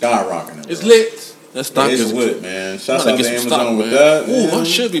shit is skyrocketing. it's bro. lit. That stock It's is lit, man. Shouts Gotta out to get some Amazon stock, with man. that. Ooh, I man.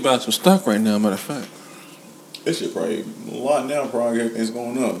 should be buying some stock right now. Matter of fact, This shit probably a lot now. Probably everything's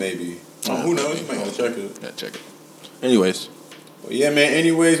going up, maybe. Who knows? You might want to check it. yeah, check it. Anyways, But yeah, man.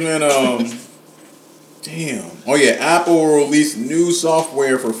 Anyways, man. Damn. Oh yeah, Apple will release new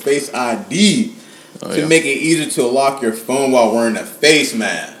software for Face ID to make it easier to lock your phone while wearing a face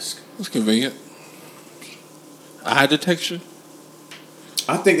mask. it's convenient. Eye detection.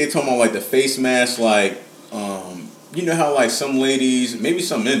 I think they talking about like the face mask, like you know how like some ladies, maybe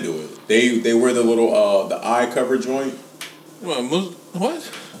some men do it. They wear the little the eye cover joint.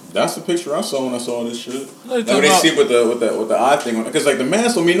 What? That's the picture I saw when I saw this shit. Like Like when they see with the eye thing on, because like the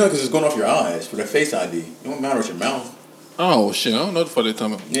mask don't mean nothing because it's going off your eyes for the face ID. It don't matter with your mouth. Oh shit! I don't know what the fuck they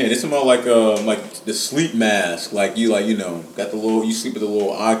talking about. Yeah, this about like the sleep mask, like you got the little you sleep with the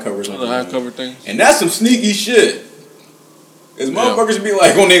little eye covers on. The eye cover thing. And that's some sneaky shit. Cause motherfuckers be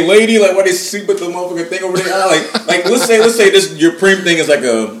like on their lady, like why they sleep with the motherfucking thing over their eye, like let's say this your prim thing is like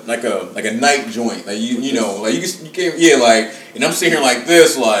a night joint, like you know like you can't like, and I'm sitting here like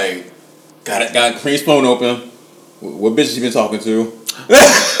this like got Cream's phone open. What bitch you been talking to?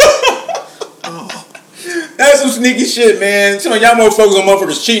 That's some sneaky shit, man. Some of y'all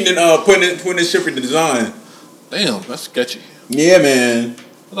motherfuckers cheating and putting this shit for the design. Damn, that's sketchy. Yeah, man.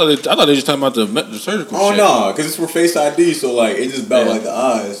 I thought they were just talking about the surgical Oh shit. no, because it's for Face ID, so like it just about like the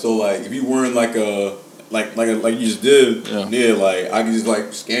eyes. So like if you wearing like you just did, like I can just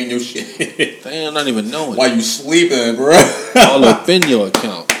like scan your shit. Damn, not even knowing. While you sleeping, bro. All up in your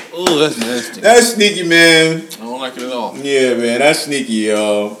account. Ooh, that's nasty. That's sneaky, man. I don't like it at all. Yeah, man, that's sneaky,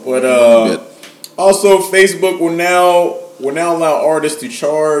 y'all. But also Facebook will now allow artists to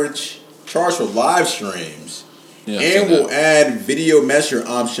charge for live streams. Yeah, and will add video messenger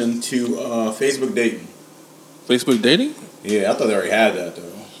option to Facebook dating. Facebook dating? Yeah, I thought they already had that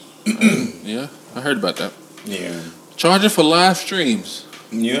though. Yeah, I heard about that. Yeah. Charging for live streams.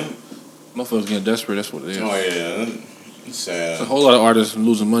 Yeah. Motherfuckers getting desperate. That's what it is. Oh yeah, it's sad. It's a whole lot of artists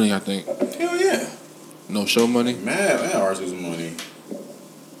losing money. I think. Hell yeah. No show money. Mad artists losing money.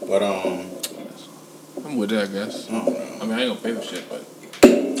 But I'm with that, I guess. I don't know. I mean, I ain't gonna pay for shit, but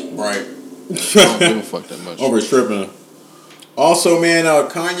Right. I don't give a fuck that much. Over tripping. Also, man,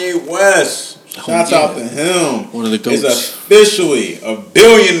 Kanye West. Shouts out to him. One of the goats. Is officially a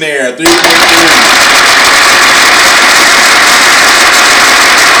billionaire. 3.3.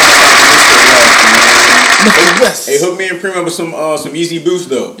 Mr. West. Hey, hook me and Primo with some Easy Boost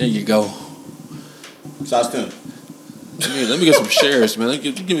though. There you go. Shouts to him. Let me get some shares, man.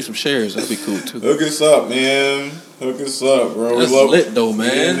 Give me some shares. That'd be cool too. Hook us up, man. Hook us up, bro. That's we love lit though,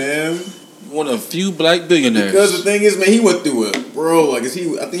 man. Yeah, man. One of a few black billionaires. Because the thing is, man, he went through it, bro. Like, I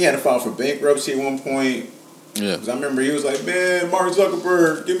think he had to file for bankruptcy at one point. Yeah. Because I remember he was like, man, Mark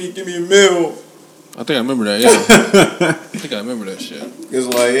Zuckerberg, give me a meal. I think I remember that, yeah. I think I remember that shit. It's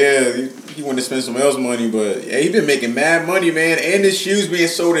like, yeah, he wanted to spend some else money, but yeah, he been making mad money, man. And his shoes being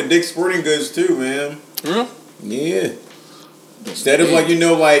sold at Dick's Sporting Goods, too, man. Real? Yeah. Instead of, like, you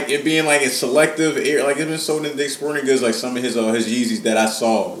know, like, it being, like, a selective, like, it's been sold in Dick's Sporting Goods, like, some of his Yeezys that I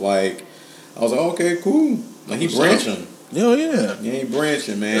saw. Like, I was like, okay, cool. Like, he branching. Hell yeah. Yeah, he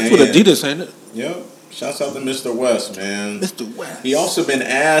branching, man. That's what Adidas, ain't it? Yep. Shouts out to Mr. West, man. Mr. West. He also been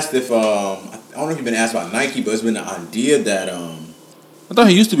asked if I don't know if he's been asked about Nike, but it's been an idea that I thought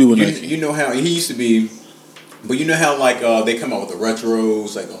he used to be with Nike. You know how he used to be, but you know how like they come out with the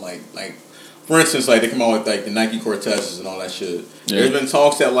retros, like for instance, like they come out with like the Nike Cortezes and all that shit. Yeah. There's been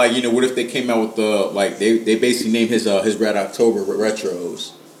talks that like, you know, what if they came out with the like they basically named his Red October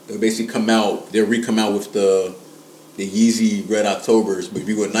retros. They'll basically come out with the Yeezy Red Octobers, but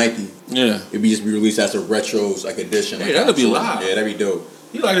be with Nike. Yeah. It'd just be released as a retros like edition. Hey, like that'd be live. Yeah, that'd be dope.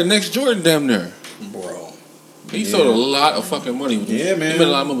 He like the next Jordan damn near. Bro. He sold a lot of fucking money with them. Yeah, man. He made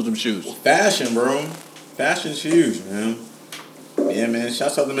a lot of money with them shoes. Fashion, bro. Fashion shoes, man. Yeah, man.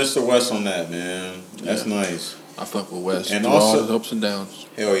 Shouts out to Mr. West on that, man. That's nice. I fuck with West. And also also all his ups and downs.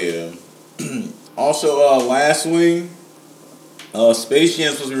 Hell yeah. Also, lastly, Space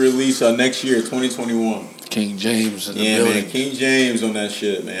Jam supposed to be released next year, 2021. King James in the building. building. Man, King James on that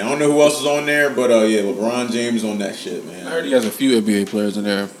shit, man. I don't know who else is on there, but yeah, LeBron James on that shit, man. I heard he has a few NBA players in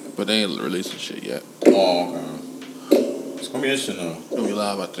there, but they ain't releasing shit yet. Oh, okay. It's gonna be interesting though. It's gonna be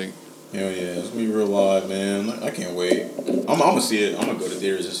live, I think. Hell yeah, it's gonna be real live, man. I can't wait. I'm gonna see it. I'm gonna go to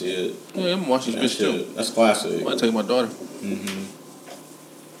theaters and see it. Yeah, I'm gonna watch this bitch too. That's classic. I might take my daughter. Mm-hmm.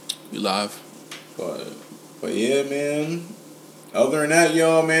 Be live. But yeah, man. Other than that,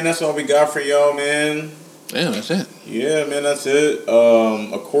 y'all, man, that's all we got for y'all, man. Damn, that's it. Yeah, man, that's it.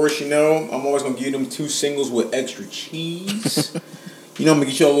 Of course, you know, I'm always gonna give them 2 singles with extra cheese. You know, I'm gonna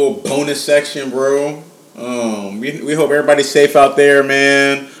get you a little bonus section, bro. We hope everybody's safe out there,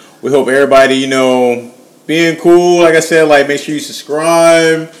 man. We hope everybody, you know, being cool. Like I said, like make sure you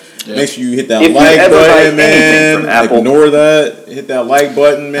subscribe. Yeah. Make sure you hit that like button, man. Like, ignore that. Hit that like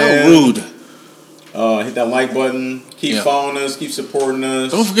button, man. How rude. Hit that like button. Keep following us. Keep supporting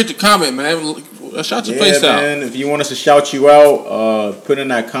us. Don't forget to comment, man. Shout your face out. Man. If you want us to shout you out, put in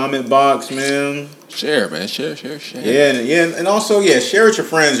that comment box, man. Share, man. Share. Yeah, and also, share with your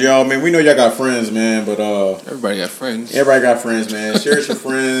friends, y'all. Man, we know y'all got friends, man, but everybody got friends. Everybody got friends, man. Share with your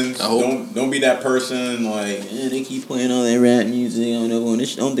friends. Don't be that person like they keep playing all that rap music. I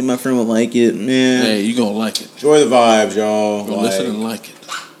don't think my friend will like it, man. Hey, you gonna like it. Enjoy the vibes, y'all. Go listen and like it.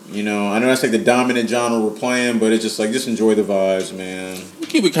 You know, I know that's like the dominant genre we're playing, but it's just like, just enjoy the vibes, man. We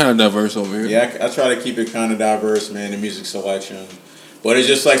keep it kind of diverse over here. Yeah, I try to keep it kind of diverse, man, the music selection. But it's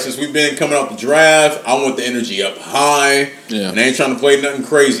just like, since we've been coming off the draft, I want the energy up high. Yeah. And I ain't trying to play nothing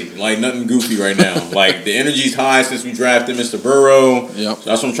crazy, like nothing goofy right now. Like, the energy's high since we drafted Mr. Burrow. Yep. So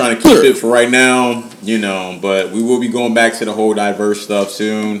that's what I'm trying to keep it for right now, you know. But we will be going back to the whole diverse stuff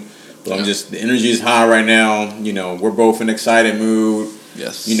soon. But the energy is high right now. You know, we're both in an excited mood.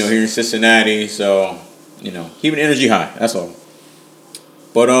 Yes. You know, here in Cincinnati, so, you know, keeping the energy high, that's all.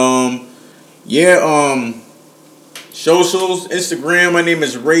 But, socials, Instagram, my name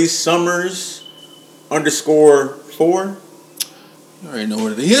is Ray Summers _4. You already know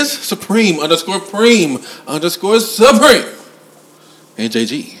what it is. Supreme _Preem _Supreme.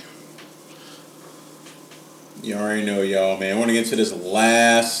 AJG. You already know, y'all, man. I want to get to this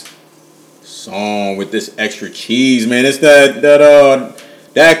last song with this extra cheese, man. It's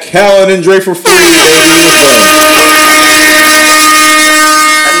that Khaled and Drake for free.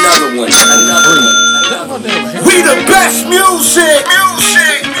 Another one. We the best music.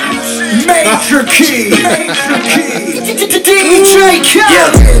 Major key. DJ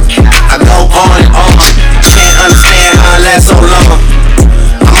Khaled. Yeah, I go on and on. Can't understand how I last so long.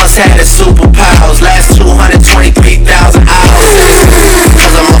 I must have the superpowers. Last 223,000 hours.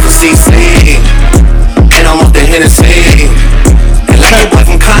 Cause I'm off the CC. And I'm off the Hennessy. And like your boy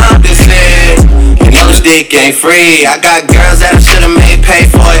from Compton said, you know this dick ain't free. I got girls that I should've made pay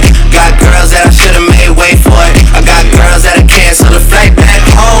for it. Got girls that I should've made wait for it. I got girls that I cancel the flight back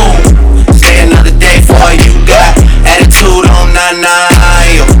home. Stay another day for you. Got attitude on nana,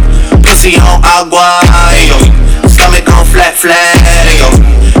 yo. Pussy on agua, yo. Stomach on flat, yo.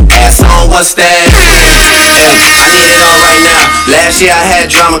 Ass on what's that? Yeah, I need it all right now. Last year I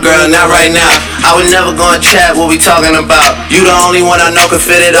had drama, girl, not right now. I would never go and chat what we talking about. You the only one I know can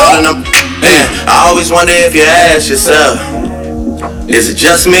fit it all in them. Man, I always wonder if you ask yourself, is it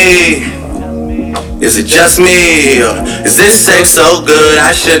just me? Is it just me? Or is this sex so good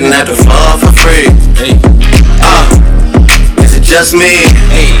I shouldn't have to fall for free? Is it just me?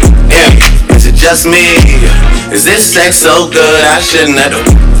 Yeah, is it just me? Is this sex so good I shouldn't have to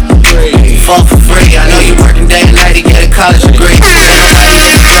fall for free? I know you working day and night to get a college degree. Ain't nobody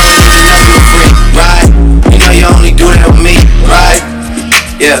in the world that you know you free, right? You know you only do that with me, right?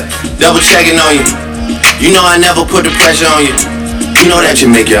 Yeah, double checking on you. You know I never put the pressure on you. You know that you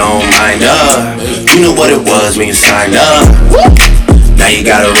make your own mind up. You knew what it was when you signed up. Now you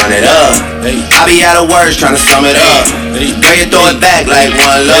gotta run it up. I be out of words trying to sum it up. Girl, you throw it back like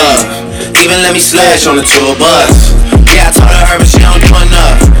one love. Even let me slash on the tour bus. Yeah, I told her but she don't do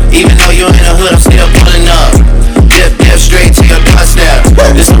enough. Even though you in the hood, I'm still pulling up. Dip straight to your doorstep.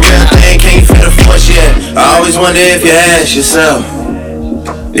 This a real thing, can't you feel the force yet? I always wonder if you ask yourself,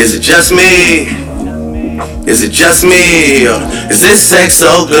 is it just me? Is it just me? Or is this sex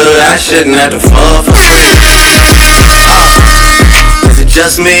so good I shouldn't have to fall for free? Is it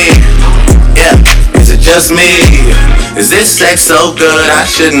just me? Yeah, is it just me? Is this sex so good I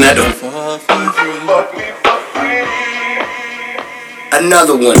shouldn't have to fall for free?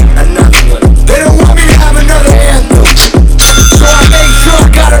 Another one. They don't want me to have another anthem, so I made sure I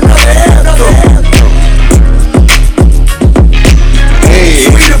got another anthem. Hey,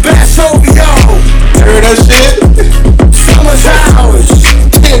 we the best OVO. Heard that shit? Summer's ours.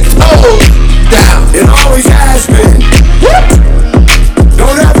 10 toes down. It always has been.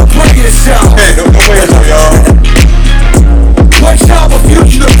 Don't ever play yourself. Hey, don't play yourself, y'all. One time for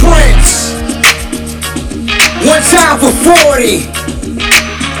Future the Prince. One time for 40.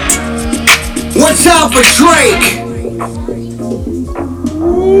 One time for Drake.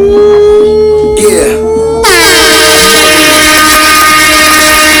 Yeah.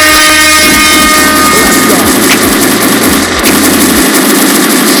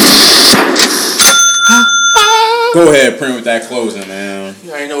 Go ahead, print with that closing, man.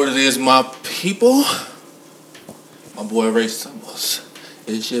 You already know what it is, my people. My boy Ray Summers.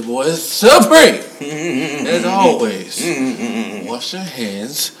 It's your boy Supreme. As always, wash your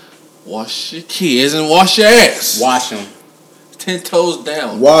hands, wash your kids, and wash your ass. Wash them. 10 toes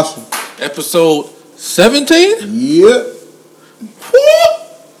down. Wash them. Episode 17? Yep.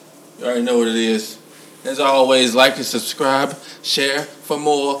 You already know what it is. As always, like and subscribe, share for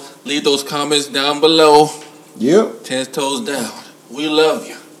more. Leave those comments down below. Yep. 10 toes down. We love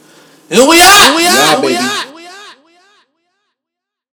you. And we out. Baby.